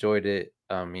really enjoyed it.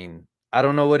 I mean, I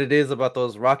don't know what it is about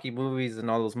those Rocky movies and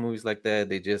all those movies like that.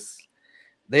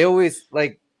 They always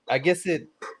like. I guess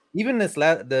even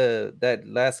that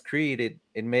last Creed, it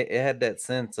had that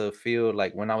sense of feel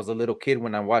like when I was a little kid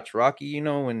when I watched Rocky.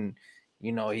 When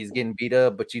he's getting beat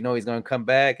up, but he's gonna come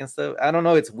back and stuff. I don't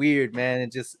know. It's weird, man.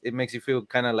 It makes you feel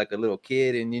kind of like a little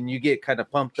kid, and then you get kind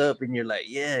of pumped up, and you're like,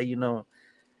 yeah,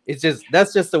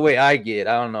 that's just the way I get.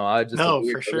 I don't know.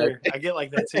 For sure. I get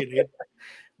like that too, dude.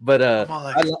 But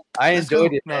I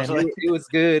enjoyed it, man. It was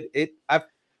good.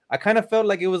 I kind of felt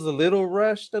like it was a little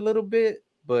rushed, a little bit,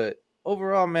 but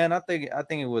overall, man, I think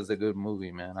it was a good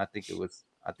movie, man. I think it was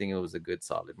a good,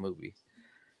 solid movie.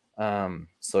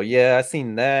 So yeah, I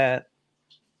seen that.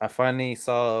 I finally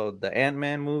saw the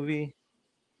Ant-Man movie.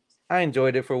 I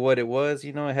enjoyed it for what it was.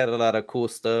 It had a lot of cool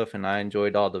stuff, and I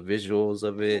enjoyed all the visuals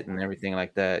of it and everything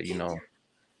like that.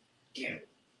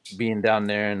 Being down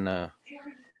there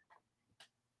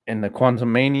in the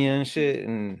Quantum Mania and shit,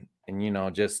 and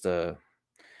just the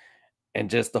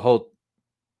whole.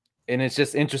 And it's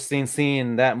just interesting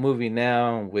seeing that movie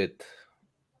now with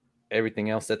everything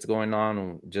else that's going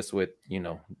on, just with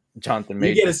Jonathan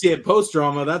Majors. You get to see it post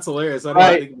drama. That's hilarious.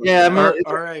 R.I.P.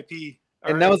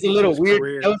 And that was a little weird.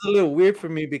 Career. That was a little weird for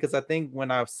me because I think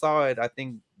when I saw it, I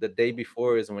think the day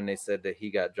before is when they said that he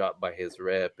got dropped by his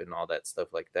rep and all that stuff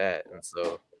like that. And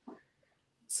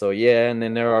so yeah, and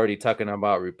then they're already talking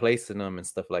about replacing him and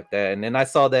stuff like that. And then I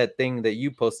saw that thing that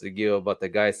you posted, Gil, about the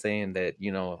guy saying that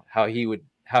how he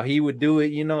would do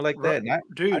it, like that.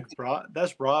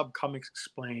 That's Rob Comics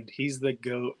Explained. He's the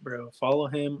GOAT, bro. Follow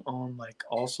him on like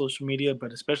all social media,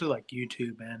 but especially like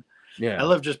YouTube, man. Yeah, I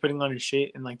love just putting on his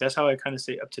shit, and like that's how I kind of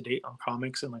stay up to date on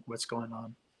comics and like what's going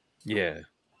on. Yeah,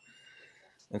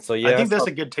 and so yeah, I think that's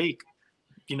a good take.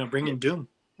 Bringing Doom.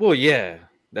 Well, yeah,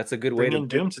 that's a good way to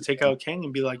Doom to take out Kang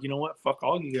and be like, you know what, fuck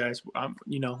all you guys.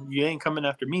 You ain't coming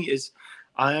after me.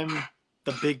 I'm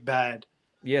the big bad.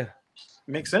 Yeah.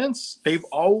 Makes sense. They've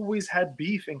always had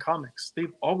beef in comics.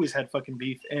 They've always had fucking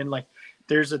beef. And like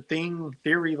there's a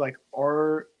theory like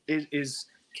is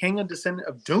Kang a descendant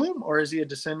of Doom or is he a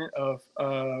descendant of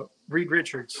Reed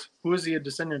Richards? Who is he a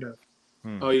descendant of?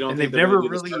 Oh, you don't think they've never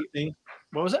really thing?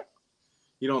 What was that?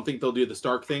 You don't think they'll do the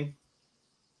Stark thing?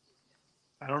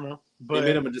 I don't know. But they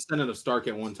made him a descendant of Stark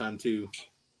at one time too.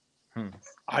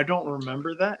 I don't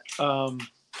remember that.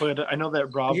 But I know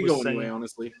that Rob was saying anyway,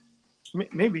 honestly.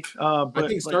 Maybe, but I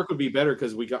think Stark would be better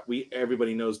because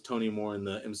everybody knows Tony more in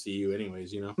the MCU,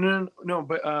 anyways. No.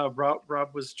 But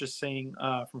Rob was just saying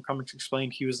from Comics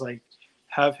Explained, he was like,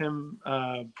 have him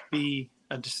be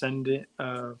a descendant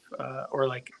of, or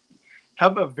like,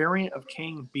 have a variant of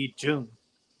Kang be Doom,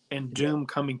 and Doom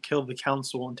come and kill the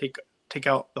council and take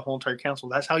out the whole entire council.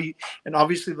 That's how you, and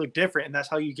obviously look different, and that's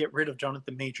how you get rid of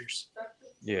Jonathan Majors.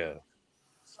 Yeah.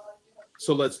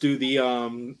 So let's do the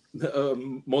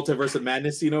multiverse of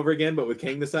madness scene over again, but with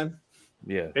Kang the Sun.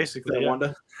 Yeah, basically.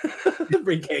 Wanda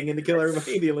bring Kang in to kill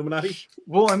everybody, the Illuminati.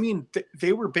 Well, I mean,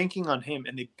 they were banking on him,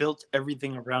 and they built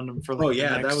everything around him for like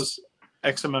that was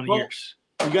X amount of years.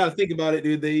 You got to think about it,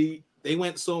 dude. They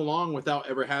went so long without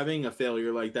ever having a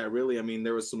failure like that. Really, I mean,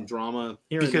 there was some drama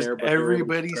here and there, but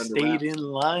everybody stayed in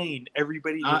line.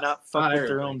 Everybody did not fuck with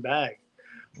their own bag.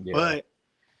 Yeah. But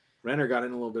Renner got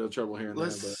in a little bit of trouble here and there,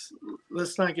 but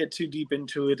let's not get too deep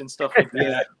into it and stuff like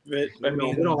that. But I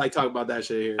mean, we don't like talking about that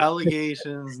shit here.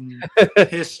 Allegations and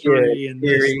history and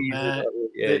this and that.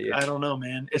 I don't know,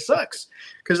 man. It sucks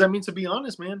because I mean, to be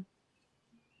honest, man.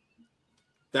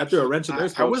 That threw a wrench in their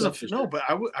spokes. I'm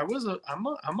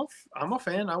a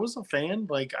fan. I was a fan.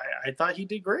 Like I thought he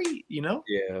did great. You know.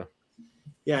 Yeah.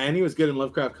 Yeah, and he was good in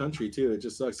Lovecraft Country too. It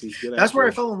just sucks. He's good. That's where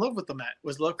I fell in love with him.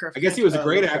 Was Lovecraft? I guess he was a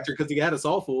great actor because he had us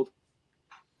all fooled.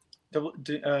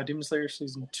 Demon Slayer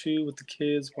season 2 with the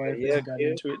kids. Why got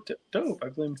into it? Dope. I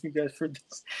blame you guys for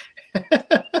this.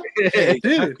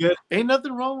 Dude, ain't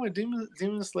nothing wrong with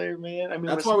Demon Slayer, man. I mean,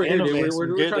 that's why we're here.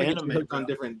 We're trying to get hooked on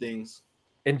different things.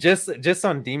 And just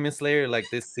on Demon Slayer, like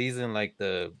this season, like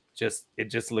it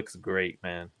just looks great,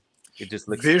 man. It just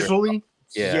looks visually. Great.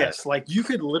 Yeah. Yes, like you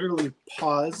could literally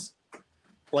pause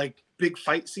like big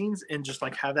fight scenes and just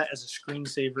like have that as a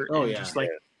screensaver just like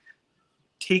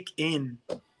take in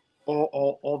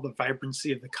all the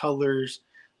vibrancy of the colors,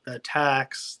 the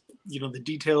attacks, you know, the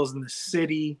details in the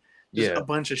city, just a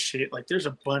bunch of shit. Like there's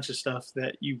a bunch of stuff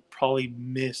that you probably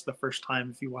miss the first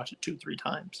time if you watch it 2-3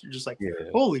 times. You're just like,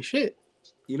 holy shit.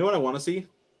 You know what I want to see?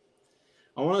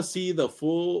 I want to see the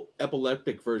full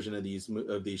epileptic version of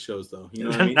these shows, though. You know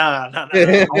what I mean? Nah.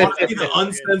 I want to see the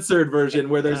uncensored version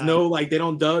where there's no like they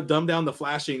don't dumb down the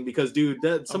flashing because, dude,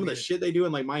 some of the shit they do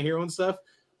in like My Hero and stuff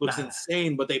looks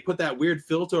insane. But they put that weird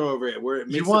filter over it where it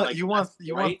makes you want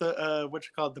the what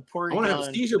you call it, the Porygon. I want to have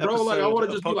a seizure, bro. Like I want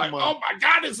to just be like, oh my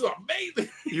god, this is amazing.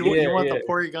 You want the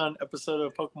Porygon episode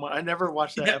of Pokemon? I never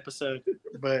watched that episode,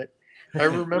 but I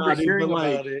remember hearing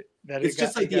about it. It's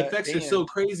just like the effects are so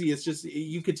crazy. It's just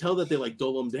you could tell that they like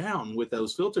dull them down with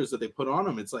those filters that they put on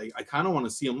them. It's like I kind of want to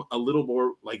see them a little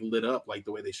more like lit up, like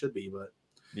the way they should be. But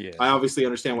I obviously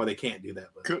understand why they can't do that.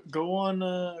 But go on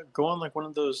like one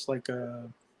of those like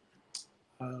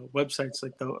websites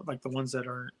like the ones that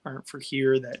aren't for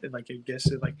here that like I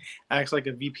guess it like acts like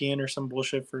a VPN or some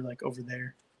bullshit for like over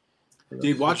there.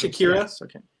 Dude, watch Akira.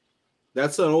 Okay.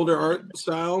 That's an older art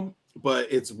style, but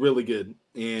it's really good.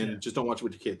 And just don't watch it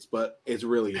with your kids, but it's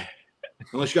really good.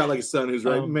 Unless you got like a son who's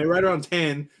right around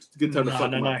 10, it's a good time to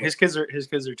fuck him up. His kids are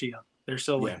too young. They're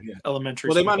still like elementary.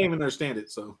 Well, they might not even understand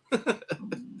it, so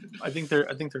I think they're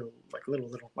like little,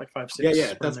 like 5, 6.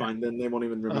 Yeah, that's fine. Then they won't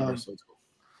even remember. So it's cool.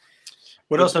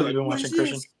 What else have you been watching,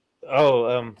 Christian?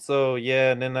 So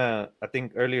yeah, and then I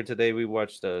think earlier today we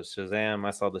watched Shazam.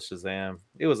 I saw the Shazam.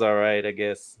 It was all right, I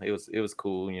guess. It was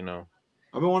cool, you know.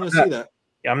 I've been wanting to see that.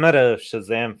 I'm not a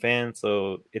Shazam fan,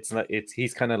 so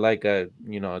he's kind of like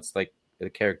it's like a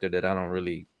character that I don't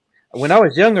really. When I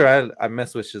was younger, I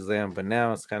messed with Shazam, but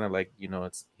now it's kind of like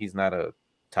he's not a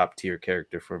top tier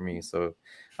character for me. So,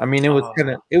 I mean, it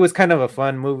was kind of a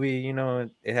fun movie, you know.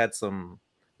 It had some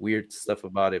weird stuff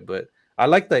about it, but I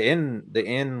like the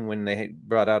end when they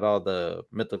brought out all the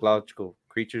mythological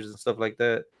creatures and stuff like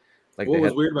that. Like what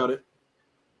was weird about it?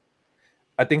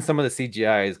 I think some of the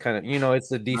CGI is kind of, it's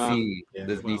the DC,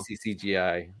 DC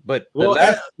CGI. But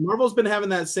Marvel's been having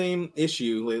that same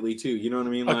issue lately too. You know what I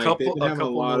mean? Like, a couple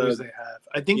movies they have.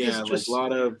 I think it's just like a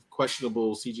lot of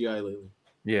questionable CGI lately.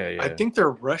 Yeah. I think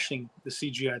they're rushing the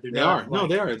CGI. They are. No,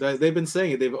 they are. They've been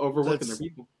saying it. They've overworked their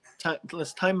people.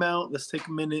 Let's time out. Let's take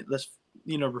a minute. Let's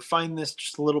refine this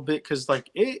just a little bit because like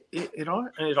it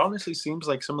honestly seems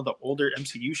like some of the older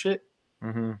MCU shit.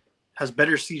 Mm-hmm. Has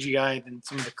better CGI than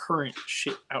some of the current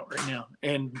shit out right now.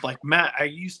 And like Matt, I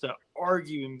used to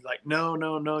argue and be like, no,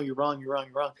 you're wrong.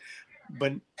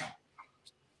 But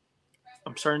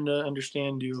I'm starting to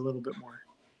understand you a little bit more.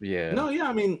 Yeah. No, yeah.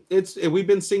 I mean, we've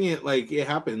been seeing it like it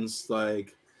happens.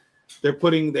 Like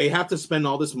they have to spend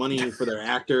all this money for their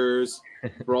actors,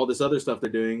 for all this other stuff they're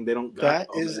doing. They don't. That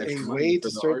is a way to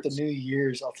start the New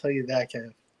Year's. I'll tell you that,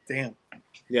 Kev. Damn.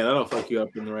 Yeah, that'll fuck you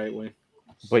up in the right way.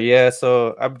 But yeah,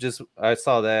 so I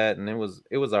saw that and it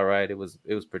was all right. It was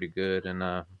pretty good.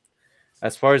 And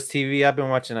as far as TV, I've been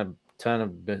watching a ton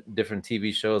of different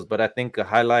TV shows, but I think a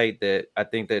highlight that I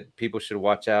think that people should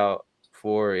watch out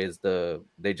for is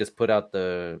they just put out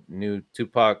the new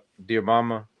Tupac Dear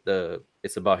Mama.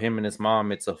 It's about him and his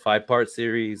mom. It's a 5-part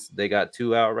series. They got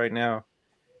 2 out right now.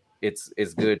 It's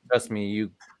good. Trust me,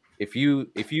 if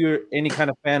you're any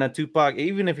kind of fan of Tupac,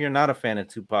 even if you're not a fan of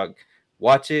Tupac,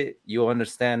 watch it. You'll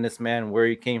understand this man, where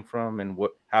he came from and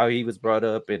how he was brought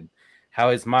up and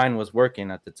how his mind was working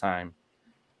at the time.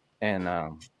 And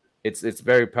it's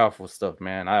very powerful stuff,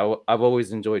 man. I've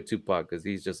always enjoyed Tupac because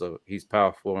he's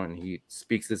powerful and he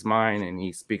speaks his mind and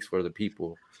he speaks for the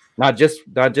people, not just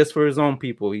for his own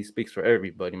people. He speaks for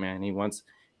everybody, man. He wants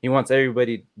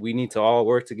everybody. We need to all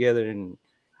work together and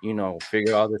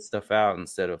figure all this stuff out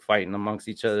instead of fighting amongst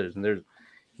each other. And there's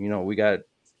we got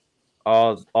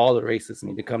all the races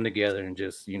need to come together and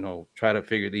just try to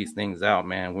figure these things out,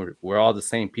 man. We're all the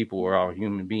same people. We're all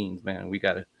human beings, man. We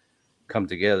got to come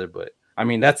together. But I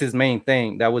mean, that's his main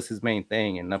thing. That was his main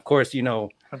thing. And of course,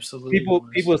 Absolutely,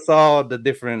 people saw the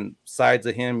different sides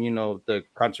of him, the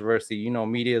controversy.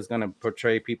 Media is going to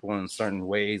portray people in certain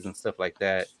ways and stuff like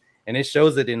that, and it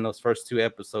shows it in those first 2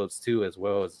 episodes too, as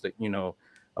well as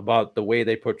about the way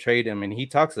they portrayed him. And he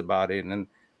talks about it. And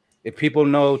if people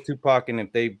know Tupac and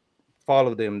if they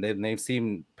follow them, then they've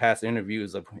seen past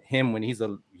interviews of him when he's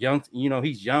a young,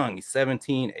 he's young, he's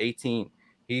 17, 18.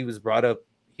 He was brought up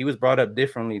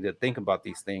differently to think about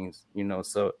these things,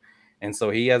 so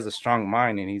he has a strong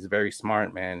mind and he's very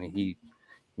smart, man. He,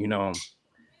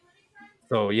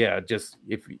 so yeah, just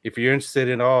if you're interested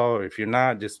in all, or if you're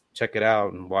not, just check it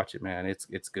out and watch it, man.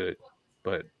 It's good.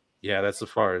 But yeah, that's as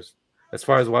far as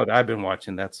what I've been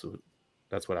watching. That's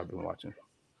what I've been watching.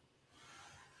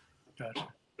 Gotcha.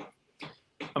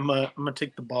 I'm gonna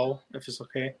take the ball if it's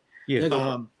okay.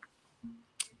 Yeah.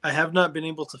 I have not been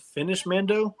able to finish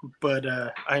Mando, but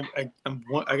I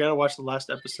gotta watch the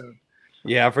last episode.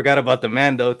 Yeah, I forgot about the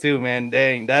Mando too, man.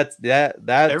 Dang, that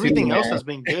everything too, else has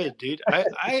been good, dude.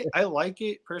 I like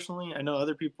it personally. I know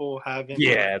other people haven't.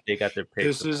 Yeah, they got their pick.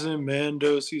 This isn't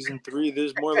Mando season 3.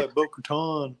 This is more like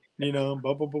Bo-Katan. Blah,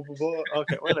 blah, blah, blah, blah.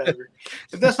 Okay, whatever.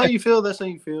 If that's how you feel, that's how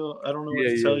you feel. I don't know what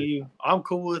to tell you. I'm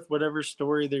cool with whatever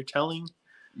story they're telling.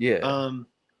 Yeah.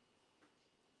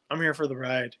 I'm here for the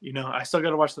ride. I still got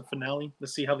to watch the finale to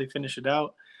see how they finish it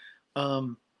out.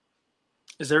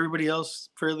 Is everybody else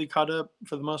fairly caught up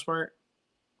for the most part?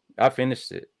 I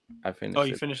finished it. Oh,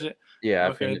 you finished it? Yeah.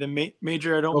 Okay. Then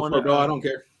Major, I don't want to. No, I don't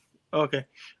care. Okay.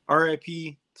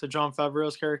 R.I.P. to Jon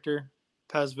Favreau's character,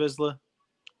 Paz Vizsla.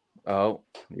 Oh,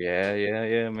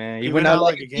 yeah, man. He went out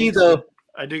like a gangster.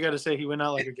 I do got to say, he went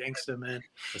out like a gangster, man.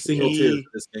 A single tear for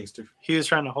this gangster. He was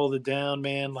trying to hold it down,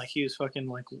 man. Like he was fucking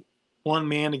like one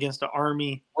man against the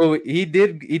army. Well, he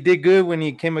did good when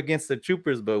he came against the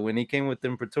troopers, but when he came with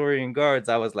them Praetorian guards,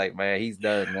 I was like, man, he's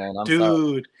done, man. I'm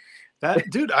sorry.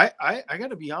 I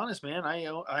gotta be honest, man.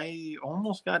 I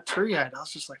almost got teary-eyed. I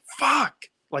was just like, fuck.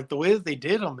 Like the way that they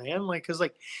did him, man. Like, cause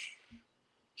like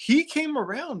he came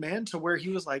around, man, to where he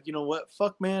was like, you know what,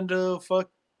 fuck Mando, fuck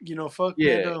Mando,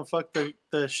 and fuck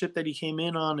the shit that he came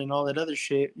in on and all that other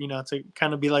shit, to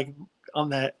kind of be like on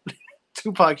that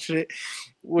Tupac shit,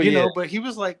 but he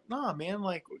was like, nah, man,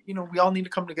 like, we all need to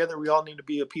come together. We all need to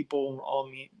be a people, all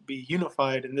be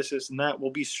unified, and this and that. We'll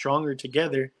be stronger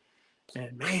together.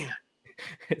 And man,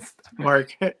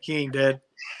 Mark, he ain't dead.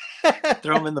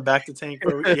 Throw him in the back of the tank.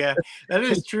 Yeah, that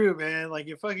is true, man. Like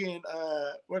you fucking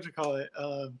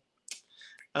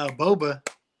Boba.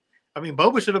 I mean,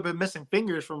 Boba should have been missing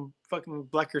fingers from fucking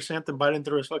Black Chrysanthemum biting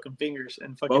through his fucking fingers,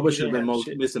 and fucking Boba should have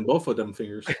been missing both of them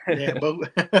fingers. Yeah,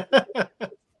 Boba.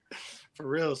 For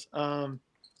reals. I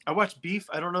watched Beef.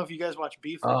 I don't know if you guys watch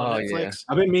Beef on Netflix. Yeah.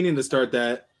 I've been meaning to start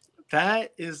that.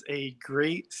 That is a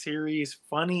great series,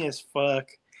 funny as fuck.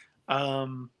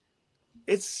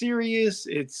 It's serious.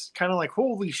 It's kind of like,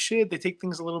 holy shit, they take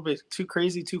things a little bit too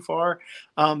crazy, too far.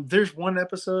 There's one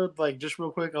episode, like just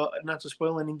real quick, not to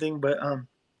spoil anything, but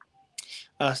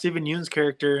Steven Yeun's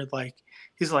character, like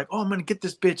he's like, oh, I'm gonna get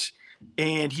this bitch,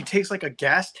 and he takes like a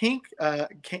gas tank,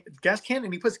 gas can,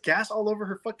 and he puts gas all over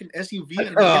her fucking SUV, and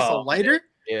he gets a lighter.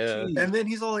 Yeah. And then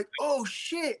he's all like, oh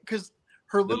shit, because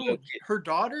her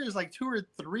daughter is like 2 or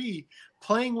 3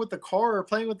 playing with the car or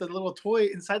playing with the little toy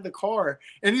inside the car,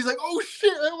 and he's like, oh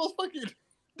shit, I almost fucking,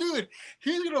 dude,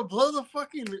 he's gonna blow the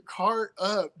fucking car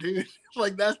up, dude.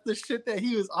 Like that's the shit that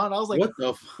he was on. I was like,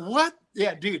 what?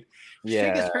 Yeah, dude.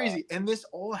 Shit gets crazy. And this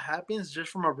all happens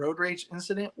just from a road rage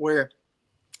incident where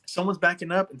someone's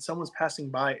backing up and someone's passing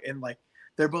by, and like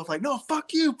they're both like, no,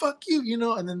 fuck you,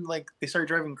 and then like they start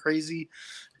driving crazy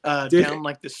down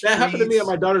like the streets. That happened to me at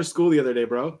my daughter's school the other day,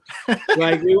 bro.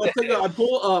 Like we went to I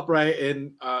pull up, right,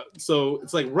 and so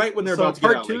it's like right when they're about to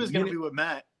part get out, 2 like, is gonna be with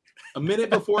Matt. a minute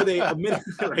before they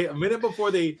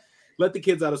let the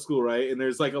kids out of school, right? And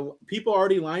there's like people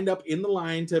already lined up in the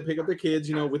line to pick up their kids,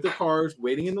 with their cars,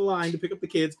 waiting in the line to pick up the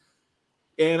kids.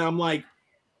 And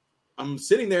I'm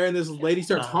sitting there, and this lady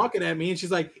starts honking at me, and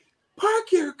she's like,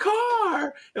 "Park your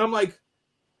car!" And I'm like,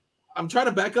 I'm trying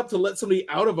to back up to let somebody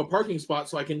out of a parking spot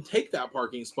so I can take that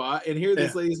parking spot. And here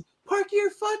this lady's, "Park your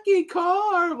fucking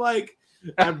car!" Like,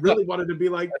 I really wanted to be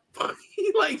like, but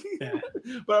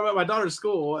I'm at my daughter's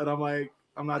school, and I'm like,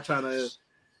 I'm not trying to,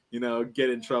 get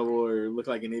in trouble or look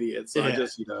like an idiot. So I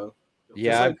just,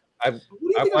 yeah. like, what do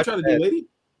you think I'm trying to do, lady?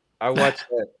 I watched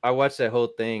that whole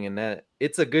thing, and that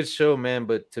it's a good show, man.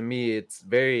 But to me, it's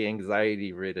very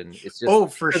anxiety ridden. It's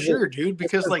just for sure, dude.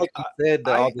 Because like you said,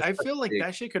 all the I stuff feel like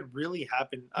that shit could really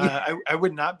happen. I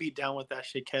would not be down with that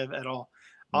shit, Kev, at all.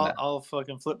 I'll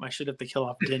fucking flip my shit if they kill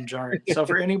off Din Djarin. So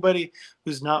for anybody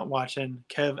who's not watching,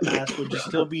 Kev asked, would you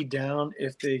still be down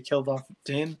if they killed off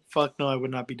Din? Fuck no, I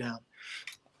would not be down.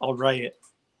 I'll riot.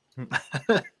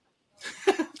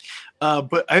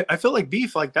 But I feel like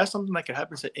beef, like that's something that could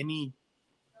happen to any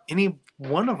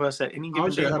one of us at any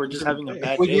given day. We're just having a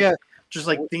bad day. Yeah. Just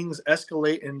like things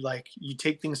escalate and like you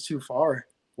take things too far.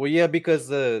 Well, yeah, because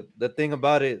the thing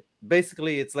about it,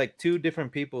 basically, it's like two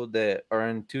different people that are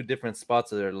in two different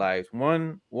spots of their lives.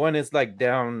 One is like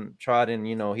downtrodden,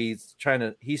 he's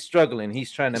struggling,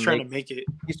 he's trying to make it.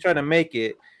 He's trying to make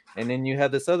it, and then you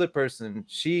have this other person.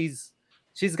 She's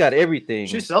got everything.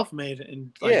 She's self-made,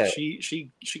 and like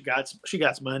she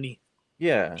got money.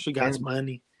 Yeah, she got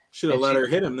money. Should have let her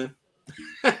hit him then.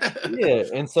 Yeah,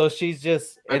 and so she's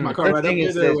just and my car right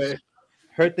up there way.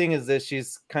 Her thing is that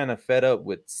she's kind of fed up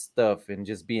with stuff and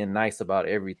just being nice about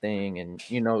everything, and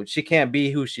she can't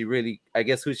be who she really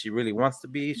wants to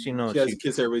be. She has to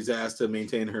kiss everybody's ass to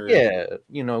maintain her. Yeah,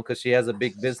 because she has a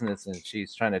big business and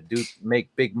she's trying to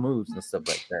make big moves and stuff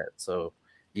like that. So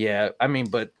yeah, I mean,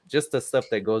 but just the stuff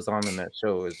that goes on in that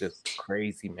show is just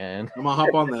crazy, man. I'm gonna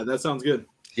hop on that. That sounds good.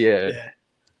 Yeah.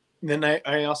 Then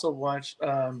I also watched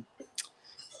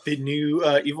the new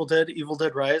Evil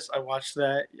Dead Rise. I watched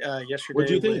that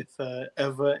yesterday with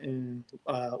Eva and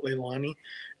Leilani.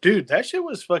 Dude, that shit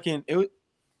was fucking. It was,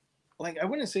 like, I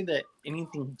wouldn't say that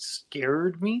anything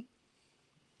scared me,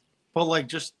 but like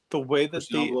just the way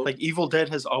that Evil Dead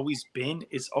has always been.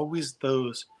 It's always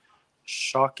those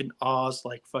shock and awes,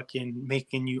 like fucking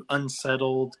making you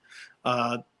unsettled,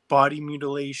 body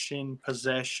mutilation,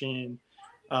 possession.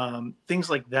 Things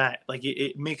like that. Like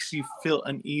it makes you feel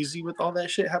uneasy with all that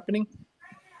shit happening.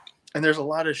 And there's a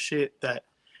lot of shit that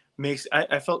makes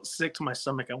I felt sick to my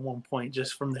stomach at one point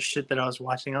just from the shit that I was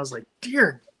watching. I was like,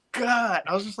 dear God.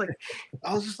 I was just like,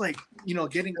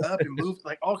 getting up and move,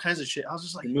 like all kinds of shit. I was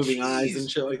just like moving eyes and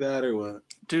shit like that, or what?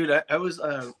 Dude, I was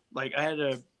like I had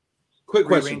to quick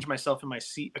rearrange myself in my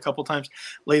seat a couple times.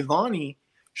 Leilani,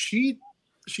 she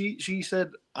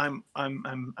said, I'm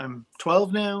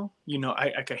 12 now.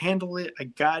 I could handle it. I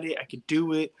got it. I could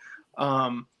do it.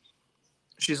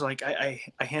 She's like, I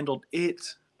handled it.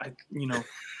 I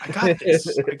got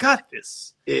this. I got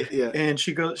this. Yeah. And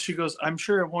she goes, I'm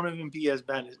sure it won't even be as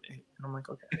bad as it. And I'm like,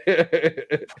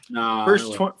 okay. No.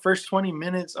 First 20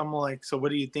 minutes, I'm like, so what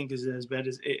do you think is as bad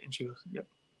as it? And she goes, yep.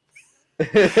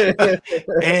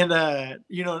 And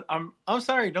I'm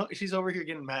sorry, she's over here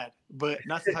getting mad, but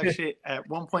not to talk shit. At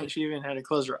one point she even had to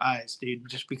close her eyes, dude,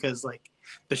 just because like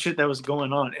the shit that was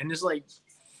going on. And it's like,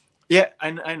 yeah, I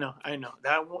know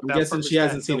that. I'm guessing she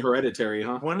hasn't seen Hereditary,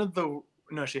 huh?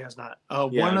 No, she has not.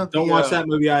 Don't watch that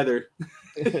movie either.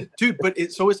 Dude, but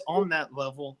it's on that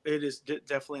level. It is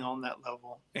definitely on that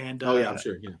level. And I'm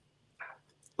sure. Yeah.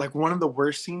 Like one of the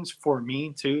worst scenes for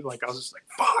me too. Like I was just like,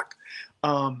 fuck.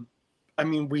 I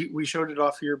mean, we showed it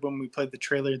off here when we played the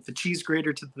trailer. The cheese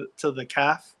grater to the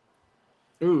calf.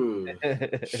 Ooh.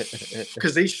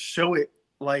 Because they show it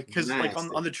because like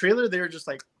on the trailer they were just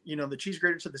like the cheese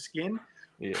grater to the skin,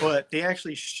 but they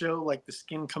actually show like the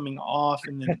skin coming off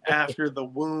and then after the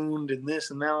wound and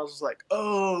this and that. I was just like,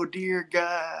 oh dear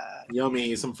God.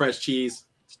 Yummy, some fresh cheese.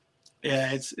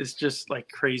 Yeah, it's just like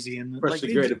crazy and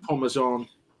freshly grated Parmesan.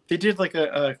 They did like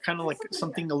a kind of like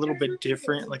something a little bit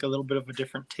different, like a little bit of a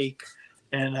different take.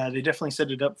 And they definitely set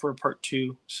it up for a part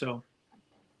 2. So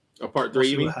a part 3,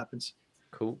 we'll see what happens.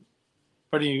 Cool.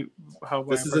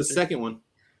 This is the second one.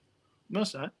 No,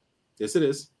 it's not. Yes, it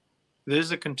is.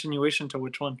 There's a continuation to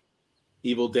which one?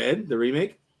 Evil Dead, the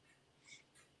remake.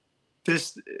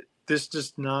 This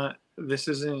does not. This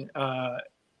isn't.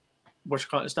 What you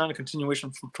call it? It's not a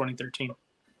continuation from 2013.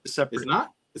 It's separate. It's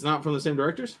not. It's not from the same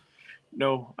directors.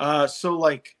 No. So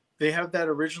like they have that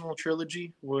original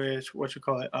trilogy, which what you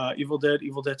call it? Evil Dead,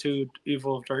 Evil Dead 2,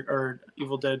 Evil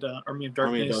Dead Army of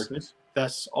Darkness.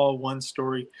 That's all one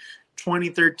story.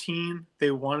 2013,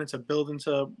 they wanted to build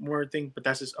into more thing, but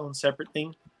that's its own separate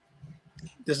thing.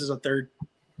 This is a third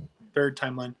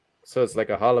timeline. So it's like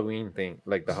a Halloween thing,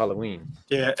 like the Halloween.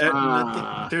 Yeah,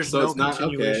 there's no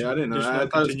continuation. Okay, I didn't know. There's no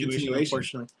continuation,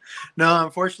 unfortunately. No,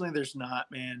 unfortunately, there's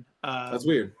not, man. That's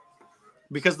weird.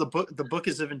 Because the book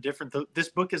is even different. This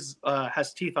book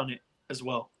has teeth on it as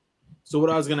well. So what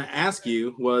I was going to ask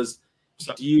you was,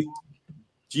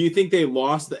 do you think they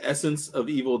lost the essence of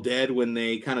Evil Dead when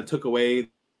they kind of took away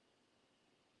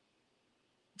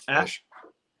Ash?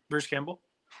 Bruce Campbell?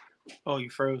 Oh, you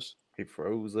froze. He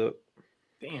froze up.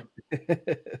 Damn.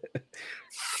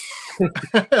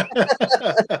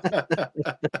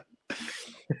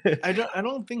 I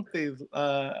don't think they've.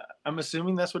 I'm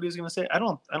assuming that's what he was gonna say. I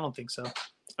don't think so.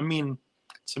 I mean,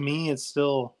 to me, it's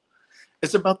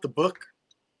about the book.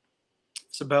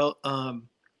 It's about kind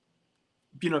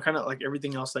of like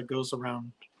everything else that goes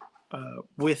around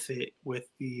with it, with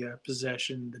the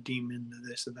possession, the demon, the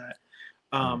this and that.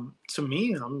 To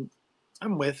me,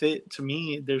 I'm with it. To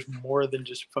me, there's more than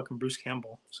just fucking Bruce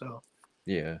Campbell. So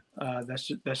yeah, that's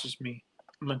just me.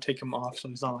 I'm gonna take him off so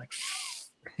he's not like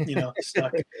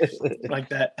stuck like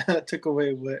that. Took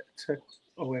away what?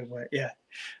 Yeah.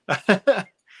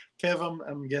 Kev,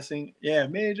 I'm guessing. Yeah,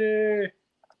 major.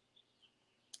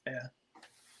 Yeah,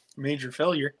 major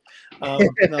failure. No.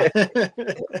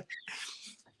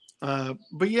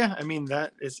 But yeah, I mean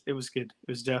it was good. It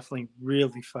was definitely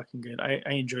really fucking good. I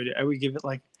enjoyed it. I would give it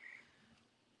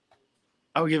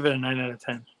a 9 out of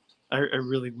 10. I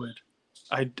really would.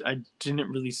 I didn't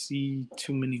really see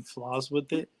too many flaws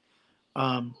with it.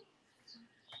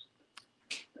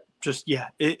 Just yeah,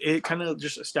 it kind of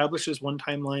just establishes one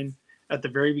timeline at the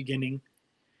very beginning,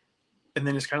 and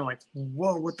then it's kind of like,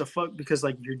 whoa, what the fuck? Because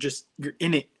like you're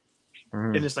in it,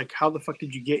 and it's like, how the fuck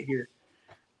did you get here?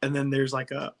 And then there's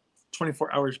like a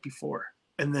 24 hours before,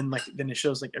 and then it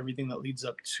shows like everything that leads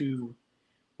up to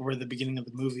where the beginning of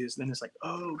the movie is. Then it's like,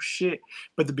 oh shit!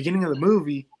 But the beginning of the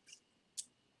movie,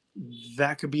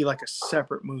 that could be like a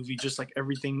separate movie, just like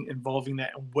everything involving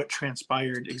that and what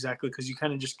transpired exactly, because you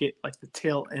kind of just get like the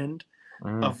tail end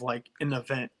of like an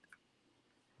event.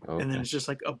 Okay. And then it's just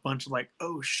like a bunch of like,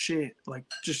 oh shit, like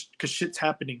just because shit's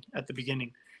happening at the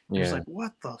beginning. Yeah. It's like,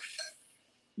 what the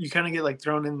you kind of get like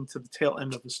thrown into the tail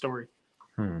end of the story.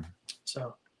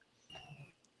 So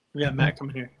we got Matt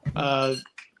coming here. All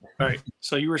right,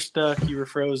 so you were stuck, you were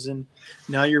frozen.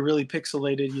 Now you're really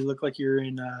pixelated. You look like you're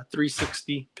in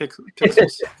 360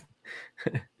 pixels.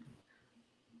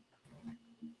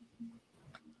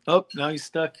 Oh, now he's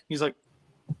stuck. He's like,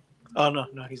 oh no,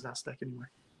 he's not stuck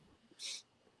anymore.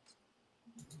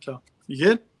 So you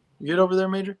good? You good over there,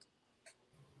 Major?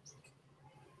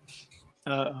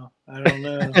 I don't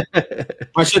know.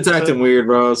 My shit's acting weird,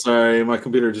 bro. Sorry, my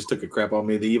computer just took a crap on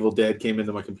me. The Evil Dead came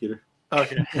into my computer.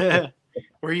 Okay.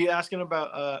 Were you asking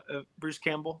about Bruce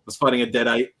Campbell? I was fighting a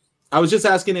deadite. I was just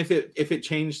asking if it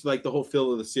changed like the whole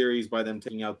feel of the series by them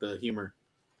taking out the humor.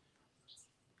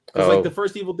 Because like the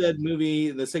first Evil Dead movie,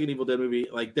 the second Evil Dead movie,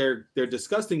 like they're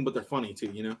disgusting, but they're funny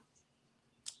too, you know?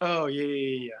 Oh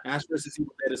yeah. Ash vs.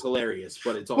 Evil Dead is hilarious,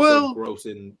 but it's also gross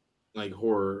and like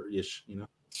horror-ish, you know?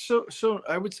 So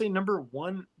I would say number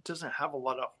 1 doesn't have a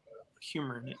lot of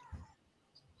humor in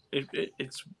it.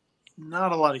 It's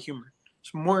not a lot of humor.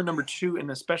 It's more number 2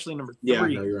 and especially number 3. Yeah, no,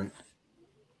 you're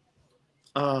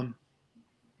right.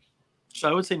 So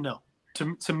I would say no.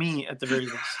 To me, at the very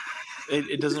least,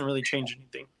 it doesn't really change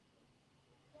anything.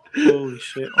 Holy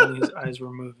shit! Only his eyes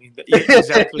were moving. Yeah,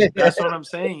 exactly. That's what I'm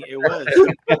saying. It was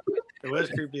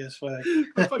creepy as fuck.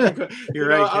 You're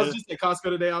right. I was just at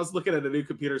Costco today. I was looking at a new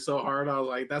computer so hard. I was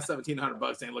like, "That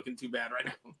 $1,700 ain't looking too bad right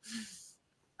now."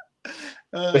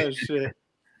 Oh shit!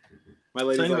 My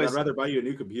lady's like, "I'd rather buy you a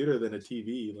new computer than a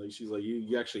TV." Like, she's like,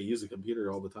 "You actually use a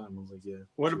computer all the time." I was like, "Yeah."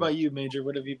 What about you, Major?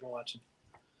 What have you been watching?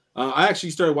 I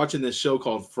actually started watching this show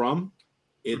called From.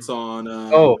 It's on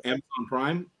Amazon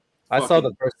Prime. I saw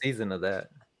the first season of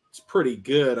that. It's pretty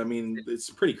good. I mean, it's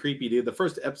pretty creepy, dude. The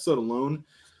first episode alone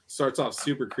starts off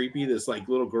super creepy. This like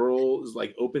little girl is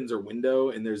like opens her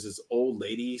window and there's this old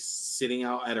lady sitting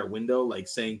out at her window, like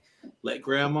saying, "Let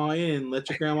grandma in, let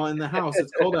your grandma in the house.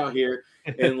 It's cold out here."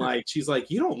 And like she's like,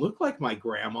 "You don't look like my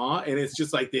grandma." And it's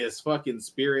just like this fucking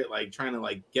spirit like trying to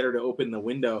like get her to open the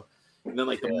window. And then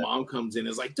like the mom comes in and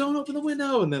is like, "Don't open the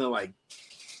window." And then it like,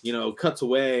 cuts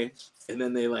away. And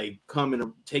then they like come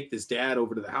and take this dad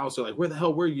over to the house. They're like, "Where the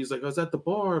hell were you?" He's like, "I was at the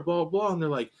bar, blah, blah." And they're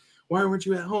like, "Why weren't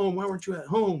you at home? Why weren't you at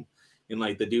home?" And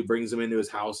like the dude brings him into his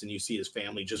house and you see his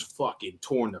family just fucking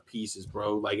torn to pieces,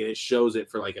 bro. Like, and it shows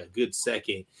it for like a good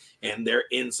second. And their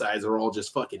insides are all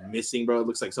just fucking missing, bro. It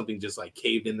looks like something just like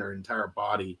caved in their entire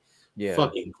body. Yeah.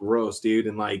 Fucking gross, dude.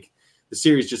 And like the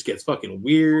series just gets fucking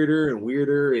weirder and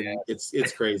weirder. And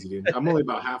it's crazy, dude. I'm only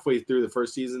about halfway through the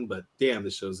first season, but damn,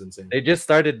 this show's insane. They just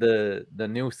started the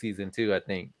new season too, I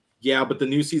think. Yeah, but the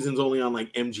new season's only on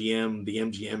like MGM, the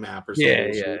MGM app or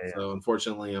something. Yeah. So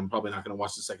unfortunately, I'm probably not going to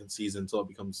watch the second season until it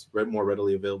becomes more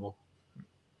readily available.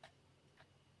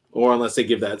 Or unless they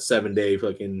give that 7-day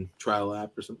fucking trial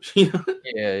app or something.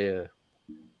 Yeah.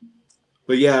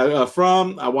 But yeah,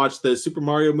 I watched the Super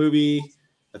Mario movie.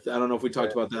 I don't know if we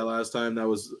talked about that last time. That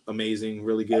was amazing,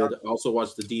 really good. I also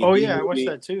watched the D&D Oh yeah, movie. I watched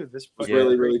that too. This was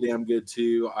really, really damn good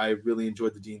too. I really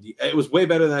enjoyed the D&D. It was way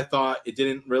better than I thought. It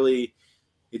didn't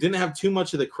have too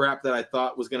much of the crap that I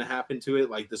thought was going to happen to it.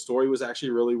 Like the story was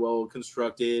actually really well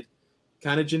constructed,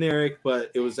 kind of generic, but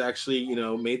it was actually,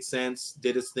 made sense,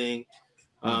 did its thing.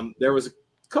 There was a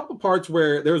couple parts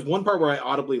where there was one part where I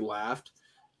audibly laughed.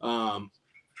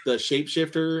 The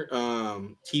shapeshifter,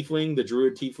 tiefling, the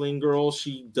druid tiefling girl,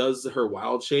 she does her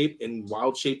wild shape and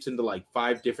wild shapes into like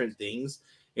 5 different things.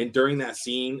 And during that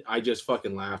scene, I just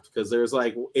fucking laughed because there's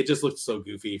like, it just looked so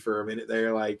goofy for a minute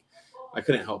there. Like, I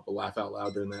couldn't help but laugh out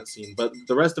loud during that scene. But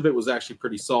the rest of it was actually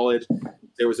pretty solid.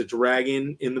 There was a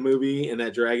dragon in the movie, and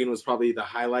that dragon was probably the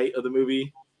highlight of the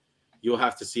movie. You'll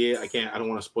have to see it. I don't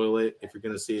want to spoil it. If you're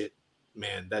going to see it,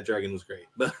 man, that dragon was great.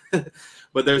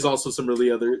 But there's also some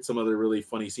other really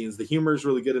funny scenes. The humor is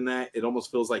really good in that. It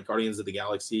almost feels like Guardians of the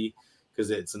Galaxy because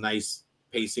it's a nice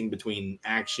pacing between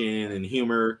action and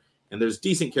humor, and there's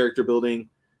decent character building.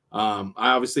 I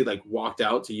obviously like walked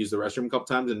out to use the restroom a couple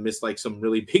times and missed like some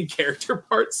really big character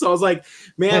parts. So I was like,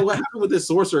 man, what happened with this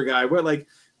sorcerer guy? Where like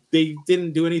they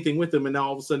didn't do anything with him, and now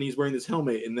all of a sudden he's wearing this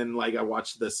helmet. And then like I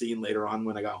watched the scene later on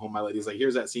when I got home. My lady's like,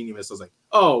 "Here's that scene you missed." I was like,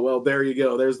 "Oh, well, there you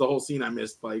go. There's the whole scene I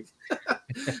missed." Like, I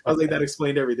was like, that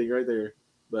explained everything right there.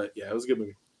 But yeah, it was a good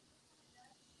movie.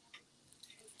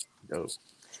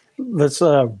 Let's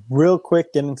real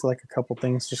quick get into like a couple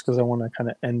things just because I want to kind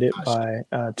of end it by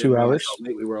 2 hours.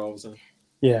 Lately, we're all of a sudden.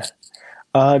 Yeah.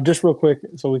 Just real quick,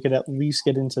 so we could at least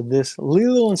get into this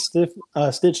Lilo and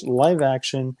Stitch live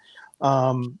action.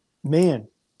 Man,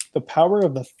 the power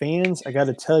of the fans, I got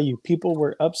to tell you, people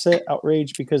were upset,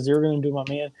 outraged because they were going to do my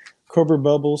man Cobra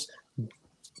Bubbles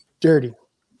dirty.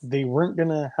 They weren't going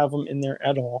to have him in there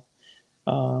at all.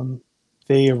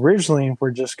 They originally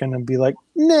were just going to be like,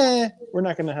 nah, we're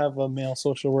not going to have a male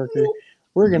social worker.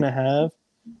 We're going to have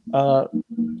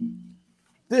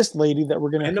this lady that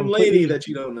we're going to random lady that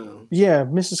you don't know. Yeah,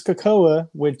 Mrs. Cocoa,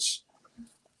 which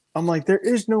I'm like, there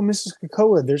is no Mrs.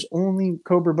 Cocoa. There's only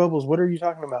Cobra Bubbles. What are you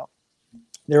talking about?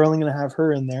 They're only going to have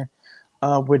her in there,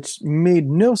 which made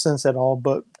no sense at all.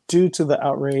 But due to the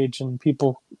outrage and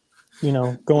people,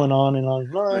 going on and on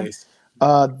and on, nice.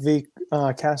 They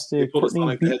casted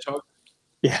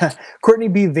Courtney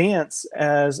B. Vance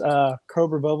as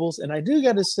Cobra Bubbles. And I do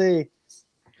got to say,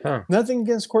 nothing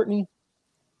against Courtney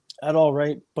at all,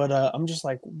 right? But I'm just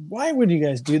like, why would you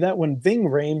guys do that when Ving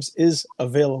Rhames is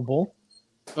available?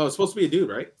 Oh, it's supposed to be a dude,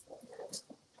 right?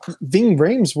 Ving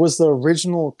Rhames was the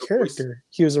original character.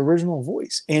 He was original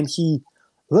voice, and he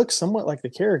looks somewhat like the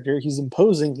character. He's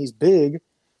imposing. He's big.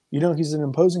 He's an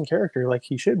imposing character, like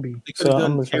he should be. They could have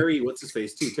done Terry. What's his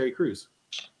face too? Terry Crews.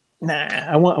 Nah,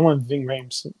 I want Ving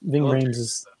Rhames. Ving Rhames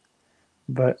is,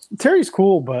 but Terry's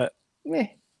cool, but meh.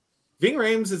 Ving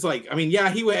Rhames is like, I mean,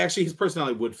 yeah, he would actually, his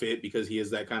personality would fit because he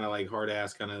is that kind of like hard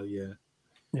ass kind of, yeah.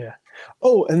 Yeah.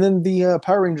 Oh, and then the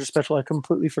Power Rangers special, I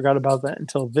completely forgot about that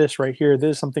until this right here.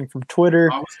 This is something from Twitter.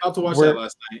 I was about to watch that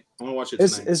last night. I'm going to watch it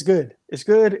tonight. It's good. It's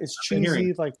good. It's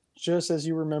cheesy, like just as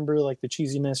you remember, like the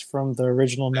cheesiness from the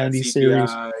original 90s series.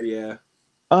 Yeah.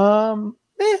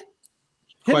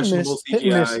 Questionable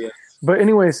CGI, yeah. But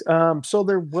anyways, so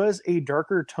there was a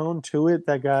darker tone to it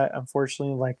that got,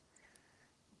 unfortunately, like,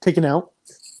 taken out.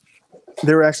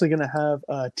 They were actually going to have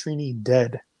Trini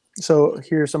dead. So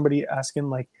here's somebody asking,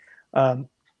 like, are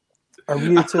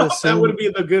we to assume that would be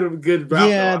the good route?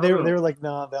 Yeah, they were like,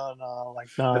 no, like,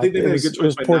 no. I think they made a good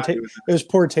choice.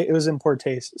 It was in poor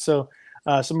taste. So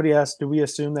somebody asked, do we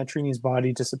assume that Trini's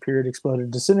body disappeared,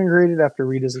 exploded, disintegrated after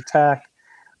Rita's attack?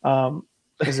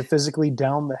 Is it physically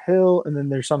down the hill? And then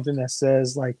there's something that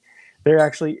says, like, there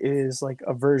actually is like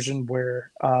a version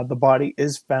where the body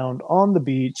is found on the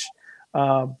beach,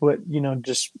 but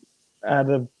just out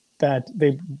of bad,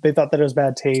 they thought that it was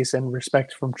bad taste and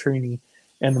respect from Trini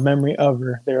and the memory of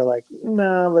her. They're like,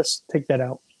 nah, let's take that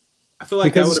out. I feel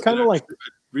like because it's kind of like a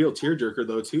real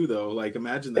tearjerker though. Like,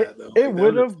 imagine that though. It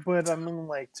would have, but I mean,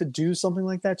 like, to do something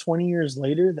like that 20 years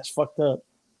later, that's fucked up.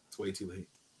 It's way too late.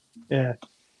 Yeah.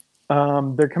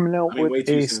 They're coming out with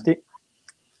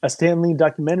a Stan Lee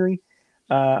documentary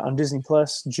on Disney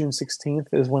Plus. June 16th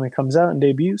is when it comes out and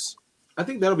debuts. I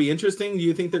think that'll be interesting. Do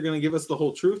you think they're going to give us the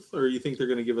whole truth, or you think they're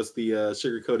going to give us the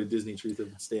sugar-coated Disney truth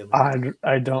of Stan Lee?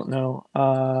 I don't know.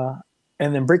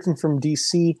 And then breaking from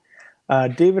DC,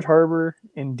 David Harbour,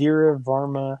 Indira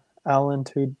Varma, Alan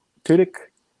Tudyk,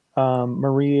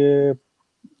 Maria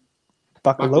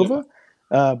Bakalova,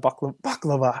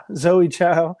 Zoe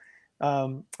Chow.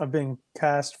 I've been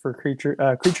cast for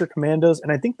Creature Commandos,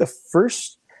 and I think the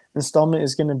first installment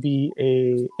is going to be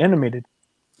animated.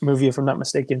 movie, if I'm not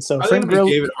mistaken. So I Frank think Grillo,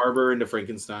 David Harbour into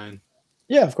Frankenstein.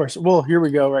 yeah, of course. Well, here we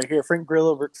go, right here. Frank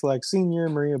Grillo, Rick Flag Sr.,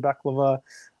 Maria Baklava,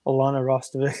 Alana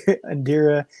Rostovic,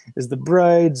 Indira is the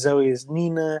bride, Zoe is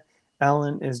Nina,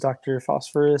 Alan is Dr.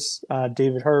 Phosphorus,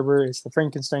 David Harbour is the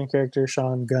Frankenstein character,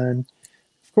 Sean Gunn,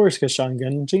 of course, because Sean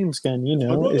Gunn, James Gunn,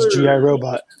 is G.I.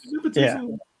 Robot. Yeah.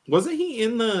 Wasn't he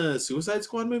in the Suicide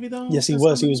Squad movie, though? Yes, he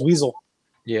was. He was Weasel.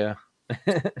 Yeah.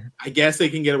 I guess they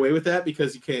can get away with that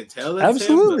because you can't tell that's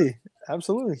Absolutely. him.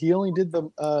 Absolutely. He only did the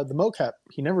mocap.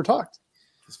 He never talked.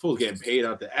 This fool's getting paid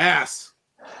out the ass.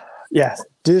 Yeah,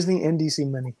 Disney and DC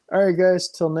money. All right, guys.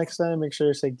 Till next time, make sure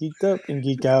to stay geeked up and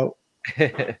geek out.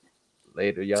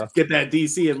 Later, y'all. Get that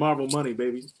DC and Marvel money,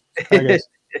 baby. All right, guys.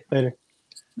 Later.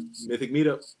 Mythic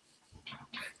Meetup.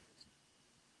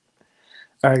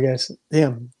 All right, guys.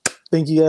 Damn. Thank you, guys.